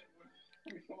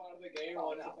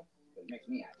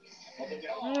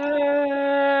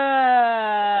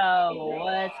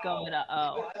 What's going on?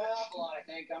 Oh.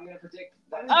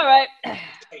 All right.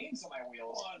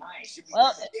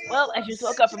 Well, I just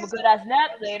woke up from a good ass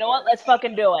nap, so you know what? Let's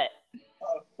fucking do it.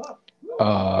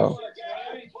 Uh,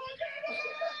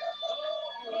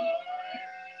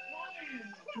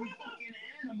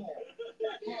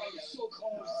 So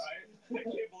close. I can't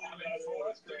believe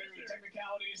that.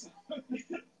 Technicalities.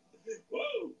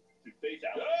 Whoa!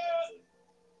 Fatality.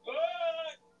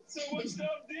 So much stuff,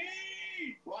 D!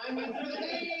 Rhyming for the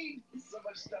D! So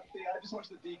much stuff, D. I just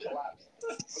watched the D collapse.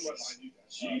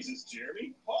 Jesus,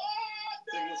 Jeremy. Oh,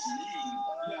 no!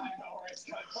 Yeah, I know, right?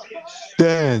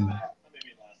 then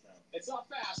It's not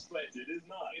fast, but it is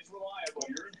not. It's reliable.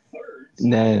 You're in third.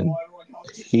 Then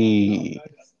he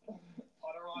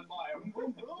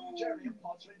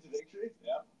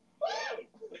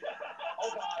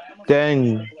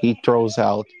then he throws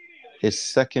out his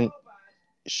second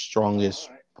strongest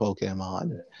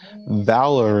Pokemon,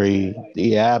 Valerie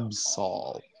the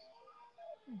Absol.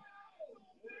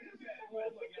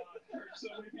 So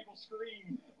many people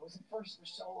scream. I was first for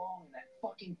so long, and that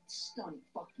fucking stunt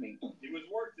fucked me. It was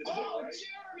worth it, though, right?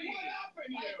 Jeremy! What happened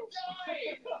to you? I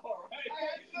died! All right. I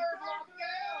had third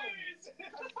lockdown!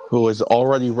 Who is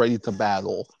already ready to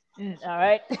battle. All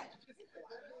right.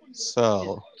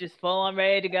 So just full on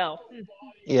ready to go.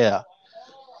 Yeah.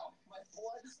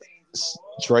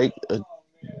 Drake,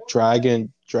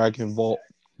 Dragon Vault,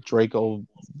 Draco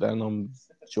Venom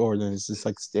Jordan is just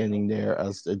like standing there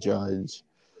as the judge.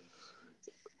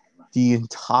 The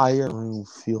entire room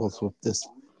fills with this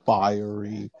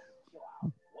fiery,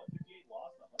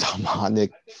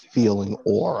 demonic feeling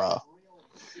aura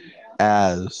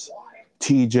as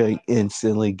TJ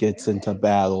instantly gets into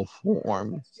battle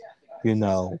form,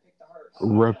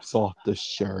 rips off the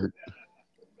shirt.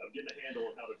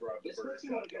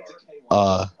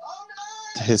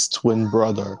 His twin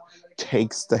brother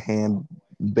takes the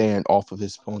handband off of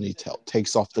his ponytail,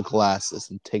 takes off the glasses,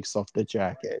 and takes off the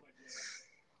jacket.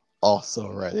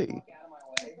 Also ready.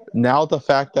 Now the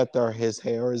fact that his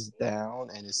hair is down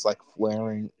and it's like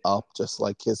flaring up just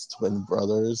like his twin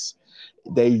brothers,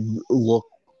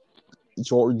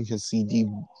 Jordan can see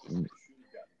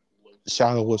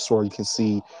Shadow with Sword can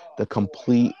see the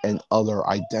complete and utter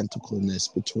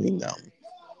identicalness between them.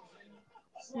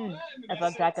 I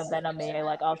thought Jack and Venom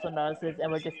like also notices,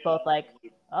 and we're just both like,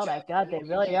 oh my god, they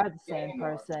really are the same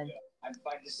person.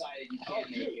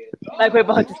 Like we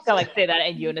both just kind of like say that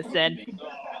in unison.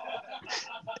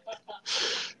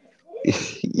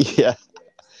 Yeah.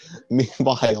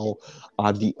 Meanwhile,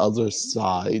 on the other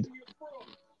side,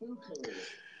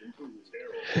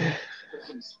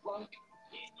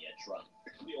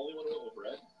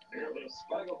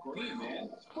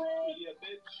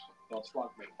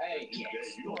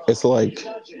 it's like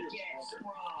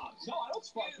No, I don't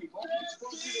sprunk people. You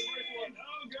sprunk me the first one. Oh,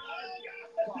 God.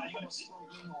 God, you almost sprung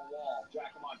me on the wall.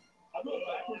 Jack, come on. I'm going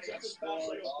backwards. That's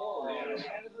especially a forward.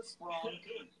 Hand of the sprung.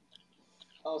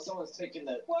 Oh, someone's taking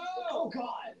the... Whoa! Oh,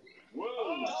 God! Whoa!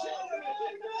 Oh,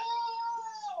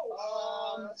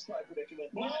 no! That's quite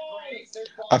predicament. Not great.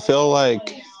 I feel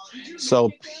like so.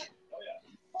 Fuck!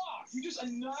 You just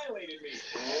annihilated me.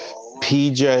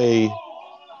 PJ. I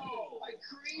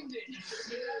creamed it. Yeah,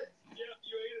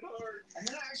 you ate it hard. And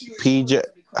then I actually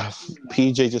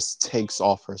PJ just takes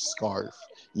off her scarf.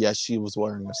 Yes, she was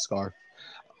wearing a scarf.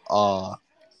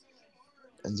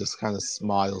 And just kind of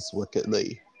smiles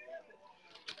wickedly.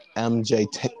 MJ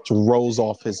rolls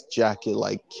off his jacket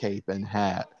like cape and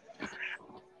hat.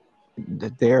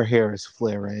 Their hair is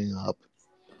flaring up.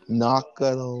 Not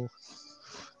gonna.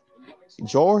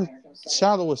 George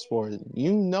Shadow was Sport.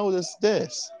 You notice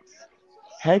this.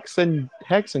 Hex and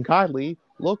Kylie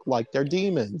look like they're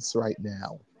demons right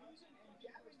now.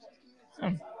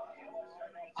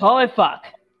 Holy fuck.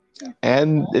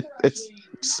 And it's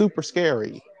super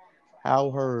scary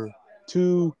how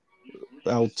two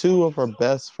of her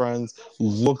best friends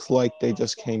looks like they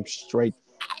just came straight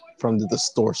from the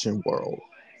distortion world.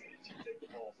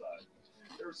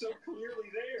 They're so clearly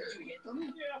there.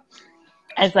 Yeah.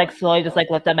 I just like slowly just like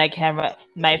lift up my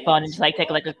phone and just like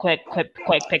take like a quick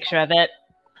picture of it.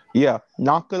 Yeah,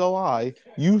 not gonna lie,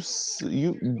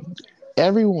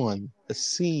 everyone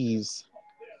sees.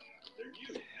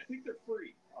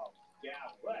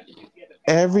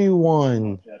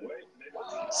 Everyone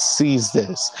sees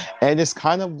this, and it's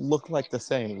kind of look like the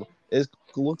same. It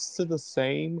looks to the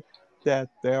same that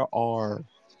there are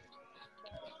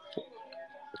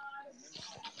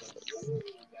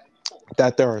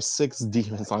six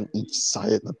demons on each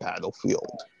side of the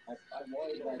battlefield,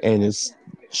 and it's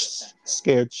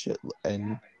scared shit,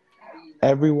 and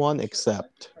everyone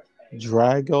except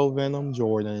Drago, Venom,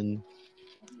 Jordan,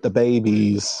 the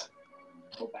babies,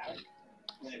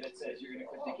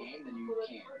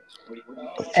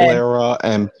 Flora,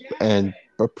 and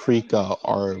Paprika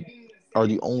are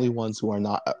the only ones who are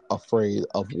not afraid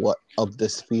of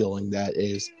this feeling that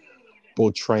is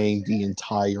portraying the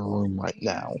entire room right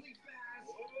now.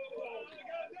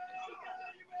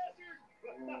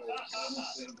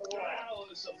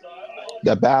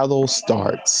 The battle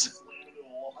starts.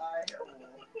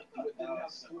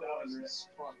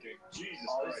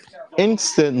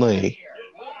 Instantly,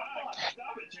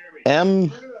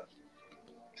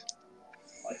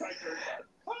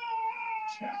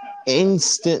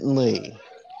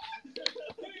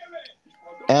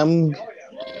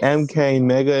 MK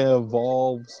Mega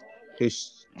evolves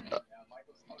his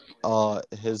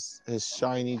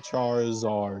shiny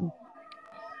Charizard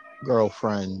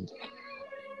girlfriend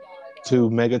to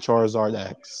Mega Charizard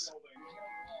X.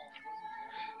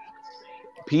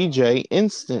 PJ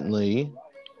instantly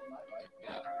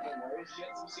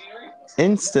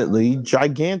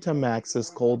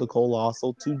Gigantamaxes Cold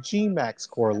Colossal to G-Max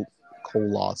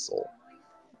Colossal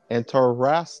and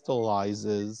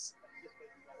terrestrializes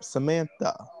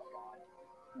Samantha.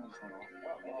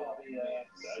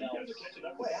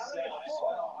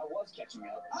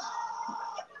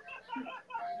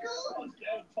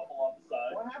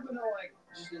 What happened to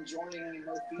just enjoying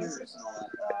no theaters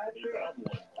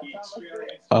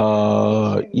and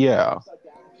all that? Yeah.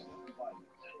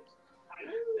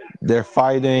 They're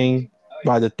fighting.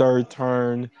 By the third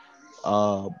turn,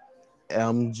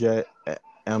 MJ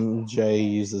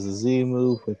uses a Z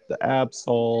move with the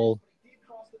Absol.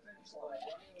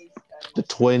 The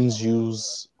twins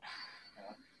use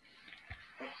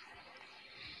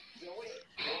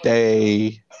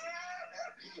they're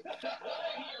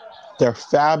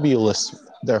fabulous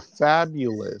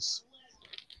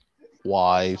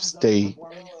wives. They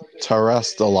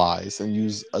terrestrialize and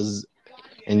use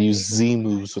Z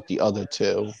moves with the other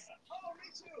two.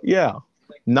 Yeah,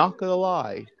 not gonna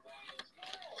lie.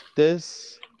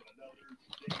 This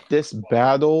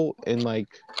battle in a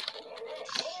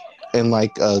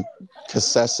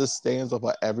consensus stance of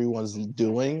what everyone's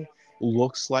doing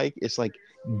looks like it's like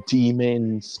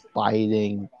demons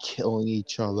fighting, killing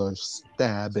each other,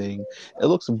 stabbing. It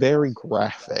looks very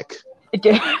graphic.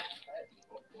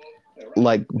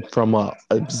 Like from a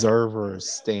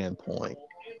observer's standpoint.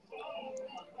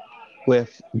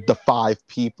 With the 5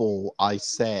 people I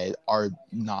said are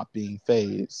not being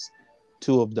phased,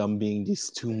 2 of them being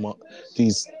these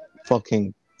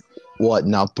fucking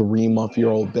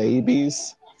 3-month-old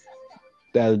babies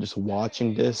that are just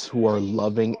watching this, who are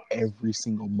loving every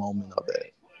single moment of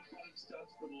it.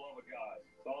 For the love of God,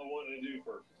 that's all I wanted to do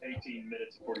for 18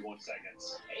 minutes and 41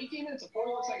 seconds. 18 minutes and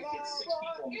 41 seconds gets 6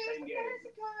 people in the same game.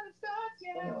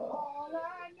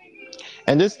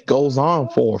 And this goes on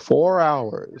for 4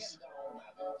 hours.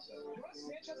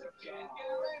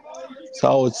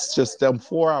 So it's just them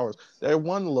 4 hours. They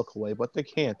want to look away, but they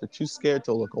can't. They're too scared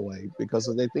to look away, because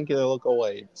if they think they look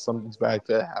away, something's bad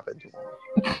to happen to them.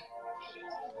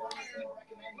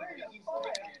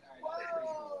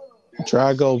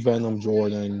 Drago, Venom,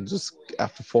 Jordan, just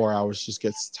after 4 hours, just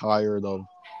gets tired of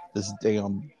this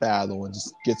damn battle and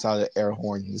just gets out of the air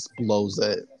horn and just blows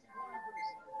it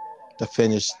to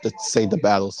say the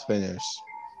battle's finished.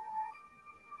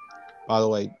 By the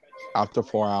way, after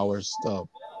 4 hours, the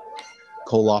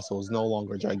Colossal is no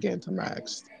longer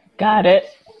Gigantamaxed. Got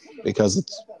it. Because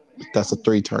that's a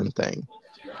 3-turn thing.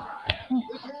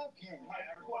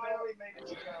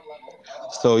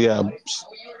 So yeah,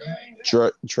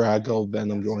 Drago,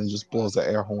 Venom, Jordan just blows the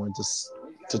air horn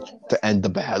to end the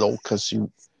battle because she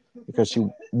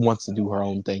wants to do her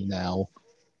own thing now.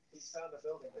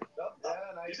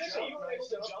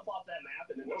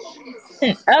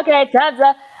 Okay, time's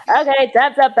up.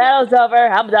 Battle's over.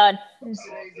 I'm done. Now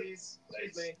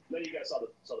you guys saw the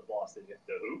boss, didn't you?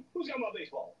 The who? Who's got my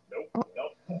baseball? Nope.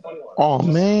 Oh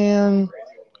man!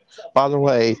 By the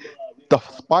way,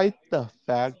 despite the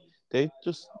fact the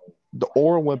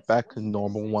aura went back to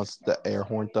normal once the air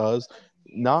horn does.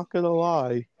 Not gonna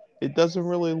lie, it doesn't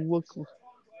really look.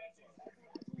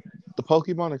 The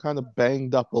Pokemon are kind of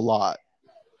banged up a lot.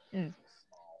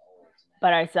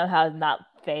 But are somehow not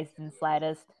phased in the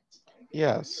slightest.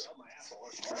 Yes.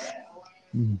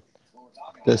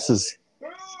 This is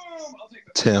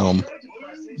Tim.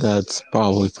 That's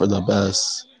probably for the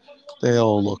best. They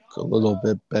all look a little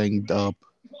bit banged up.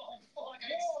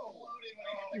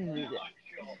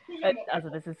 Also,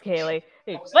 this is Kaylee.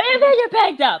 Hey, what do you think you're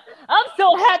banged up? I'm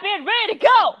so happy and ready to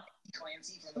go.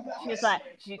 She just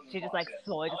like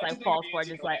slowly just like falls forward,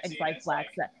 just like blacks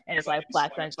and just like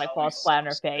blacks and just like falls flat on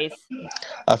her face.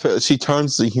 I feel she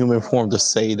turns to human form to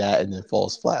say that and then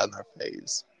falls flat on her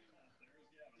face.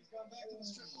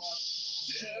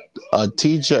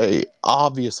 TJ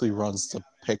obviously runs to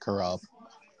pick her up.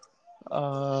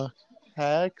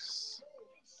 Hex?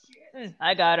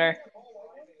 I got her.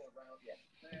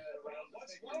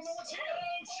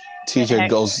 TJ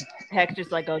goes. Hex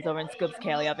just like goes over and scoops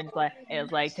Kaylee up and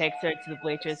just like takes her to the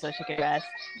bleachers so she can rest.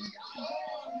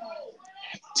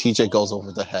 TJ goes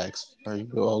over to Hex. Are you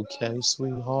okay,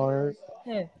 sweetheart?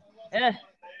 Yeah.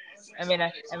 I mean,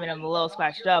 I'm a little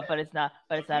scratched up, but it's not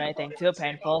anything too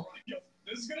painful.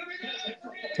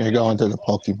 You're going to the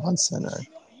Pokemon Center.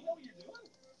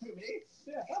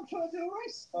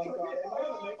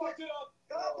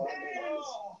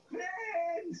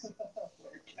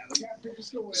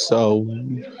 So,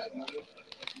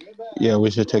 yeah, we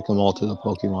should take them all to the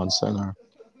Pokemon Center.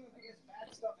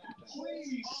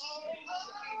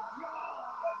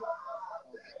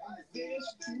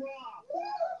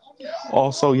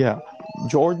 Also, yeah,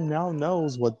 Jordan now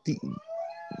knows what the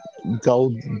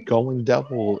going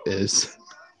devil is.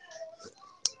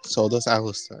 So does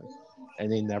Alistair.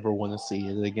 And they never want to see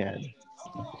it again.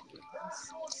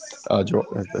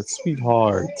 Jordan,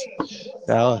 sweetheart.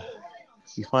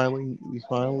 We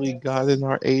finally got in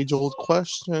our age-old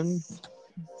question.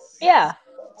 Yeah.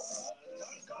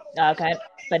 Okay,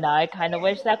 but now I kind of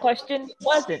wish that question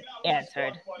wasn't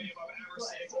answered.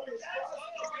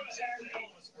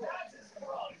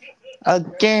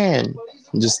 Again.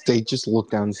 They just look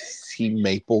down and see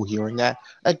Maple hearing that.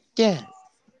 Again.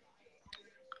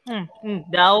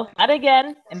 No, not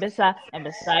again. And besides,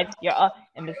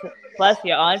 plus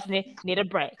your arms need a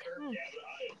break.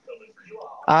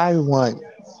 I want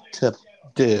to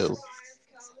do.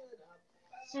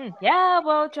 Yeah,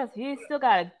 well, trust me, you still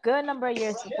got a good number of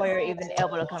years before you're even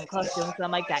able to come close to doing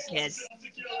something like that, kid.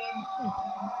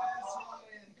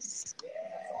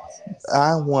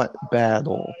 I want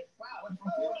battle.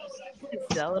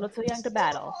 Still a little too young to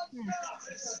battle.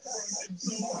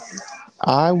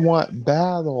 I want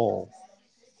battle.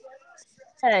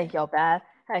 Hey, you'll get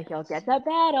the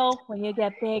battle when you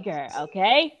get bigger,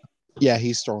 okay? Yeah,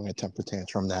 he's throwing a temper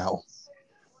tantrum now.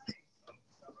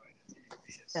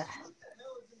 So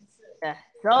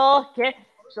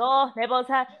Maples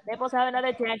have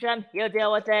another tantrum. You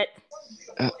deal with it.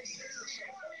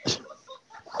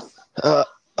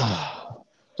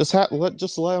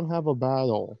 Just let him have a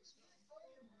battle.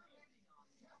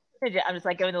 I'm just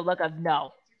like giving the look of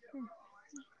no.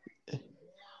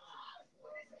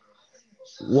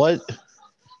 What?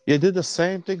 You did the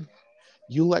same thing.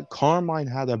 You let Carmine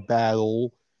have a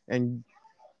battle, and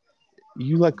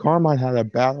you let Carmine have a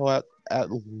battle at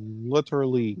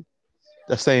literally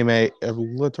the same age,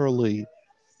 literally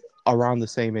around the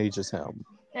same age as him.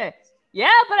 Yeah,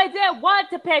 but I didn't want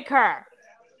to pick her.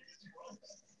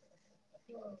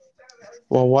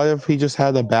 Well, what if he just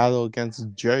had a battle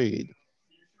against Jade?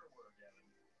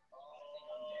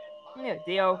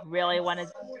 Do you really want to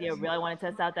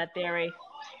test out that theory?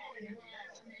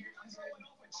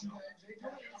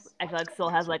 I feel like Soul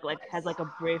has like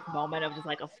a brief moment of just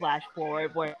like a flash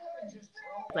forward where it's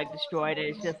like destroyed. And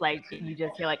it's just like you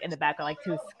just hear like in the background like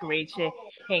two screeching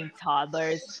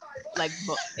toddlers like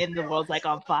in the world's like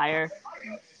on fire,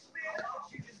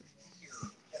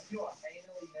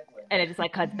 and it just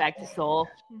like cuts back to Soul.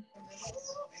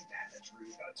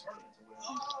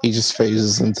 He just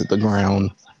phases into the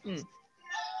ground.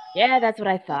 Yeah, that's what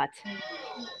I thought.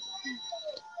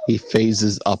 He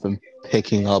phases up and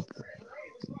picking up,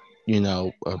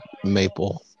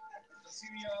 Maple.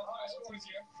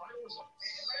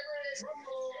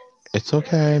 It's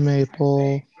okay,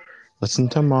 Maple. Listen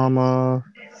to Mama.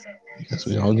 Because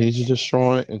we don't need you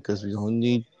destroying it, and because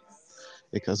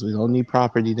we don't need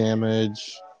property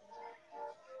damage.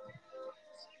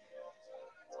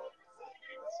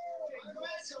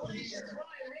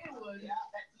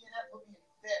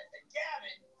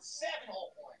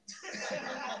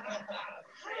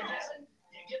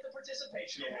 Get the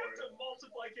participation award. You have to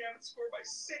multiply Gavin's score by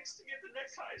 6 to get the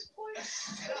next highest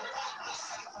place.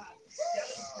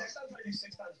 Next time, try to do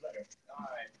 6 times better.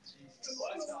 All right. Jesus.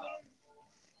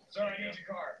 Sir, I need your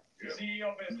card.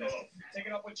 CEO business. Take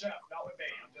it up with Jeff, not with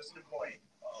me. I'm just an employee.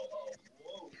 Whoa. All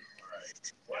right.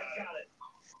 Well, got it.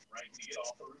 Right, when you get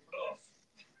off the roof.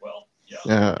 Well,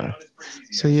 yeah.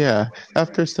 So yeah,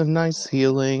 after some nice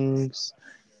healings,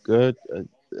 good.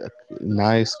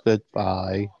 nice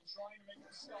goodbye,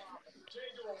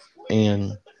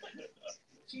 and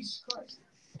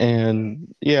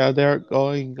yeah, they're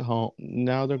going home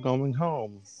now. They're going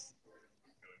home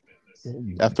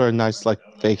after a nice like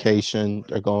vacation.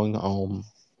 They're going home.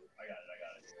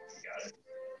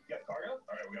 You got cargo? All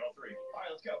right, we got all three. All right,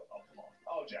 let's go. Oh, come on.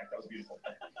 Oh, Jack, that was beautiful.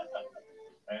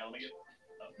 Hey, let me get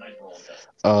a nice roll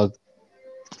of that.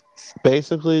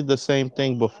 Basically the same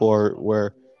thing before,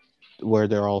 where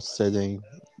they're all sitting.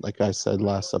 Like I said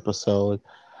last episode,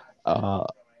 uh,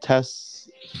 Tess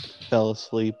fell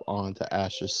asleep onto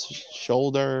Ash's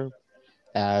shoulder.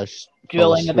 Ash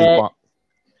fell Drooling a asleep bit. on,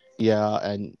 yeah,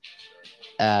 and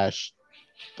Ash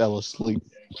fell asleep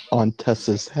on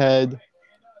Tessa's head.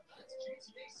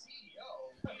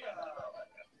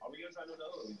 Are we gonna try to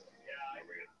know? Yeah,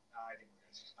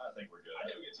 I think we're good. I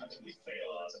think we're good. I think we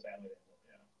fail. That's a bad way.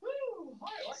 Woo! All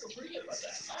right, well, I feel pretty good about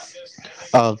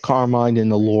that. Carmine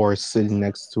and Allure sitting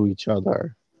next to each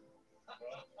other.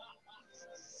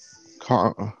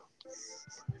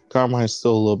 Carmine's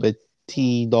still a little bit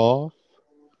teed off.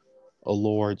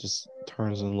 Allure just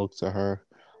turns and looks at her.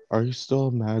 Are you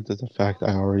still mad at the fact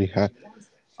I already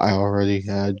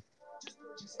had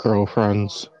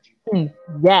girlfriends?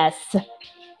 Yes.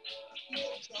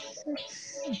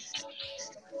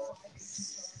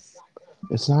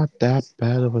 It's not that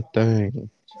bad of a thing.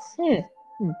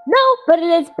 No, but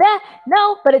it is bad.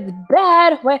 No, but it's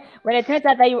bad when it turns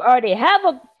out that you already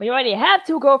have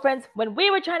two girlfriends. When we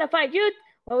were trying to find you,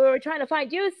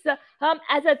 so,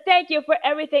 as a thank you for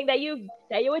everything that you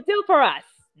would do for us.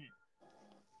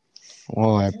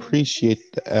 Well, I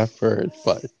appreciate the effort,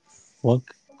 but what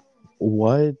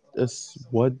what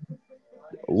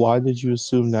why did you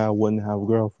assume that I wouldn't have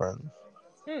girlfriends?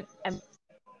 You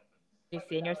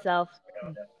seen yourself?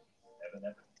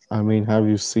 I mean, have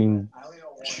you seen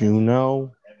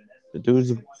Juno? The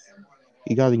dude's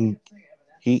he got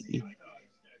he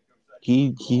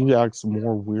he acts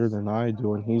more weird than I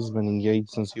do, and he's been engaged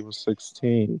since he was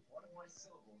 16.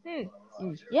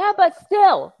 Yeah, but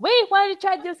still, we wanted to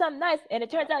try to do something nice, and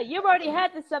it turns out you already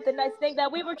had this something nice thing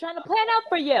that we were trying to plan out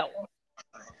for you.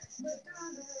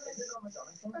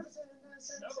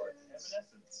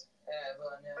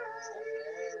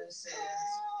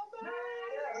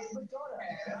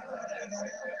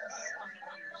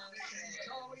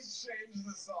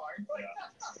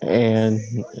 And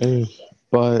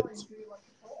but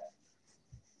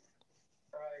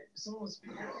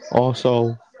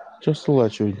also, just to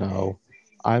let you know,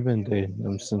 I've been dating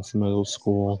him since middle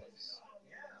school.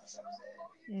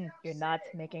 You're not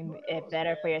making it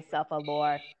better for yourself,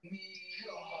 Allure.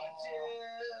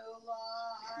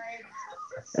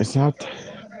 It's not.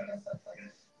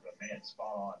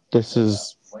 This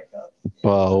is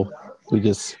Bo. We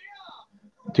just.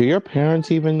 Do your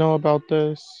parents even know about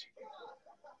this?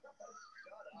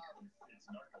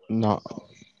 No.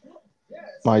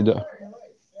 My dad.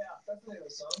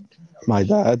 My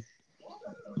dad.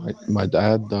 My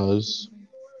dad does.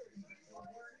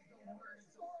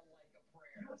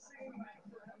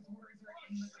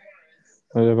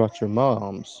 What about your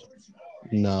moms?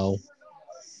 No.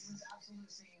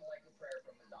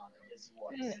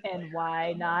 And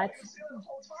why not?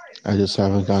 I just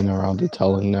haven't gotten around to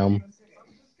telling them.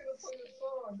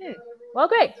 Well,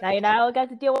 great. Now you not only got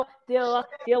to deal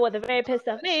with a very pissed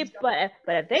off me, but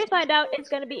if they find out, it's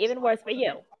gonna be even worse for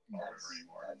you.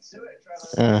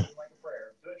 Eh.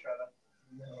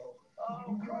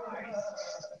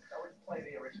 Play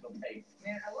the original tape.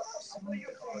 Man, I love how somebody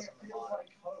feels like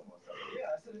home. Yeah,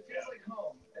 I said it feels like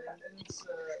home, and it's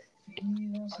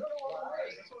feels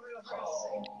like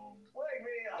home. Like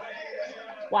me.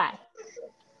 Why?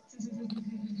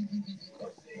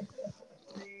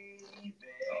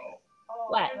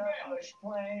 What?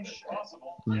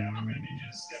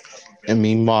 And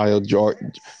meanwhile,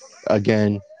 Jordan,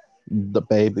 again, the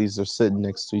babies are sitting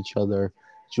next to each other.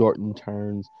 Jordan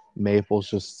turns. Maple's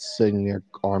just sitting there,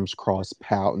 arms crossed,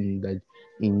 pouting that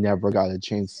he never got a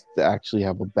chance to actually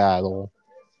have a battle.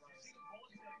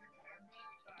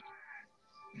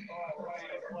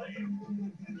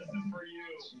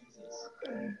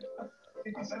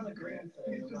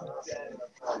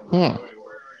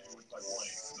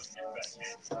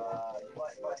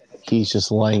 He's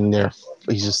just laying there.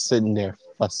 He's just sitting there,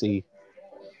 fussy.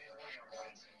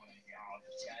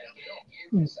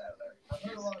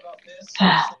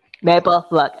 Maple,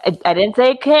 look, I didn't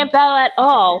say can't battle at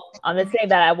all. I'm just saying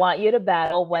that I want you to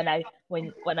battle when I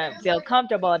feel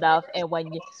comfortable enough, and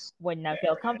when I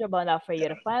feel comfortable enough for you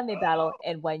to finally battle,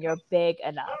 and when you're big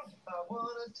enough.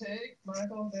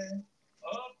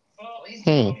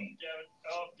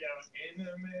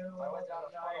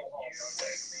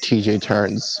 TJ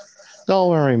turns. Don't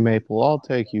worry, Maple. I'll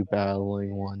take you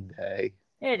battling one day.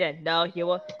 You didn't know you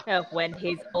will when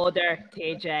he's older,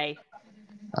 TJ.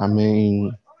 I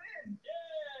mean,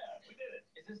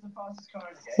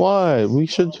 what? We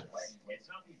should.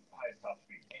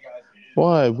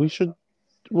 What? We should.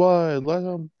 What? Let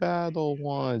him battle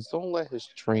once. Don't let his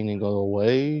training go to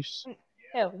waste.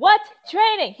 What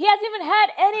training? He hasn't even had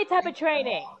any type of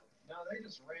training.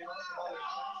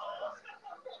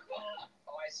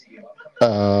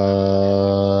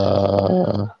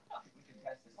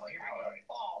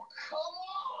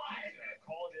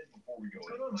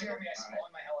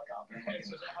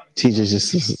 TJ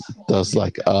just does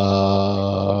like,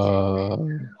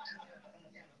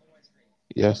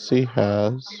 Yes, he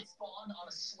has.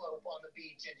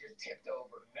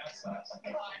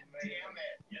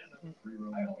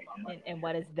 And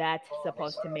what is that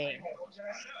supposed to mean?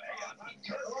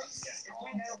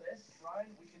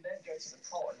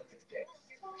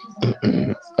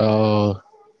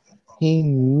 He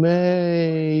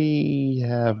may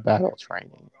have battle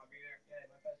training.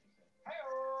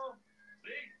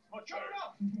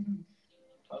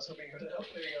 I was hoping you would help.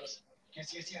 There he goes.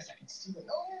 Yes, I can see it.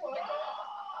 All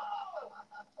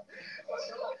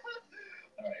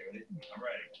right, ready?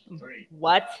 I'm ready. 3.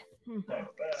 What?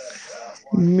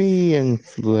 Me and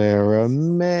Flara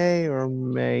may or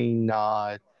may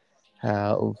not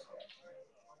have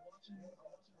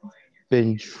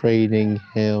been trading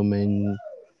him and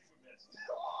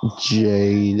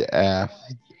Jade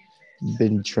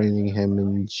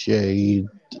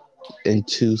in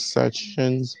 2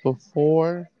 sections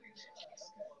before.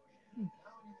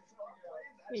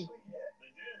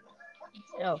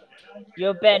 Oh,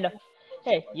 you've been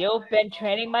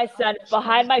training my son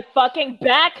behind my fucking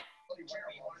back?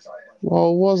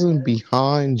 Well, it wasn't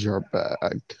behind your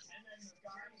back.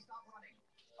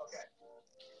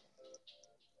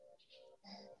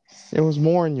 It was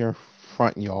more in your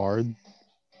front yard.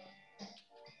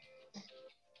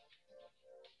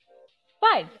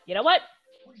 Fine. You know what?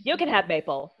 You can have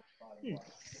Maple.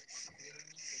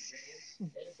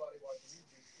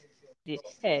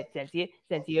 Since you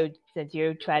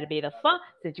try to be the fun,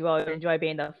 since you always enjoy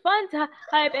being the fun type,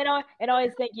 and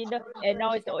always think and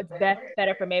always know it's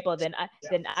better for Maple than I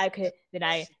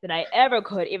ever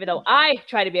could. Even though I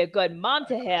try to be a good mom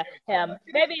to him,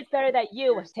 maybe it's better that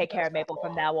you take care of Maple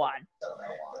from now on.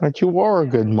 But you were a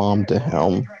good mom to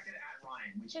him.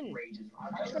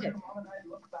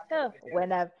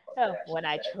 When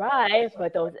I try,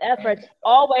 but those efforts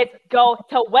always go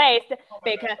to waste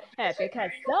because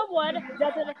someone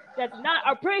does not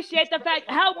appreciate the fact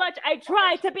how much I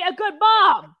try to be a good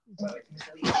mom.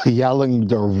 Yelling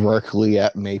directly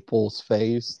at Maple's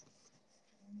face.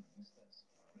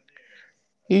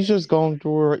 He's just going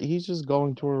through a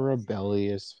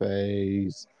rebellious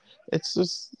phase. It's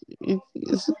just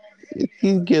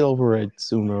he'll get over it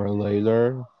sooner or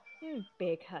later.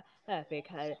 Because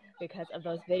of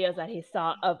those videos that he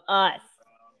saw of us.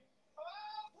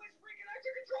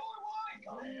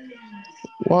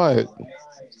 What?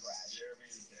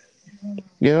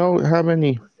 You know how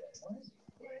many?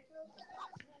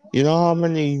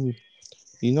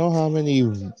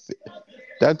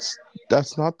 That's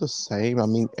not the same. I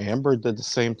mean, Amber did the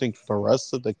same thing for the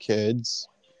rest of the kids.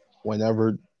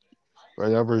 Whenever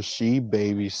she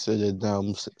babysitted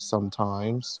them,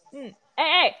 sometimes.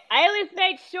 Hey! I at least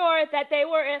made sure that they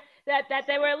were at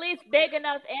least big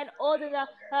enough and old enough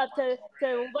to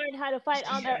learn how to fight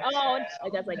on their own.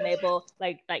 Like that's like Maple,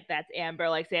 like that's Amber,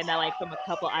 like saying that like from a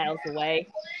couple aisles away.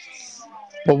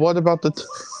 But what about the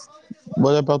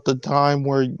time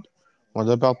where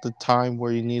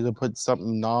you need to put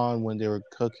something on when they were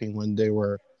cooking when they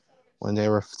were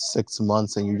 6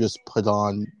 months and you just put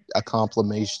on a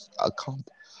compilation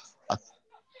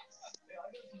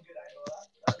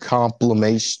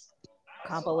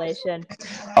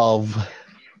of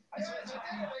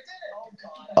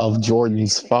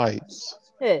Jordan's fights.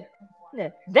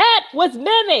 That was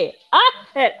Mimi. I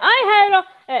had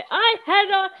it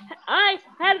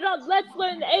on Let's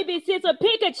Learn the ABCs of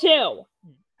Pikachu.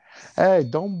 Hey,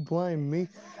 don't blame me.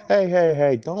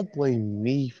 Hey, don't blame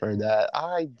me for that.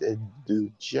 I didn't do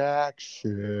jack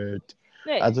shit.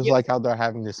 I just like how they're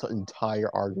having this entire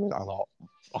argument on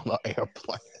an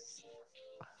airplane.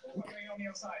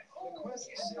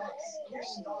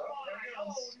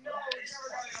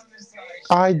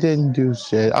 I didn't do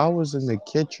shit. I was in the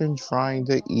kitchen trying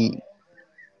to eat.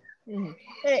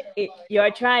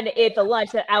 You're trying to eat the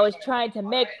lunch that I was trying to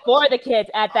make for the kids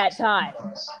at that time.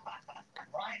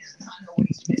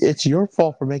 It's your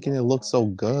fault for making it look so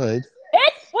good.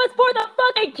 It was for the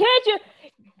fucking kids.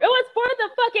 It was for the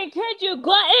fucking kid, you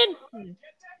glutton!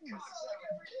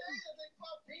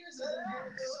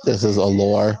 This is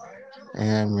Allure,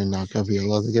 and we're not gonna be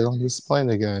able to get on this plane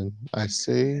again. I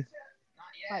see.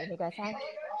 Alright, you guys have?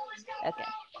 Okay.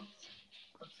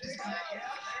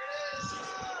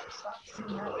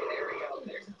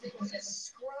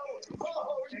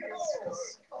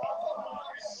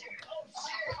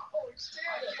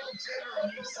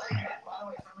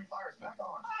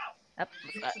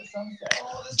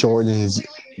 Jordan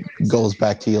goes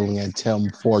back to yelling at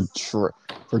Tim for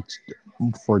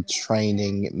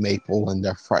training Maple in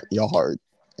their front yard,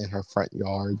 in her front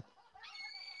yard.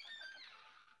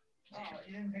 Oh,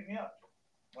 you didn't pick me up.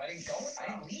 Why didn't go? I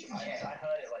didn't leave you yet. I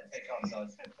heard it like pick up, so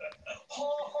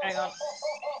Hang on.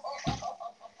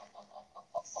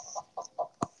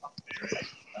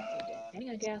 Hang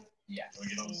on, Gail. Yeah. Can we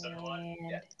get on the second one?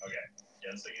 Yeah. Okay.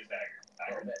 Yeah, let's take his dagger.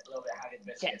 A little bit haggard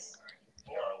biscuits.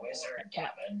 You're a wizard,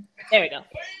 Captain. There we go.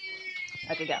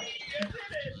 Okay, go.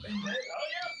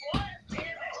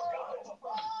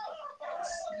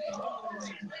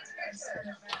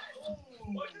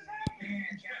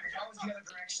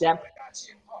 Yeah.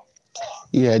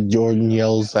 Yeah, Jordan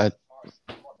yells at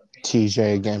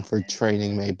TJ again for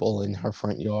training Maple in her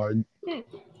front yard. And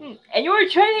you were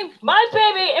training my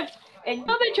baby, and you've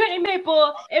been training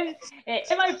Maple in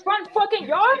my front fucking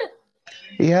yard?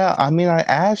 Yeah, I mean, I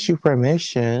asked you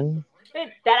permission. That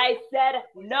I said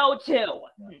no to.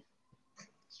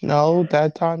 No,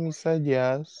 that time you said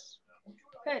yes.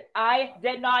 I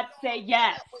did not say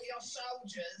yes.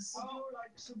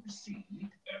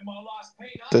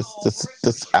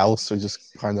 This Alistair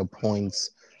just kind of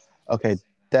points. Okay,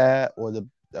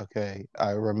 okay,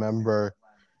 I remember.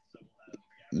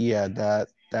 Yeah, that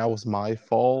was my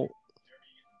fault.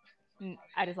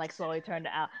 I just like slowly turned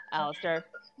to Alistair.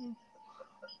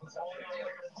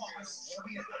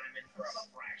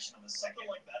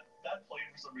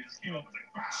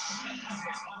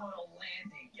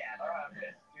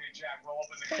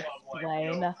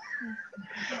 Lane.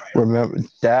 Remember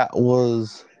that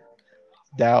was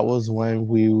when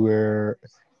we were.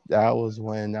 That was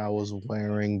when I was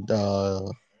wearing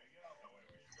the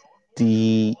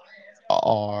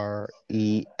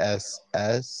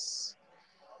DRESS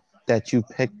that you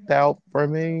picked out for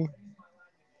me.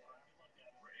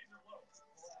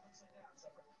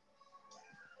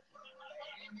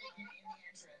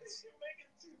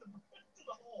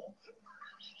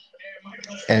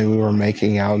 And we were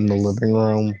making out in the living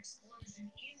room.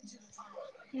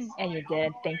 And you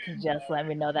didn't think to just let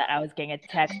me know that I was getting a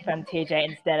text from TJ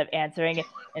instead of answering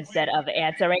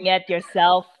it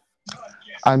yourself.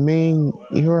 I mean,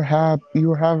 you were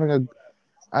having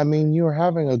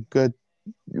a good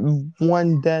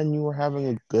one. Then you were having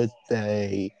a good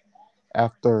day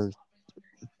after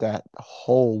that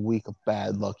whole week of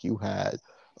bad luck you had.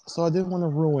 So I didn't want to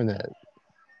ruin it.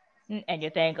 And you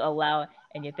think allowing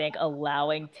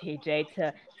TJ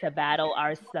to battle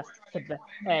our to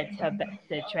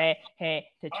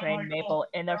train Maple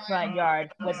in the front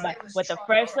yard with the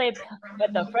freshly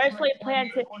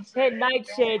planted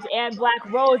nightshades and black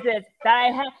roses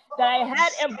that I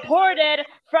had imported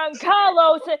from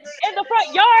Carlos in the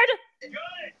front yard.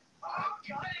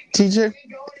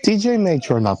 TJ made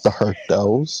sure not to hurt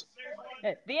those.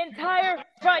 The entire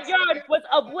front yard was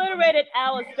obliterated,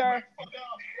 Alistair.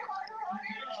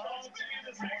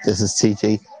 This is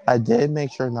TJ. I did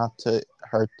make sure not to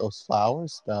hurt those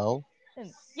flowers, though.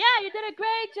 Yeah, you did a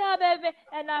great job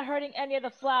at not hurting any of the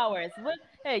flowers.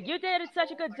 Hey, you did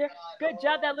such a good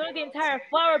job that literally the entire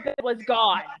flower bed was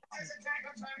gone.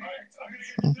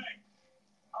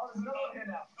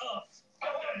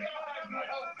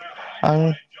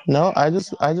 No, I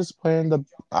just planned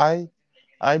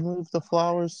I moved the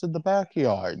flowers to the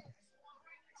backyard.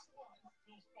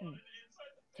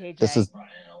 TJ.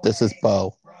 This is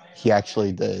Bo. He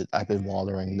actually did. I've been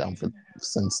watering them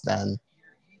since then.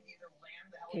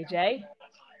 TJ,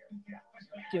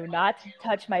 do not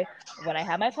touch when I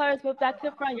have my flowers moved back to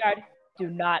the front yard, do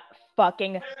not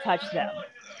fucking touch them.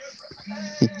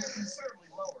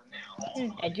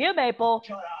 And you, Maple,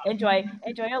 enjoy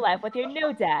your life with your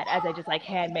new dad, as I just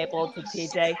hand Maple to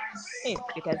TJ.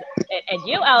 Because and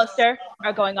you, Alistair,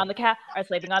 are sleeping on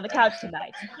the couch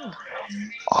tonight.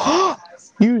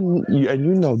 You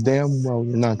damn well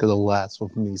you're not gonna last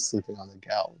with me sleeping on the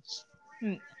couch.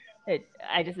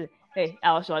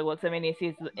 Alistair looks at me and he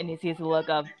sees the look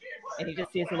of, and he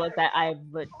just sees the look that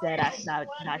I'm dead ass not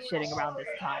shitting around this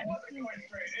time.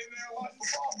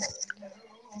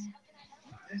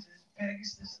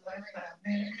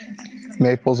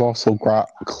 Maple's also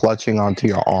clutching onto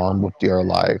your arm with your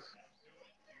life,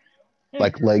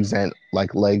 like legs and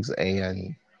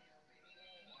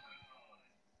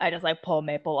I just like pull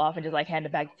Maple off and just like hand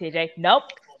it back to TJ. Nope.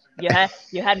 You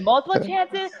had multiple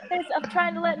chances of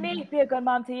trying to let me be a good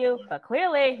mom to you, but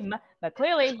clearly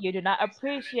you do not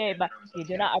appreciate my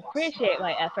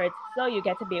efforts. So you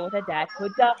get to be with a dad who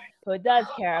does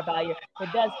care about you,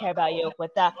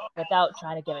 without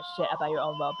trying to give a shit about your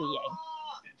own well-being.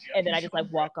 And then I just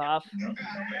like walk off.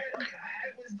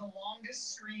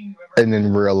 And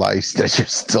then realize that you're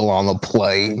still on the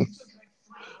plane.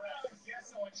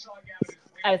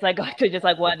 I was like going to just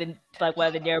like one of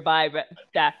the nearby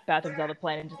bathrooms on the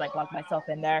plane and just like lock myself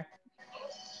in there.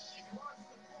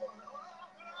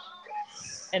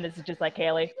 And this is just like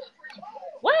Kaylee.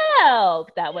 Well,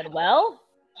 that went well.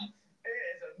 It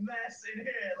is a mess in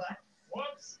here. Like,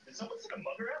 whoops! Did someone send a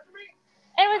mugger after me?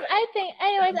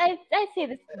 I see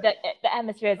this. The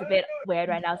atmosphere is a bit weird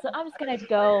right now, so I'm just gonna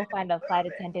go find a flight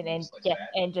attendant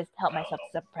and just help myself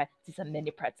to some mini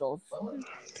pretzels.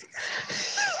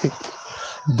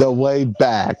 The way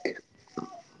back,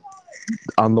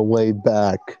 on the way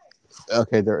back,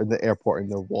 okay, they're in the airport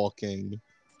and they're walking.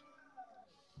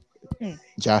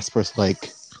 Jasper's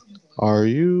like, "Are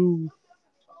you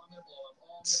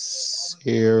seriously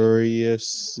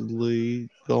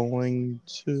going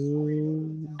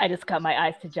to?" I just cut my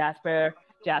eyes to Jasper,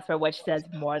 which says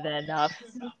more than enough.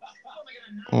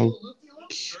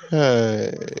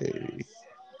 Okay.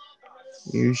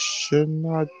 You should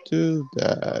not do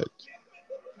that.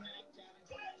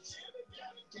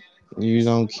 You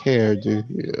don't care, do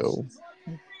you?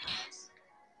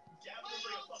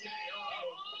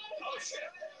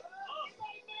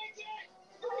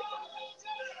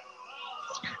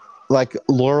 Like,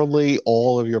 literally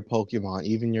all of your Pokemon,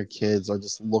 even your kids, are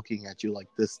just looking at you like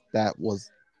that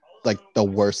was like the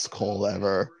worst call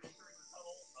ever.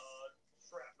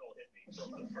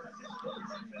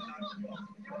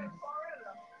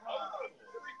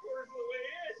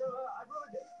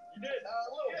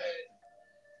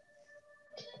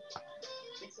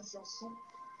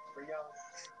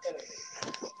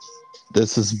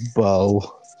 This is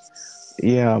Bo.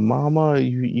 Yeah, Mama,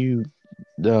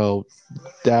 no,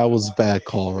 that was a bad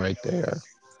call right there.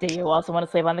 Do you also want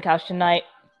to sleep on the couch tonight?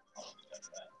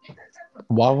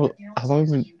 Why would I don't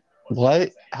even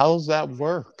what? How does that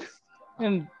work?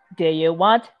 Do you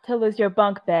want to lose your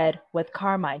bunk bed with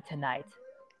Carmine tonight?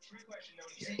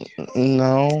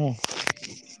 No.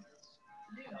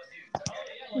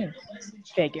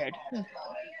 Figured.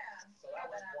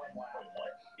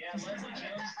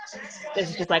 This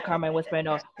is just like Carmine whispering,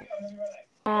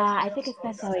 I think it's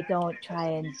best that we don't try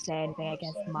and say anything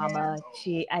against Mama.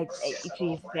 She's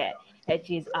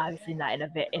obviously not in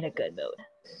a good mood.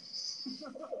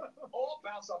 Or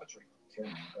bounce off a tree. You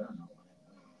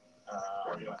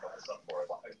don't got this up for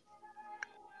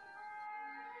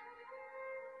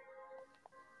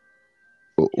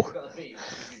it.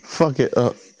 Fuck it.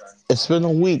 It's been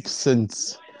a week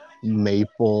since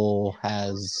Maple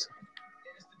has.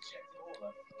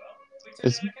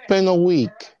 It's been a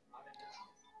week.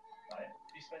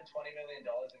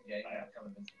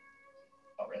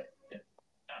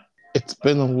 It's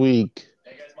been a week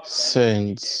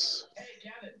since.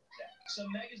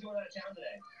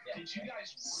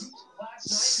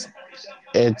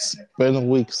 It's been a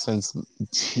week since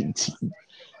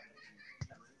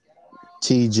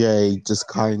TJ just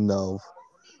kind of,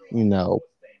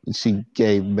 she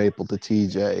gave Maple to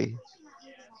TJ.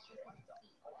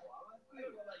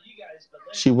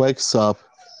 She wakes up,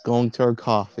 going to her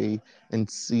coffee, and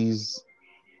sees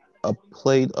a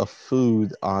plate of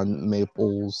food on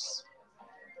Maple's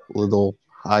little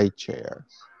high chair.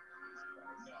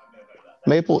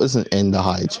 Maple isn't in the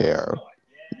high chair.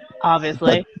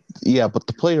 Obviously. But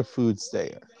the plate of food's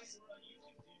there.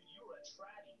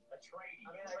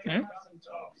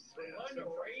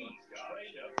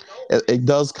 It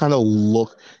does kind of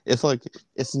look, it's like,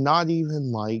 it's not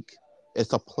even like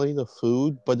it's a plate of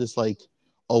food, but it's like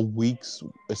a week's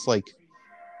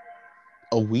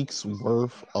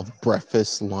worth of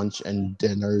breakfast, lunch, and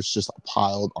dinners just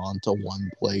piled onto one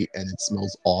plate, and it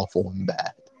smells awful and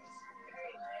bad.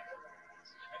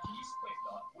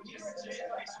 I'm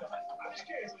just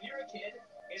curious, when you were a kid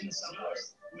in the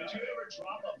summers, would you ever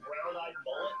drop a brown-eyed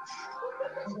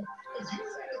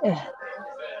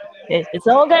mullet? Is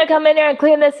someone gonna come in there and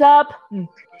clean this up?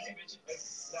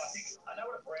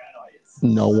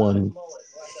 No one.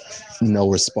 No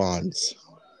response.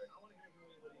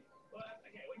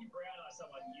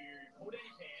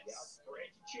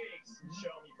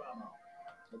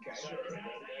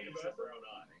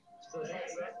 So the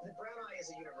brown eye is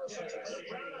a universal test. The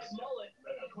brown eye mullet,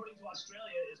 according to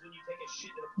Australia, is when you take a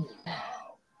shit in a pool.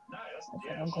 Wow. Nice.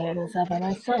 I'm clearing this up by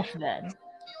myself then.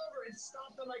 Over and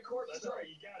stomped on my corpse. That's right,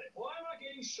 you got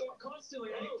getting shot constantly.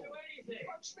 I didn't do anything.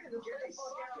 Punch me in the face.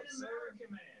 Fucking American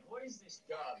man. What is this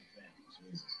dog thing?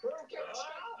 Jesus. I'm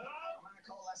gonna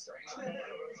call Lester. Hang on.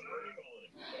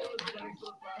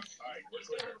 Alright, let's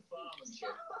go to the farm and shit.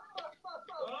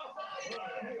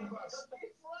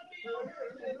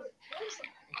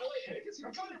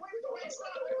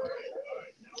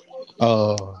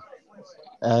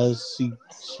 As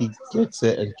she gets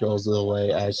it and throws it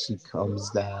away as she comes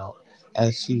down.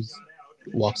 As she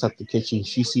walks up the kitchen,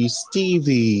 she sees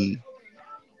Stevie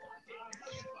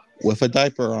with a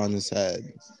diaper on his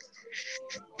head.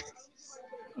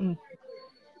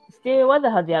 Stevie, what the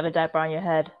hell do you have a diaper on your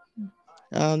head?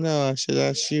 I don't know. I should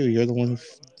ask you. You're the one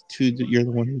who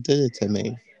did it to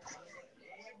me.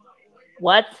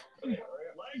 What?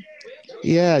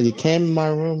 Yeah, you came in my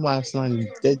room last night and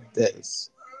did this.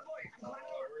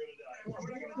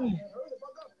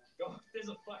 There's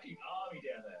a fucking army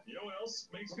down there. You know what else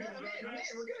makes me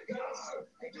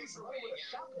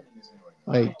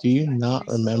Wait, do you not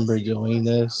remember doing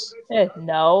this?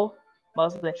 No.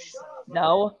 Mostly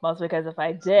because if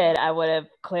I did, I would have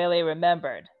clearly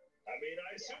remembered. I mean,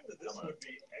 I assume that this would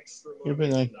be extra You've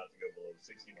motivation not to go below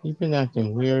 60 miles. You've been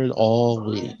acting weird all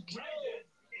week.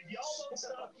 If y'all don't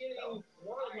stop getting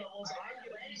water levels, I'm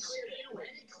gonna be stupid.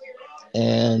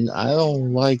 And I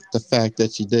don't like the fact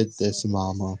that you did this,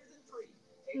 Mama.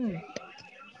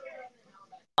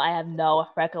 I have no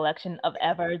recollection of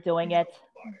ever doing it.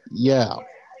 Yeah.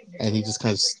 And he just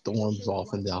kind of storms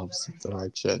off in the opposite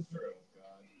direction.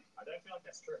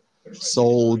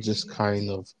 Soul just kind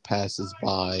of passes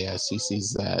by as he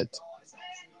sees that.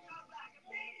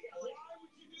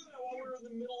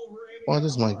 Why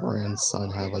does my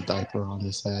grandson have a diaper on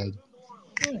his head?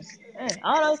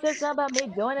 I don't know. It's just about me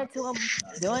doing it to him,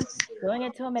 doing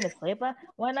it to him in his sleep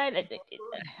one night. I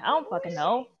don't fucking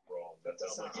know.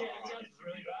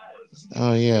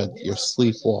 Oh yeah, you're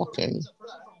sleepwalking.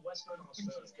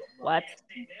 What?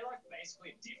 They're like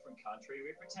basically a different country.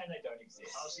 We pretend they don't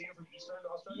exist. Oh, so you're from Eastern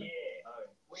Australia?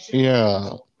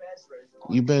 Yeah.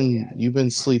 You've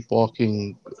been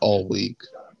sleepwalking all week.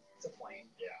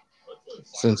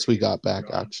 Since we got back,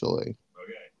 actually.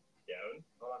 Okay. Gavin?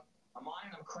 I'm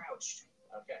lying, I'm crouched.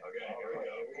 Okay, here we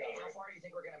go. How far do you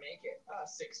think we're gonna make it?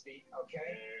 6 feet, okay?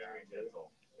 Very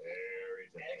gentle. Very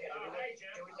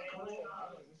gentle.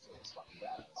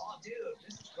 Oh, dude,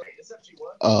 this is great. This actually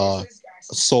works.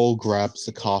 Soul grabs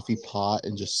the coffee pot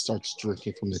and just starts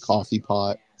drinking from the coffee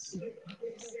pot.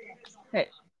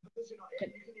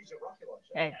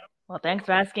 Hey, well, thanks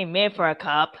for asking me for a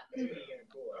cup.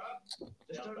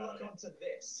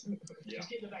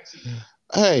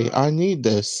 Hey, I need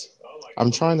this. I'm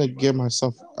trying to give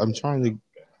myself a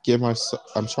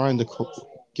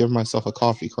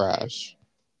coffee crash.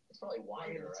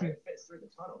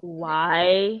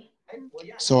 Why?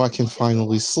 So I can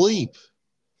finally sleep.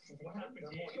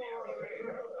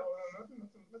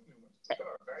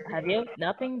 Have you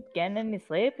not been getting any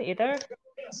sleep either?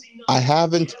 I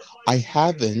haven't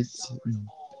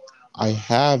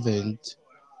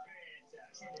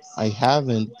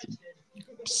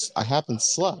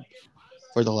slept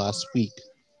for the last week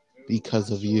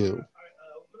because of you.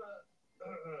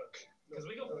 Because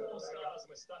we got 4 stars and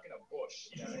we're stuck in a bush.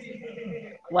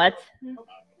 What? On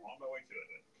my way to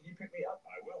it. Can you pick me up? I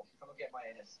will. Come and get my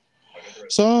NS.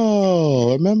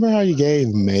 So, remember how you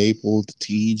gave Maple to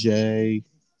TJ?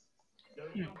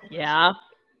 Yeah.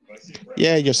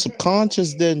 Yeah, your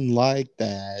subconscious didn't like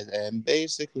that, and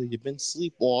basically you've been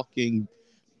sleepwalking,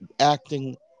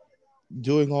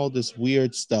 doing all this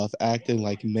weird stuff, acting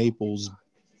like Maple's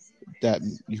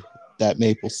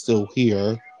Maple's still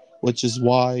here, which is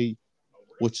why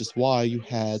you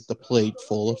had the plate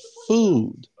full of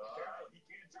food.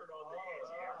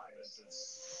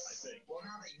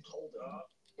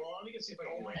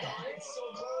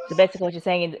 So basically, what you're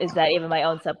saying is that even my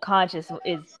own subconscious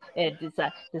decided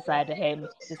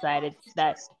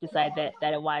that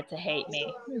it wanted to hate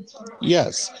me.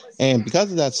 Yes, and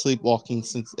because of that sleepwalking,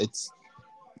 since it's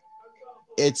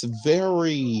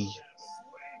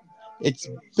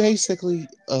basically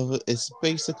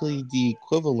the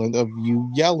equivalent of you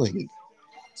yelling.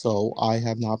 So I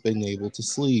have not been able to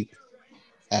sleep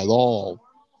at all,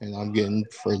 and I'm getting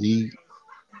pretty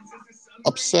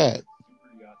upset.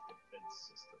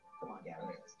 Come on,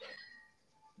 Gavin.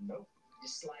 Nope.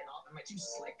 Just slide off. Am I too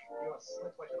slick? You are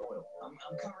slick like an oil. I'm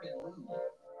covered in lube.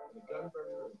 The gun for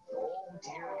everyone. Oh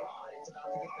dear God, it's about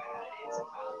to get bad. It's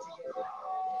about to get bad.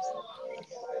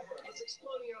 It's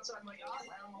exploding outside my yacht.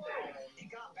 Well, it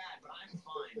got bad, but I'm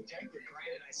fine. Okay?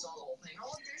 Granted, I saw the whole thing.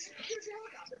 Oh, there's your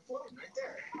helicopter floating right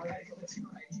there. All right, let's go.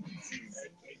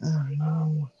 Oh,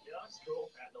 no. Yeah, that's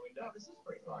cool. Out the window. This is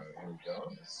pretty fun. Here we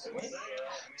go.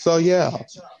 So yeah.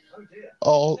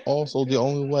 Also, the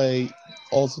only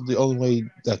way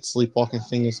that sleepwalking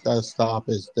thing is gotta stop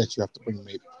is that you have to bring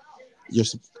Maple. Your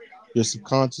your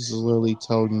subconscious is literally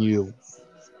telling you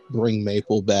bring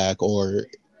Maple back, or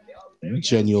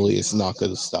genuinely it's not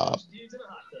gonna stop.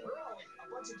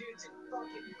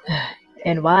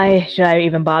 And why should I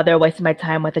even bother wasting my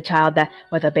time with a child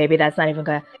with a baby that's not even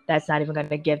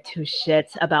gonna give two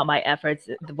shits about my efforts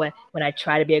when I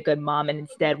try to be a good mom and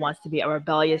instead wants to be a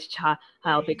rebellious child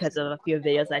because of a few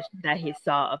videos that he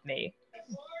saw of me.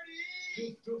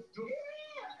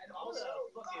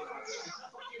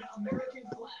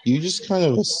 You just kind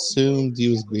of assumed he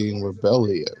was being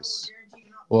rebellious.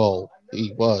 Well,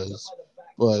 he was,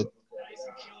 but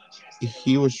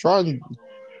he was trying.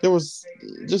 There was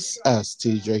just ask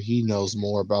TJ. He knows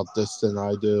more about this than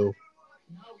I do.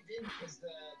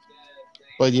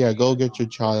 But yeah, go get your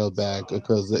child back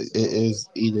because it is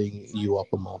eating you up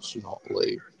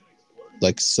emotionally,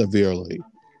 like severely.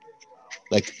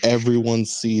 Like everyone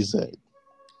sees it.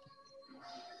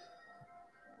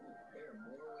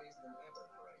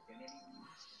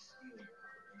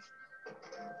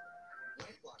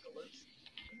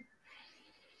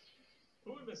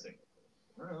 Who are we missing?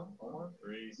 I don't know. Omar?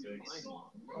 3, 6, 7. There we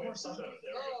go.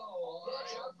 Oh,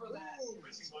 watch out for that. We're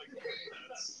missing Michael.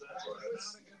 That's That what was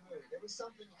not a good move. There was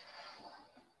something.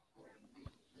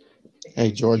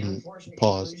 Hey Jordan,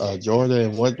 pause.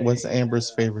 Jordan, what's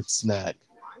Amber's favorite snack?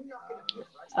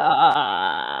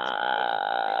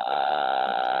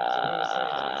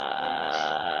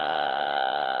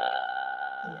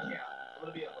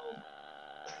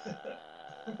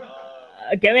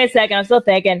 Give me a second. I'm still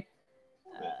thinking.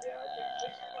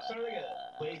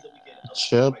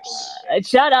 Chips.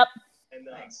 Shut up. And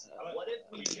what if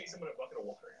we chase him in a bucket of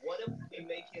water? What if we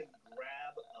make him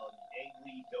grab an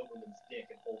angry Doberman's dick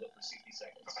and hold it for 60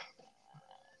 seconds?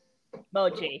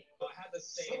 Mochi.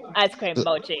 Ice cream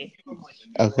mochi.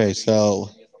 Okay, so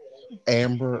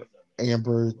Amber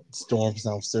storms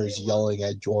downstairs yelling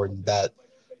at Jordan that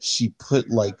she put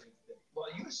like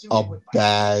a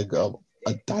bag of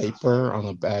a diaper on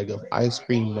a bag of ice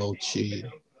cream mochi.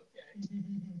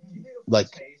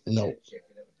 Like no,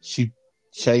 she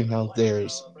came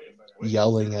downstairs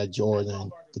yelling at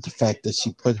Jordan, but the fact that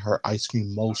she put her ice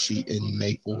cream mochi in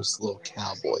Maple's little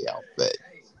cowboy outfit.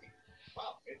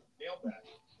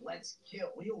 Let's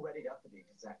kill. We already got to the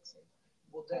exact same.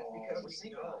 Well, that's because we're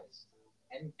synchronized.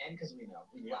 And because we know.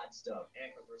 We latched up.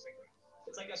 And because we're synchronized.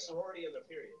 It's like a sorority in their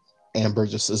periods. Amber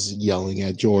just is yelling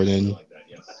at Jordan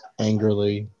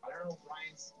angrily. I don't know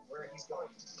where he's going.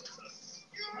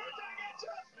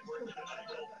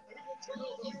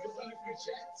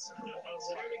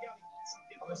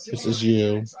 This is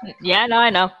you. Yeah, no, I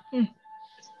know. I feel like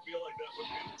that would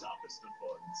be the toughest of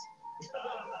funds.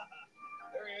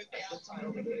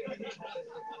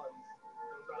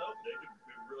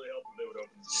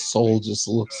 Soul just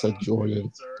looks at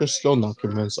Jordan. You're still not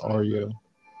convinced, are you?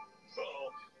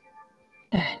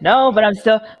 No, but I'm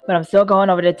still going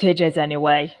over to TJ's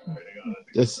anyway.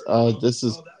 This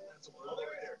is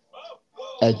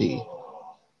Eddie.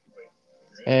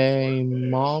 Hey,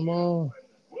 mama.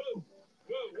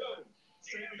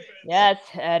 Yes,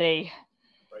 Eddie.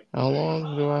 How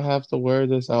long do I have to wear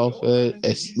this outfit?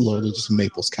 It's literally just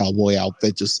Maple's cowboy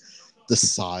outfit, just the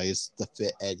size to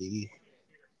fit Eddie.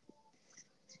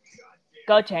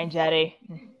 Go change, Eddie.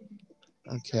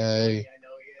 Okay.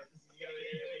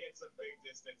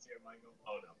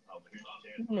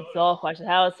 It's all question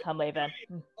house. I'm leaving.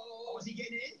 Oh, is he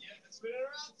getting in? Yeah, spin it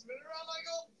around,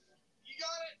 Michael. You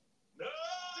got it. No.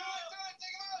 Do it,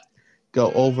 take him out.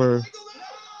 Go over. Michael,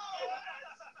 no.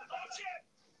 Oh, shit.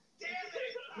 Damn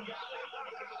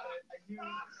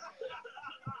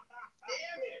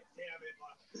it. Damn it.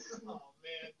 Oh,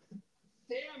 man.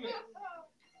 Damn it. All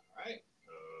right.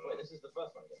 Wait, this is the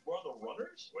first one. We're on the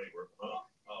runners? Wait, we're huh?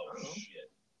 Oh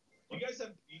shit. You guys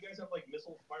have like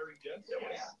missile firing jets? Yeah.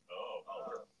 Oh.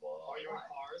 Are you in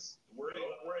cars? We're in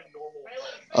normal. Hey,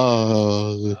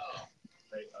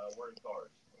 we're in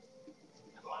cars.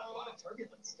 A lot of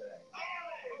turbulence today.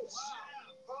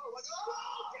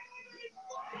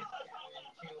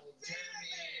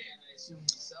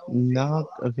 Not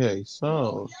okay.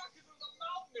 So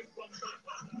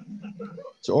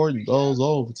Jordan goes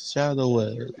over to Shadow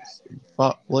Edge.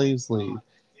 Blazely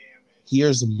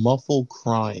hears muffled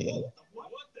crying.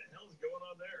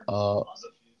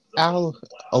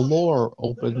 Allure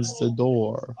opens the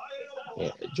door.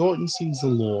 Jordan sees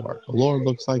Allure. Allure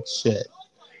looks like shit.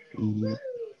 He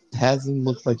hasn't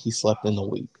looked like he slept in a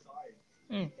week.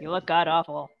 You look god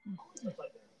awful.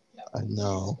 I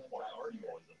know.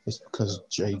 It's because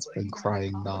Jade's been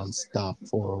crying nonstop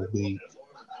for a week.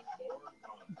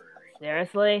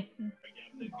 Seriously?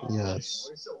 Yes.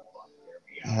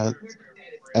 Uh,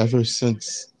 ever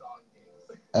since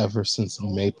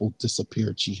Maple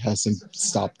disappeared, she hasn't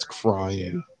stopped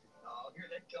crying.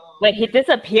 Wait, he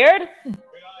disappeared?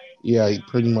 Yeah, he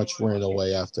pretty much ran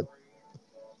away after.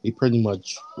 He pretty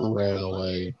much ran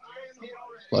away.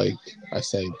 Like I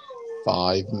say,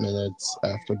 5 minutes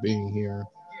after being here.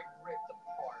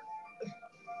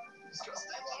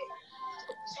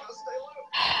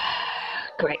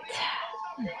 Great.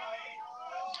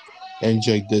 And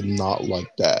Jake did not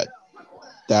like that.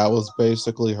 That was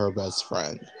basically her best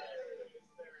friend.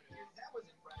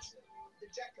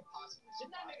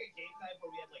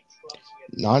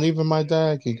 Not even my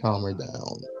dad can calm her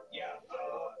down.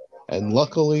 And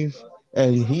luckily,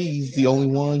 and he's the only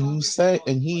one who's sane,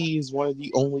 and he's one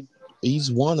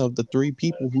of the three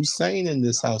people who's sane in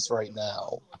this house right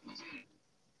now.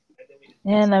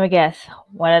 And let me guess,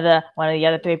 one of the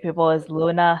other three people is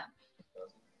Luna.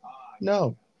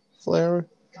 No, Flare,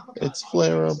 it's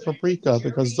Flare and Paprika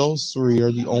because those three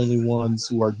are the only ones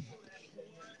who are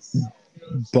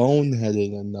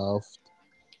boneheaded enough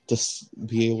to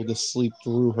be able to sleep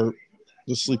through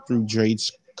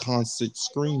Jade's constant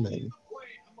screaming.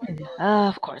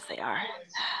 Of course they are.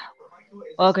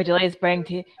 Well, could you please bring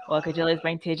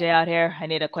TJ out here? I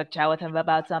need a quick chat with him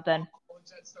about something.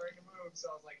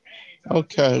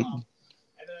 Okay.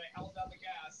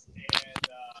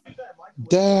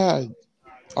 Dad,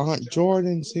 Aunt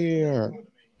Jordan's here.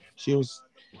 She was,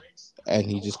 and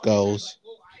he just goes.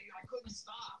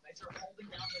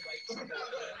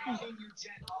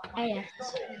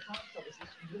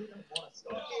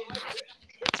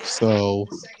 So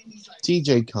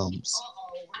TJ comes.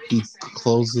 He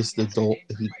closes the door.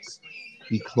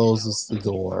 He closes the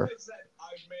door.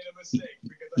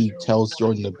 He tells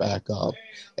Jordan to back up,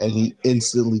 and he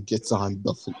instantly gets on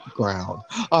the ground.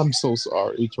 I'm so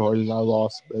sorry, Jordan. I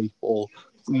lost Maple.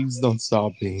 Please don't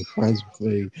stop being friends with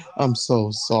me. I'm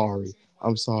so sorry.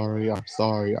 I'm sorry. I'm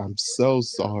sorry. I'm so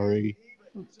sorry.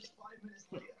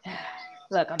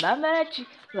 Look, I'm not mad at you.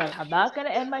 Look, I'm not gonna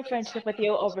end my friendship with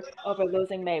you over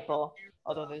losing Maple.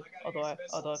 Although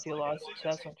if you lost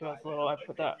Chess when she was little, I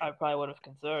probably would have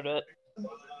considered it.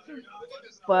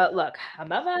 But look, I'm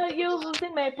not mad at you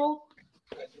losing Maple.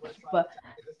 But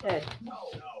hey,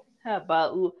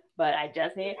 but I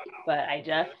just need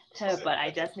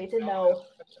to know.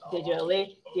 Do you at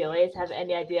least have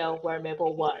any idea where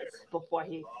Maple was before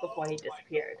he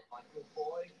disappeared?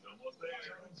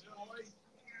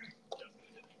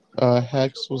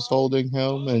 Hex was holding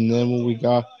him, and then when we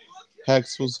got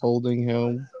Hex was holding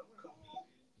him,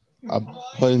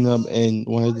 putting him in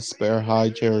one of the spare high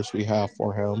chairs we have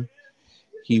for him.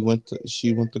 She went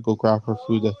to go grab her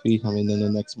food to feed him, and then the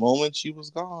next moment she was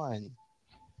gone.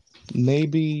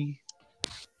 Maybe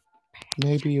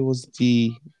it was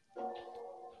the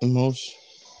emotion.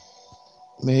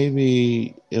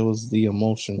 Maybe it was the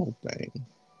emotional thing.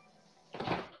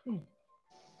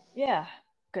 Yeah,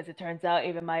 because it turns out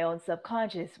even my own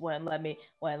subconscious wouldn't let me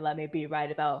be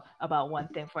right about one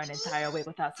thing for an entire week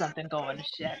without something going to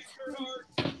shit.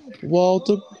 Well,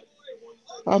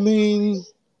 I mean,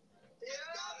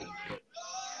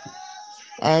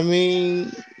 I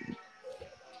mean,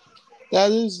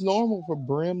 that is normal for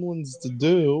Bramlins to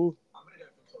do.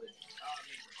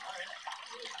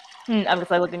 I'm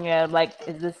just like looking at him like,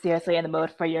 is this seriously in the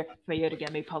mood for you to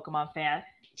give me Pokemon fan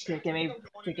to give me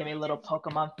little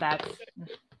Pokemon facts?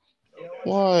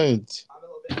 What?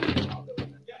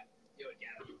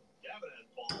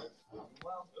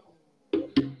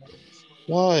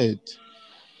 What?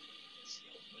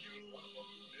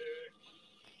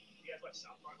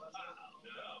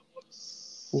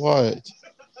 What?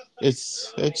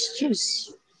 It's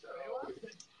just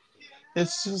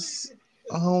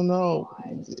I don't know.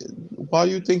 Why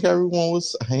do you think everyone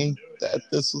was saying that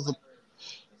this was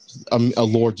a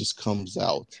lord just comes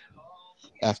out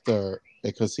after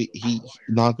because he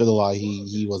not gonna lie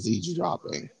he was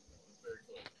eavesdropping.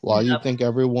 Why do you think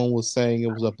everyone was saying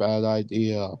it was a bad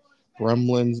idea?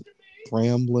 Bramblins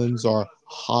are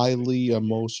highly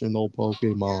emotional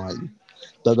Pokemon.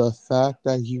 The fact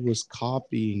that he was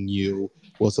copying you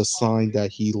was a sign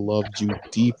that he loved you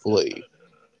deeply.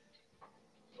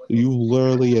 You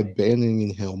literally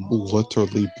abandoning him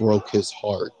literally broke his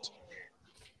heart.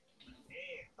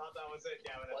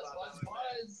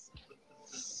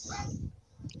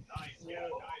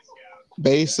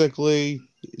 Basically,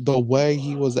 the way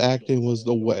he was acting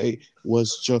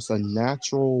was just a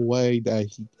natural way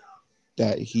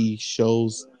that he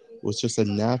shows was just a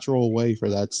natural way for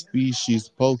that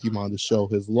species Pokemon to show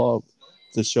his love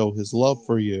to show his love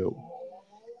for you,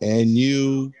 and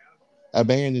you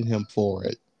abandoned him for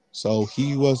it. So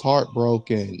he was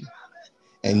heartbroken,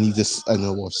 and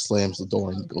the wolf slams the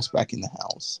door and goes back in the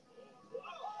house.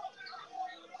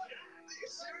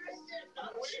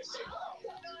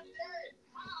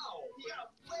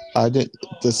 I didn't.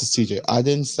 This is TJ. I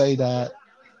didn't say that.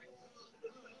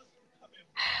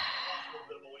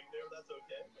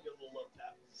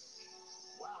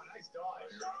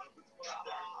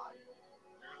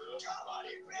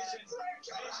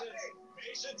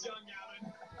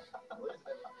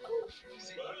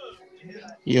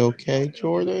 You okay,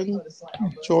 Jordan?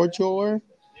 George? You're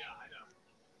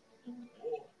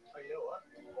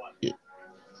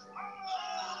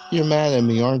mad at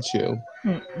me, aren't you?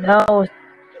 No,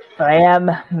 but I am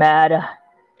mad.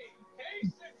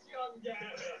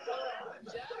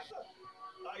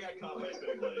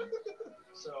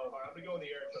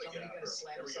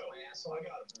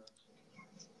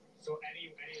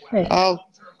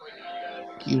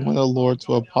 You want the Lord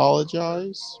to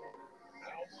apologize?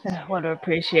 I want to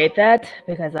appreciate that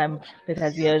because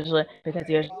usually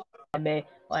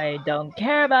I don't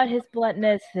care about his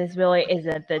bluntness. This really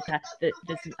isn't the time.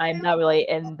 I'm not really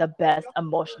in the best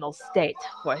emotional state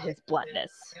for his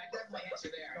bluntness.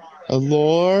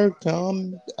 Lord,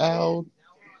 come out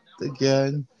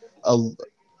again.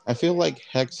 I feel like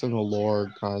Hex and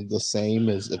Allure kind of the same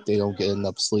as if they don't get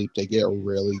enough sleep, they get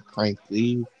really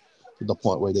cranky to the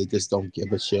point where they just don't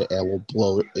give a shit and will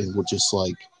blow it and will just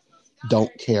like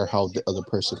don't care how the other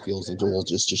person feels and will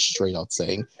just straight out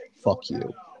saying fuck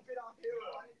you.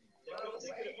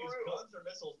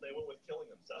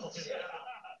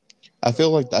 I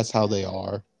feel like that's how they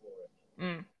are.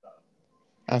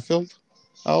 I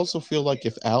also feel like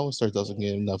if Alistair doesn't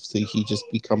get enough sleep, he just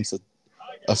becomes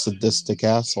a sadistic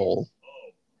asshole.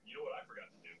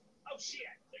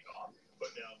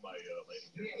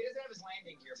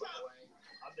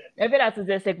 Maybe not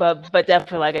sadistic, but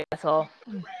definitely like an asshole.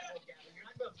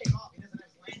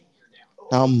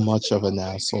 How much of an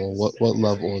asshole? What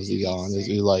level is he on? Is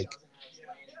he like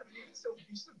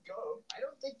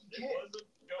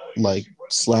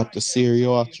slap the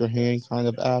cereal out your hand kind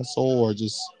of asshole, or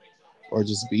just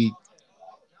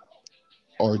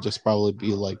probably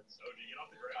be like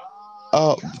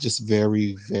just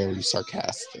very, very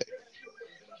sarcastic.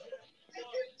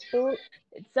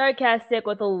 It's sarcastic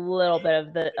with a little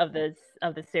bit of the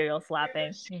cereal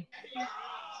slapping.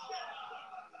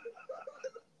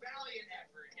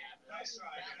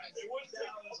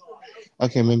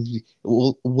 Okay, maybe.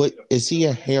 Well, what is he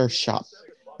a hair shop?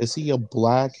 Is he a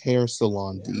black hair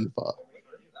salon diva?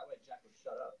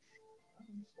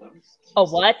 Oh,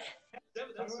 what?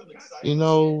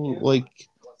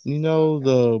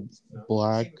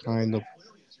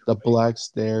 The black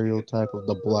stereotype of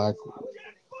the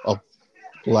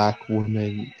black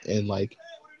woman, and like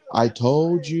I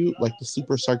told you, like the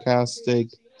super sarcastic,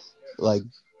 like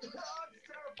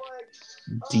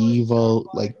diva,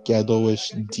 like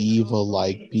ghettoish diva,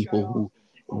 like people who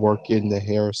work in the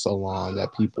hair salon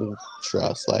that people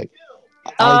trust. Like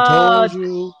I told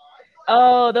you.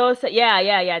 Oh, those, yeah,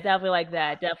 definitely like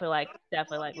that. Definitely like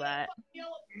that.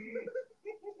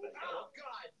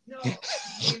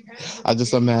 I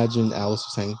just imagine Alice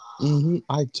saying,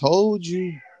 I told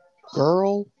you,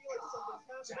 girl.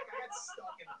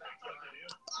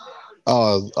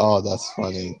 Oh, that's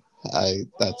funny.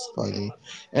 That's funny.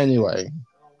 Anyway.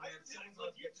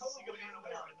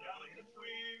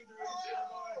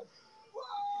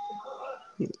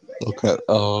 Okay.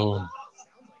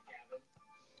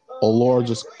 Allure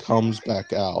just comes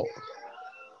back out.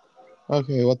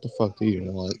 Okay, what the fuck do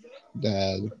you want,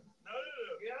 Dad?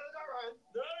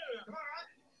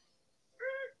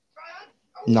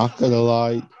 Not gonna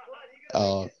lie,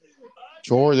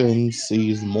 Jordan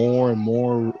sees more and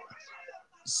more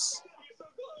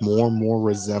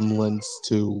resemblance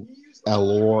to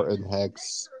Allure and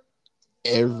Hex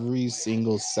every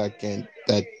single second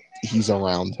that he's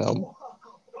around him.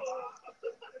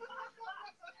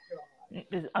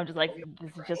 I'm just like,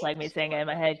 this is just like me saying it in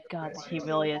my head. God, he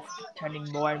really is turning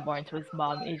more and more into his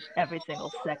mom every single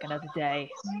second of the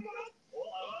day.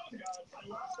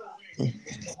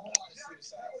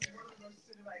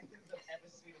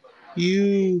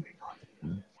 You.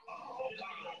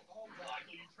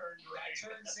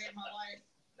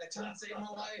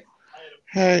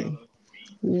 Hey,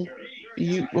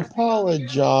 you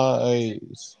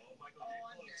apologize.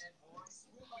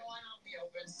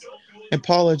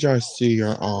 Apologize to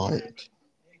your aunt.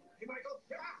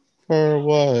 For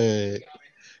what?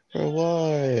 For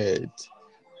what?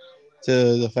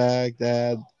 To the fact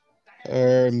that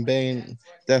her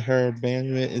that her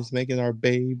abandonment is making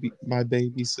my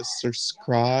baby sisters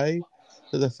cry,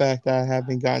 to the fact that I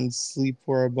haven't gotten sleep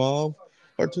for a month,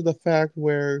 or to the fact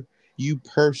where you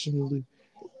personally,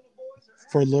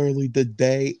 for literally the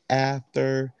day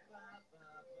after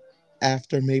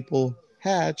Maple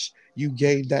hatched, you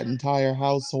gave that entire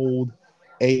household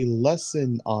a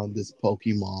lesson on this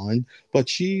Pokemon, but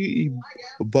she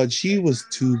was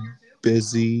too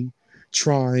busy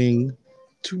trying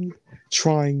to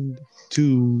trying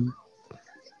to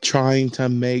trying to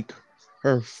make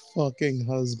her fucking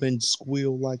husband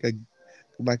squeal like a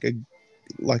like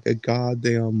a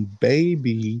goddamn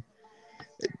baby,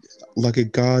 like a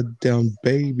goddamn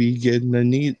baby getting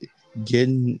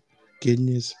getting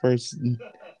his first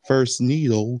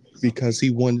needle because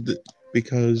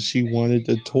because she wanted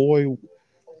the toy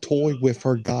with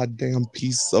her goddamn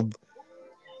piece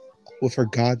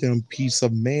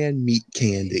of man meat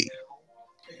candy.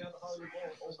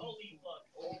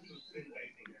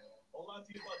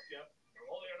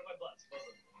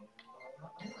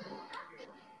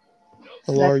 That's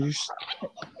Alora,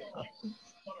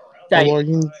 sorry. Alora,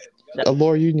 you,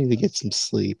 Alora, you need to get some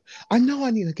sleep. I know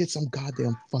I need to get some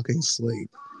goddamn fucking sleep.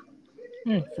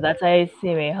 So that's how you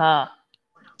see me, huh?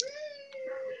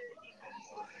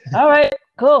 All right,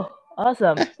 cool,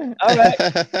 awesome. All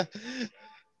right.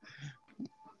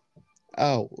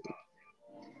 Oh,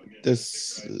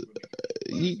 this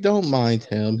you don't mind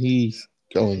him. He's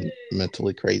going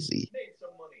mentally crazy.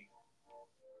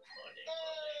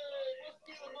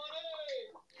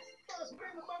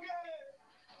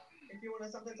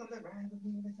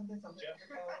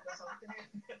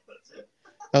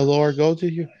 Laura, go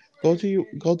to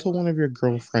one of your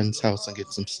girlfriend's house and get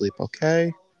some sleep,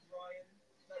 okay?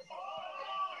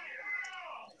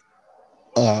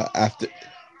 After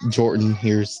Jordan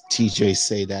hears TJ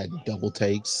say that, double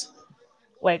takes.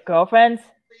 Wait, girlfriends?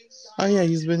 Oh yeah,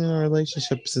 he's been in a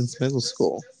relationship since middle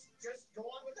school.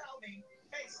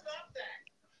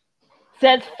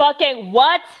 Since fucking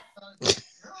what?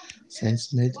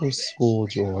 Since middle school,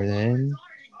 Jordan.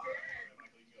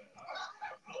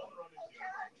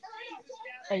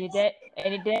 And you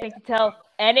didn't think to tell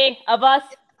any of us?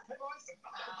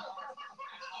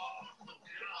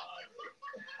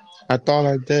 I thought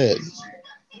I did.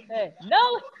 Hey,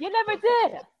 no, you never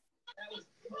did.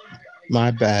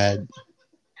 My bad.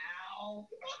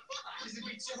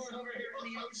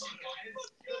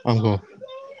 I'm going.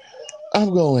 I'm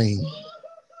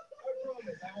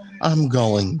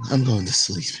going. I'm going to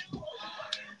sleep.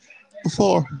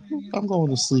 Before I'm going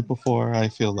to sleep before I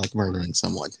feel like murdering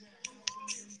someone.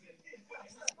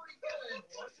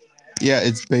 Yeah,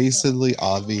 it's basically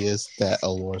obvious that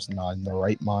Alora's not in the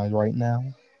right mind right now.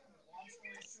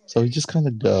 So he just kind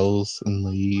of goes and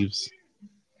leaves.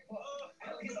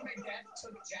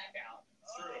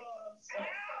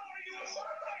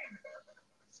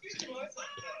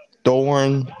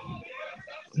 Dorn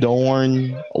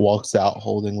Dorn walks out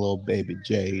holding little baby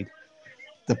Jade.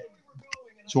 The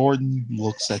Jordan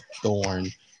looks at Dorn.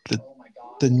 The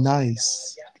the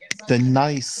nice the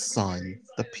nice son,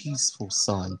 the peaceful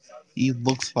son. He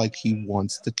looks like he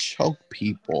wants to choke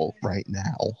people right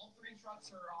now.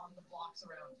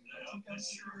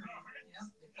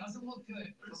 Doesn't look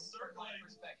good from my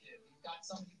perspective. You've got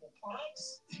some people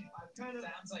parks.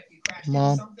 Sounds like you crashed into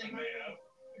Mom, something.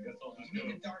 You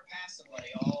need to dart past somebody.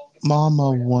 Oh,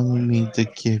 Mama wanted me to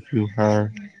give you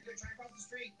her.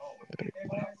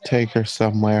 Take her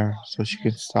somewhere so she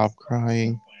can stop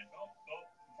crying.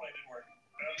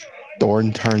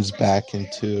 Thornton turns back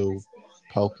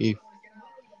Pokey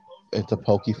into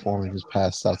Pokey form and just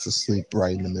passed out to sleep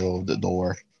right in the middle of the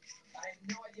door.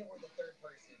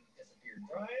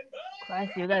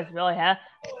 Christ, you guys really have.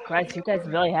 Christ, you guys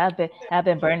really have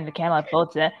been burning the candle at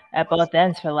both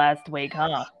ends for last week,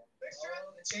 huh?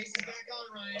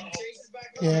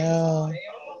 Yeah,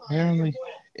 apparently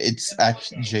it's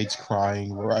actually Jade's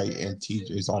crying right, and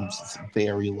TJ's almost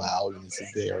very loud and it's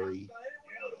very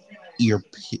ear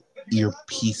ear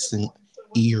piecing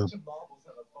ear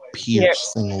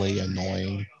piercingly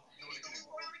annoying.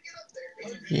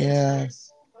 Yeah,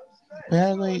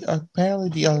 apparently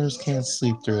the others can't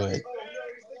sleep through it.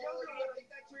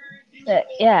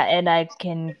 Yeah, and I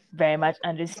can very much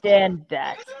understand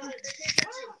that.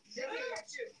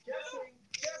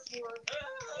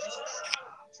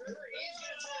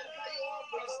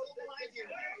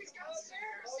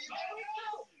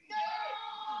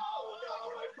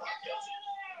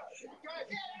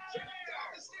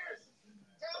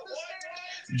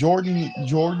 Jordan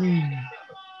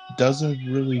doesn't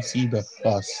really see the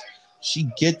fuss. She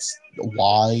gets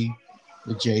why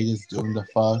the Jade is doing the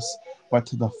fuss, But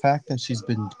to the fact that she's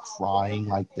been crying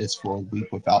like this for a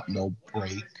week without no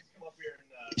break,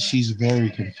 she's very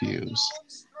confused.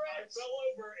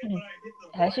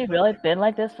 Has she really been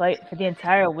like this for the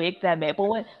entire week that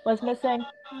Maple was missing?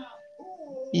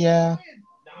 Yeah,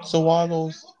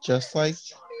 Sawaddles, just like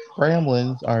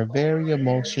Gremlins, are a very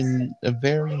emotional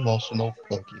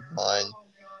Pokemon.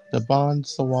 The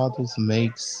bonds Sawaddles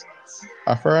makes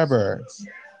are forever,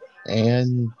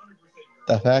 and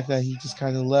the fact that he just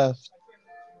kind of left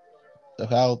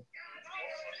without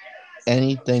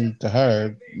anything to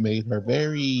her made her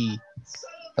very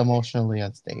emotionally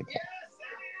unstable.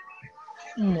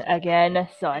 Again,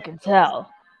 so I can tell.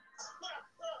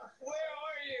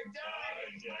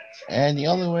 And the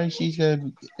only way she's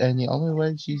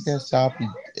gonna stop is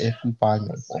if we find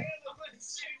Maple.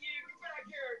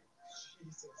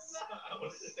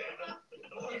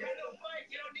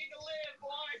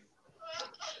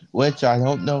 Which I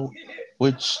don't know,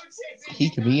 which he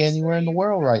could be anywhere in the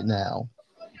world right now.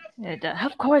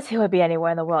 Of course, he would be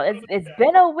anywhere in the world. It's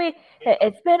been a week.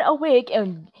 It's been a week,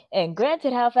 and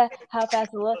granted, how fast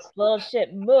the little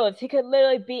ship moves, he could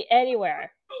literally be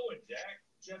anywhere.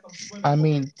 I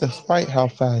mean, despite how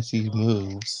fast he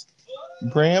moves,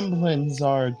 Bramblins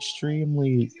are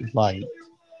extremely light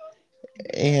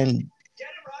and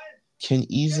can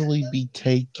easily be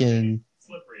taken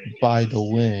by the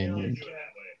wind.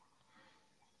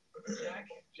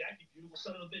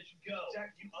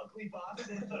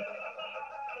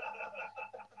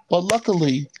 But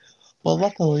luckily,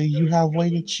 you have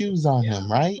weighted shoes on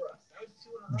him, right?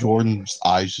 Jordan's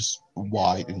eyes just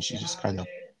wide, and she just kind of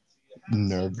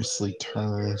nervously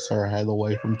turns her head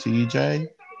away from TJ.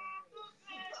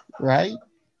 Right?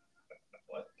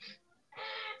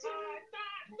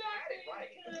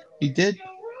 You did,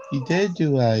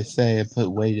 do what I say and put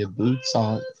weighted boots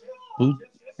on, boot,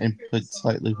 and put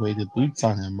slightly weighted boots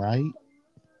on him, right?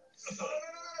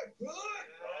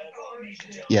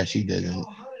 Yeah, she didn't.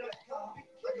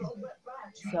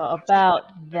 So about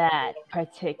that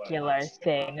particular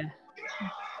thing.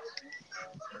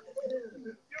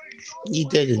 You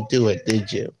didn't do it,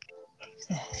 did you?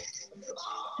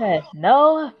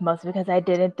 No, mostly because I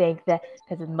didn't think that.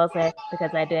 Because it's mostly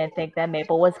because I didn't think that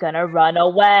Maple was gonna run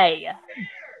away.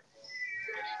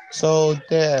 So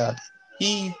there,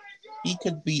 he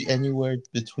could be anywhere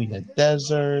between a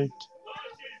desert.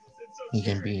 He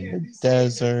can be in the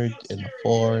desert, in the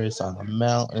forest, on a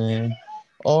mountain,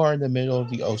 or in the middle of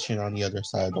the ocean on the other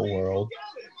side of the world.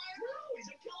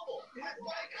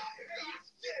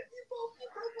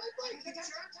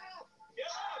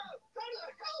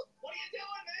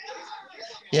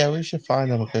 Yeah, we should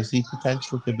find him because he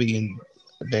potentially could be in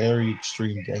very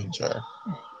extreme danger.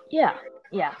 Yeah,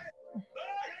 yeah.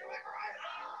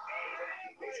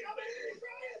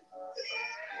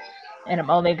 And I'm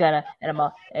only gonna and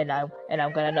I'm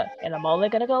only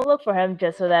gonna go look for him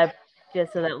just so that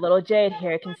little Jade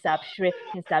here can stop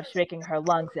shrieking her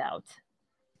lungs out.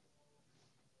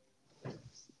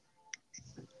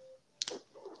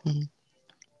 Mhm.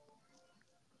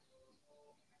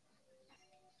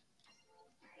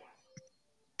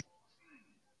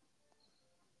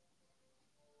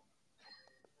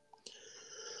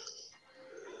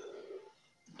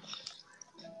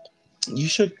 You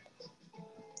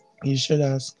should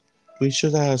ask. We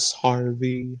should ask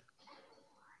Harvey.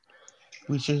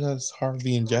 We should ask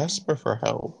Harvey and Jasper for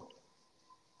help.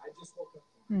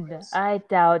 I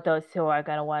doubt those two are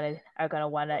gonna want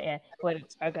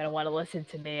to listen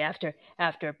to me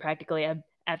after practically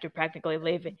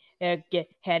leaving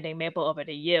handing Maple over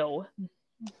to you.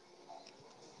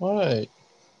 What?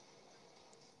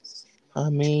 I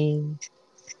mean,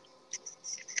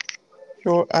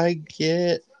 sure, I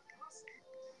get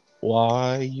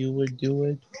why you would do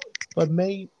it, but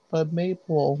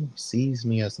Maple sees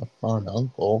me as a fun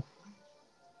uncle.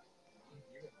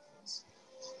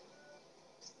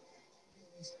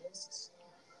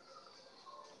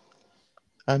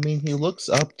 I mean, he looks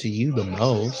up to you the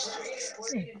most.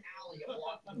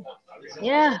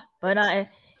 Yeah, but I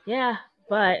yeah,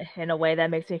 but in a way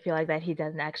that makes me feel like that he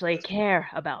doesn't actually care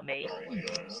about me.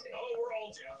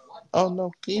 Oh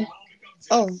no,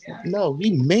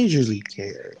 he majorly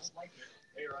cares.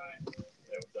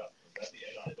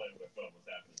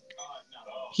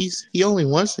 He only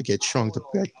wants to get strong to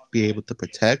be able to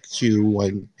protect you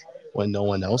when no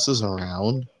one else is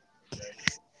around.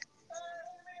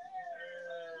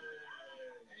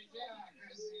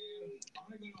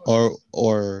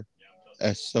 Or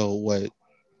as so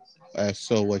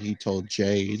what he told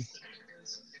Jade.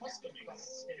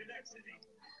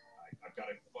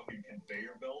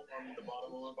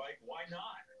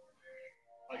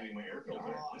 getting my air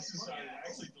filter. This is I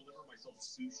actually deliver myself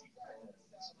sushi.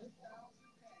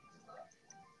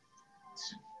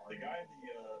 The guy in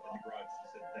the garage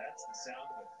said that's the sound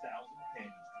of 1,000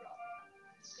 panties dropping.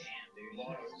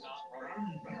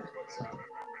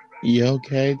 You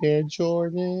okay there,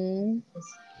 Jordan?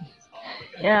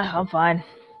 Yeah, I'm fine.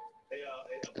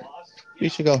 You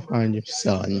should go find your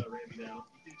son.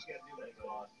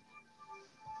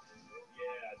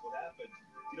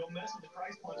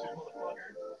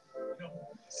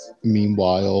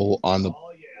 Meanwhile, on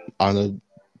a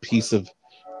piece of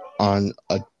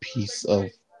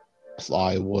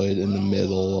plywood in the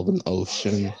middle of an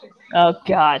ocean, Oh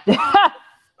God.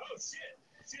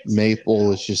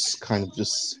 Maple is just kind of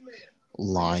just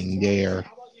lying there,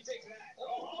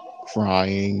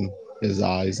 crying his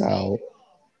eyes out.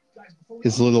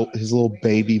 His little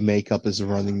baby makeup is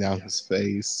running down his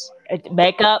face.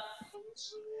 Makeup.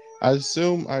 I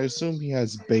assume he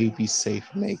has baby safe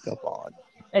makeup on.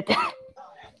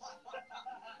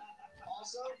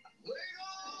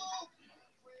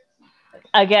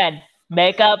 Again,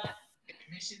 makeup.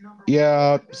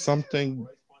 Yeah, something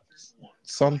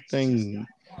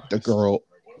the girl,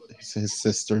 his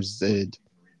sisters did.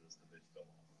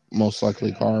 Most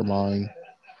likely Carmine.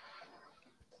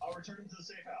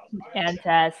 And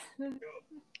Tess.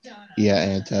 Yeah,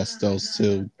 and Tess, those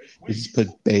two. They just put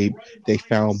they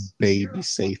found baby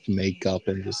safe makeup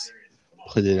and just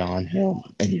put it on him,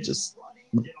 and he just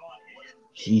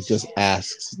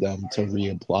asks them to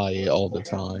reapply it all the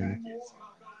time.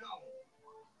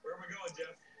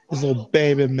 His little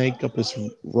baby makeup is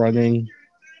running.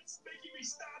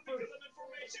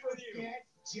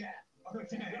 I would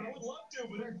love to,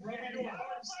 but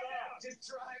just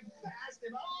drive past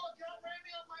him. Oh, God, ran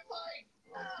me off my bike.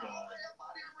 Oh, my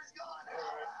body armor's gone.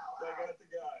 I got the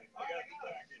guy. I got the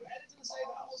package. Headed to the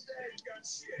safe house. Got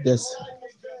shit. This.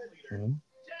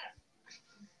 Jeff.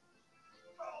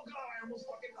 Oh, God, I almost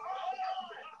fucking. Oh, no.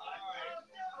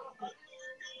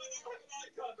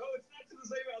 Oh, it's not to the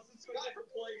safe house. It's to a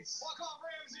different place. Fuck off,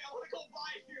 Ramsey. I want to go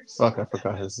buy here. Fuck, I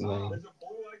forgot his name.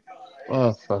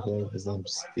 Oh, fuck, his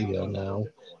name's Theo now.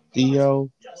 Theo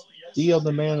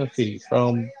the Manaphy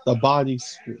from the body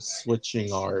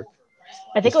switching arc.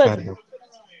 I think it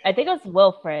was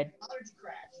Wilfred.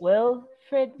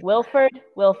 Wilfred. Was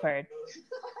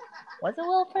it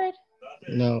Wilfred?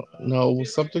 No, it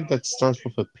was something that starts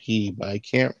with a P, but I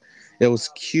can't. It was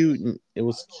cute. It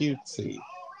was cutesy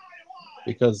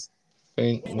because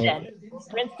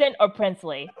Princeton or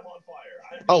Princely?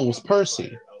 Oh, it was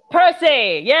Percy.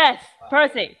 Percy, yes,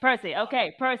 Percy.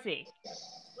 Okay, Percy.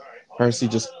 Percy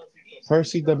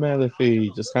the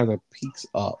Manaphy just kind of peeks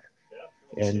up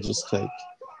and just like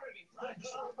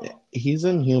he's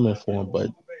in human form, but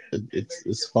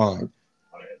it's fine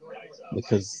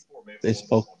because they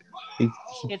spoke. He's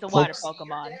a water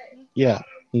Pokemon. Yeah,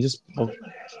 he just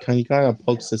kind of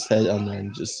pokes his head under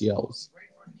and just yells,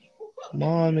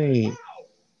 "Mommy,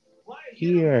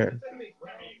 here!"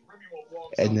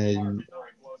 And then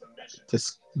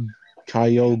this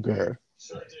Kyogre,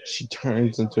 she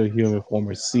turns into a human form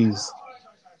and sees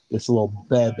this little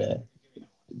bebe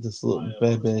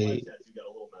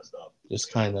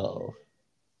just kind of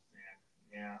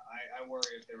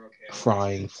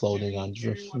crying, floating on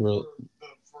driftwood,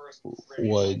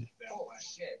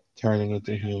 turning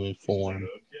into human form.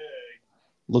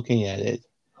 Looking at it,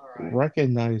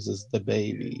 recognizes the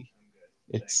baby.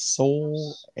 It's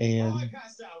Soul and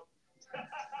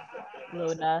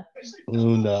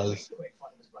Luna's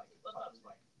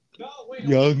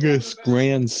youngest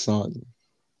grandson.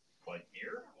 I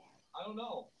don't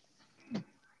know. Yeah,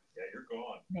 you're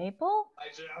gone. Maple?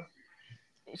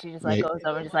 She just goes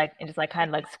over and just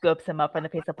kind of scoops him up from the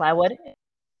piece of plywood.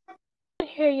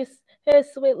 Here,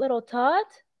 sweet little tot.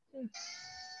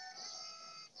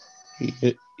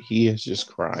 He is just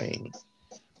crying.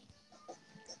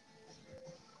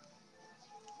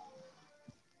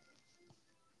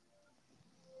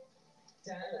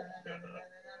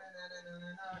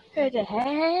 Hey,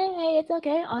 it's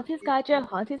okay. Auntie's got you.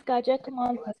 Come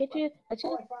on,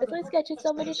 let's get you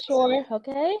somewhere to shore,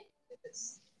 okay?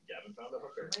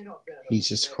 He's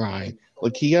just crying.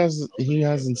 Like he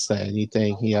hasn't said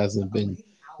anything. He hasn't been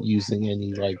using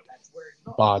any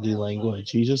body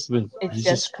language. He's just been. It's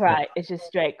just cry. It's just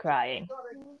straight crying.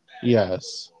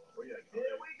 Yes.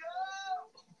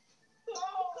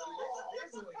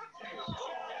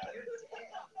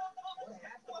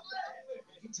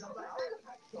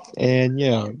 And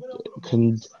yeah,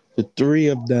 the three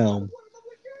of them,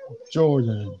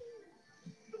 Jordan,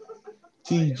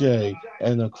 TJ,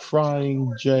 and a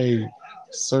crying Jay,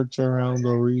 search around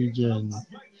the region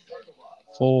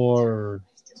for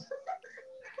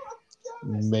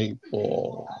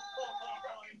Maple.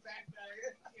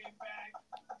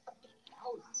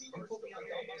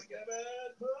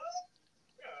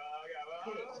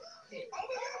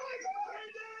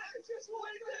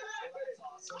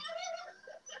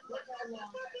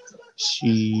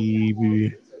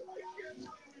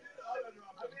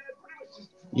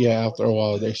 Yeah, after a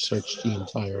while, they searched the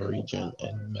entire region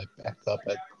and met back up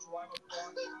at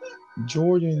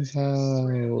Jordan's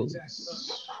house.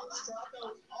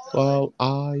 Well,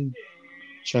 I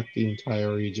checked the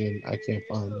entire region. I can't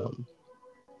find them.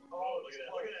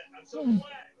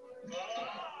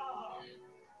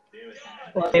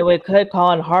 Well, maybe we could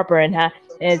call on Harper and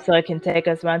so it can take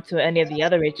us around to any of the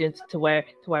other regions to where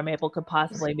Maple could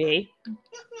possibly be.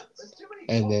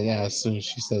 And then as soon as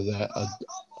she says that,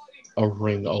 a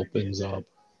ring opens up.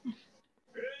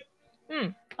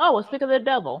 Oh, well, speak of the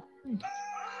devil.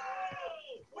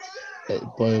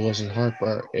 But it wasn't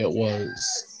Harper. It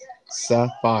was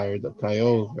Sapphire the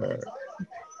Kyogre,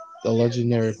 the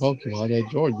legendary Pokemon that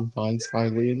Jordan finds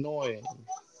highly annoying,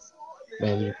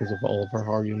 mainly because of all of her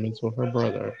arguments with her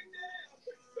brother.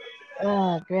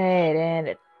 Oh, great,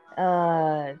 and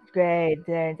great.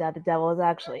 Turns out the devil is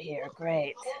actually here.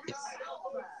 Great.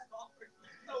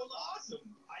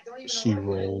 She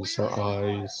rolls her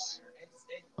eyes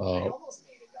up,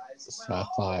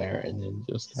 Sapphire, and then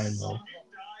just kind of.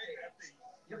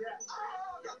 There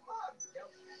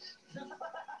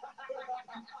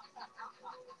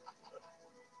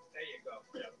you go.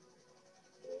 Yep.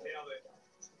 Nailed it.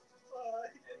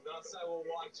 And thus I will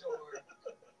watch over.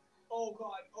 Oh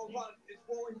God, it's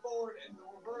rolling forward and the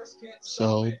reverse can't stop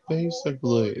So it.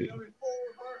 basically,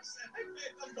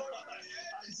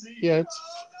 yeah, it's.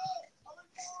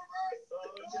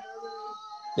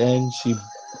 Then she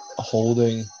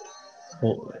holding.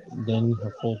 Then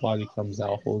her full body comes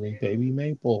out holding baby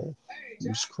Maple,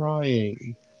 who's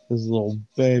crying. His little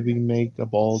baby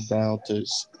makeup all down to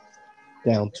his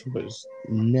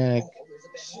neck.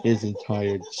 His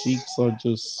entire cheeks are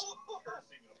just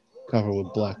covered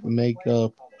with black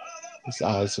makeup. His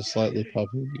eyes are slightly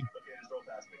puffy.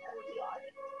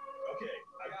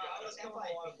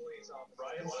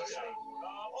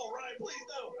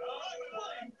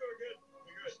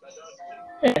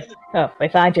 Oh, we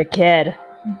found your kid.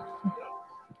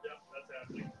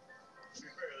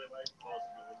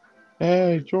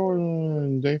 Hey,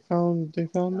 Jordan! They found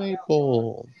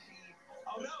Maple.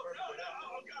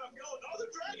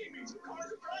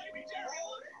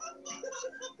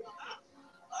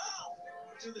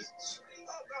 To this stream.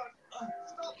 Oh God!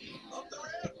 Stop! Up the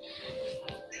ramp!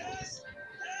 Yes!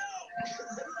 Help!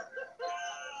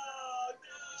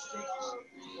 No!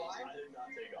 I did not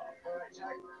take off. All right,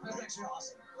 Jack. That's actually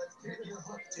awesome. Let's get your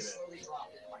hook to slowly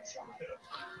drop in my shot. All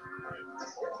right. I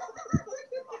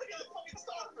gotta fucking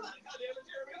stop for that. God damn it,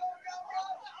 Jeremy! Go!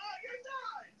 You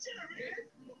died, Jeremy!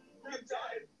 You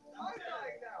died. I'm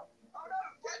dying now. Oh no!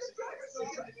 Get the driver's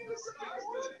seat.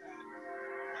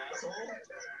 Asshole.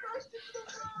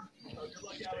 Oh, good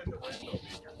luck out in the ramp, though.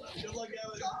 Good luck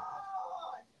out in.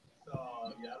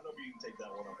 Yeah, I don't know if you can take that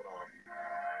one up at all.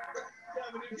 Yeah,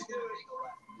 but if you do it, you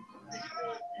can do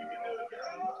it. You can do it.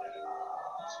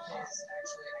 Yes,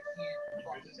 actually, I can't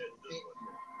fucking fit here.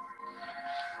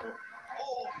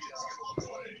 Oh, just close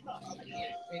it. I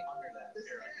can't fit under that.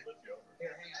 Here, I can lift you over.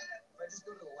 Here, hang on. If I just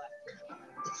go to the left.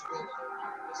 This way,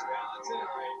 that's it,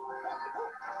 all right.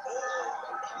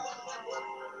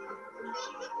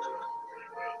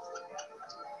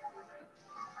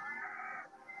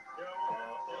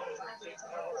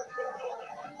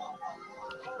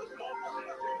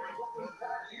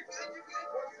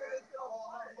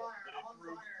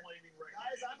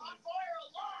 Guys, I'm on fire a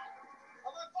lot!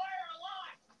 I'm on fire a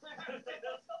lot! Dude,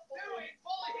 it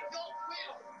fully engulfed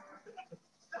Will!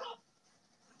 Stop!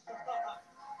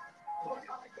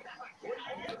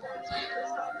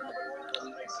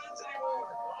 Doesn't make sense anymore.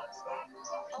 Stop.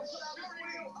 I'll put out the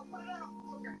wheel. I'll put it out.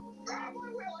 Grab my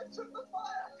wheel. I took the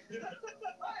fire.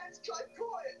 I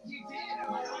caught it. You did.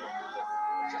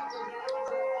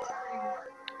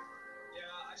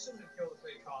 Yeah, I shouldn't have killed the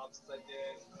fake cops as I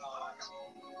did. I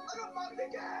got mugged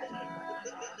again. Now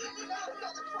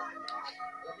another crime.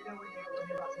 Let me know when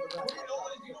you're about to go. You know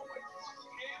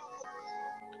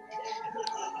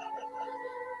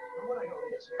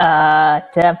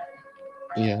what? Tim.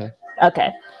 Yeah. Okay.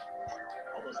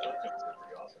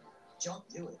 Jump,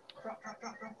 do it.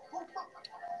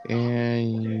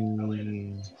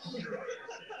 And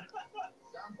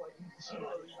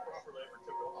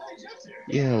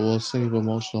yeah, we'll save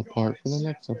emotional part for the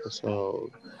next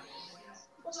episode.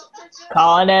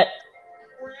 Calling it.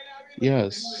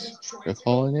 Yes, we're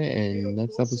calling it, and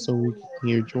next episode we can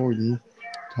hear Jordan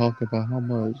talk about how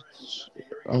much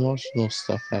emotional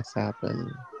stuff has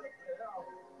happened.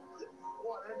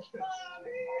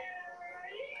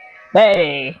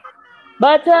 Hey.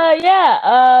 But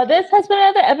this has been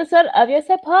another episode of Your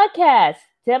Set Podcast.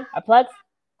 Tim, our plugs.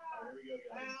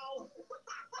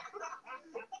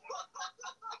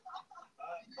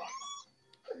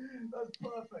 That's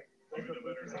perfect.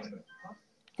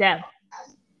 Tim.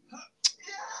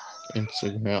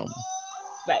 Instagram.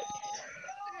 Right.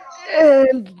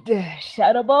 And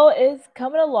Shadowbow is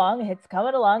coming along. It's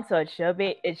coming along, so it should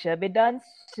be done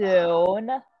soon.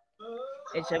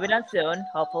 It should be done soon,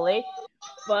 hopefully.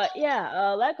 But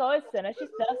yeah, like always, send us your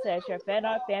stuff, send us your fan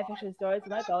art, fan fiction stories,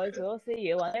 and like always, we will see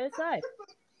you on the other side.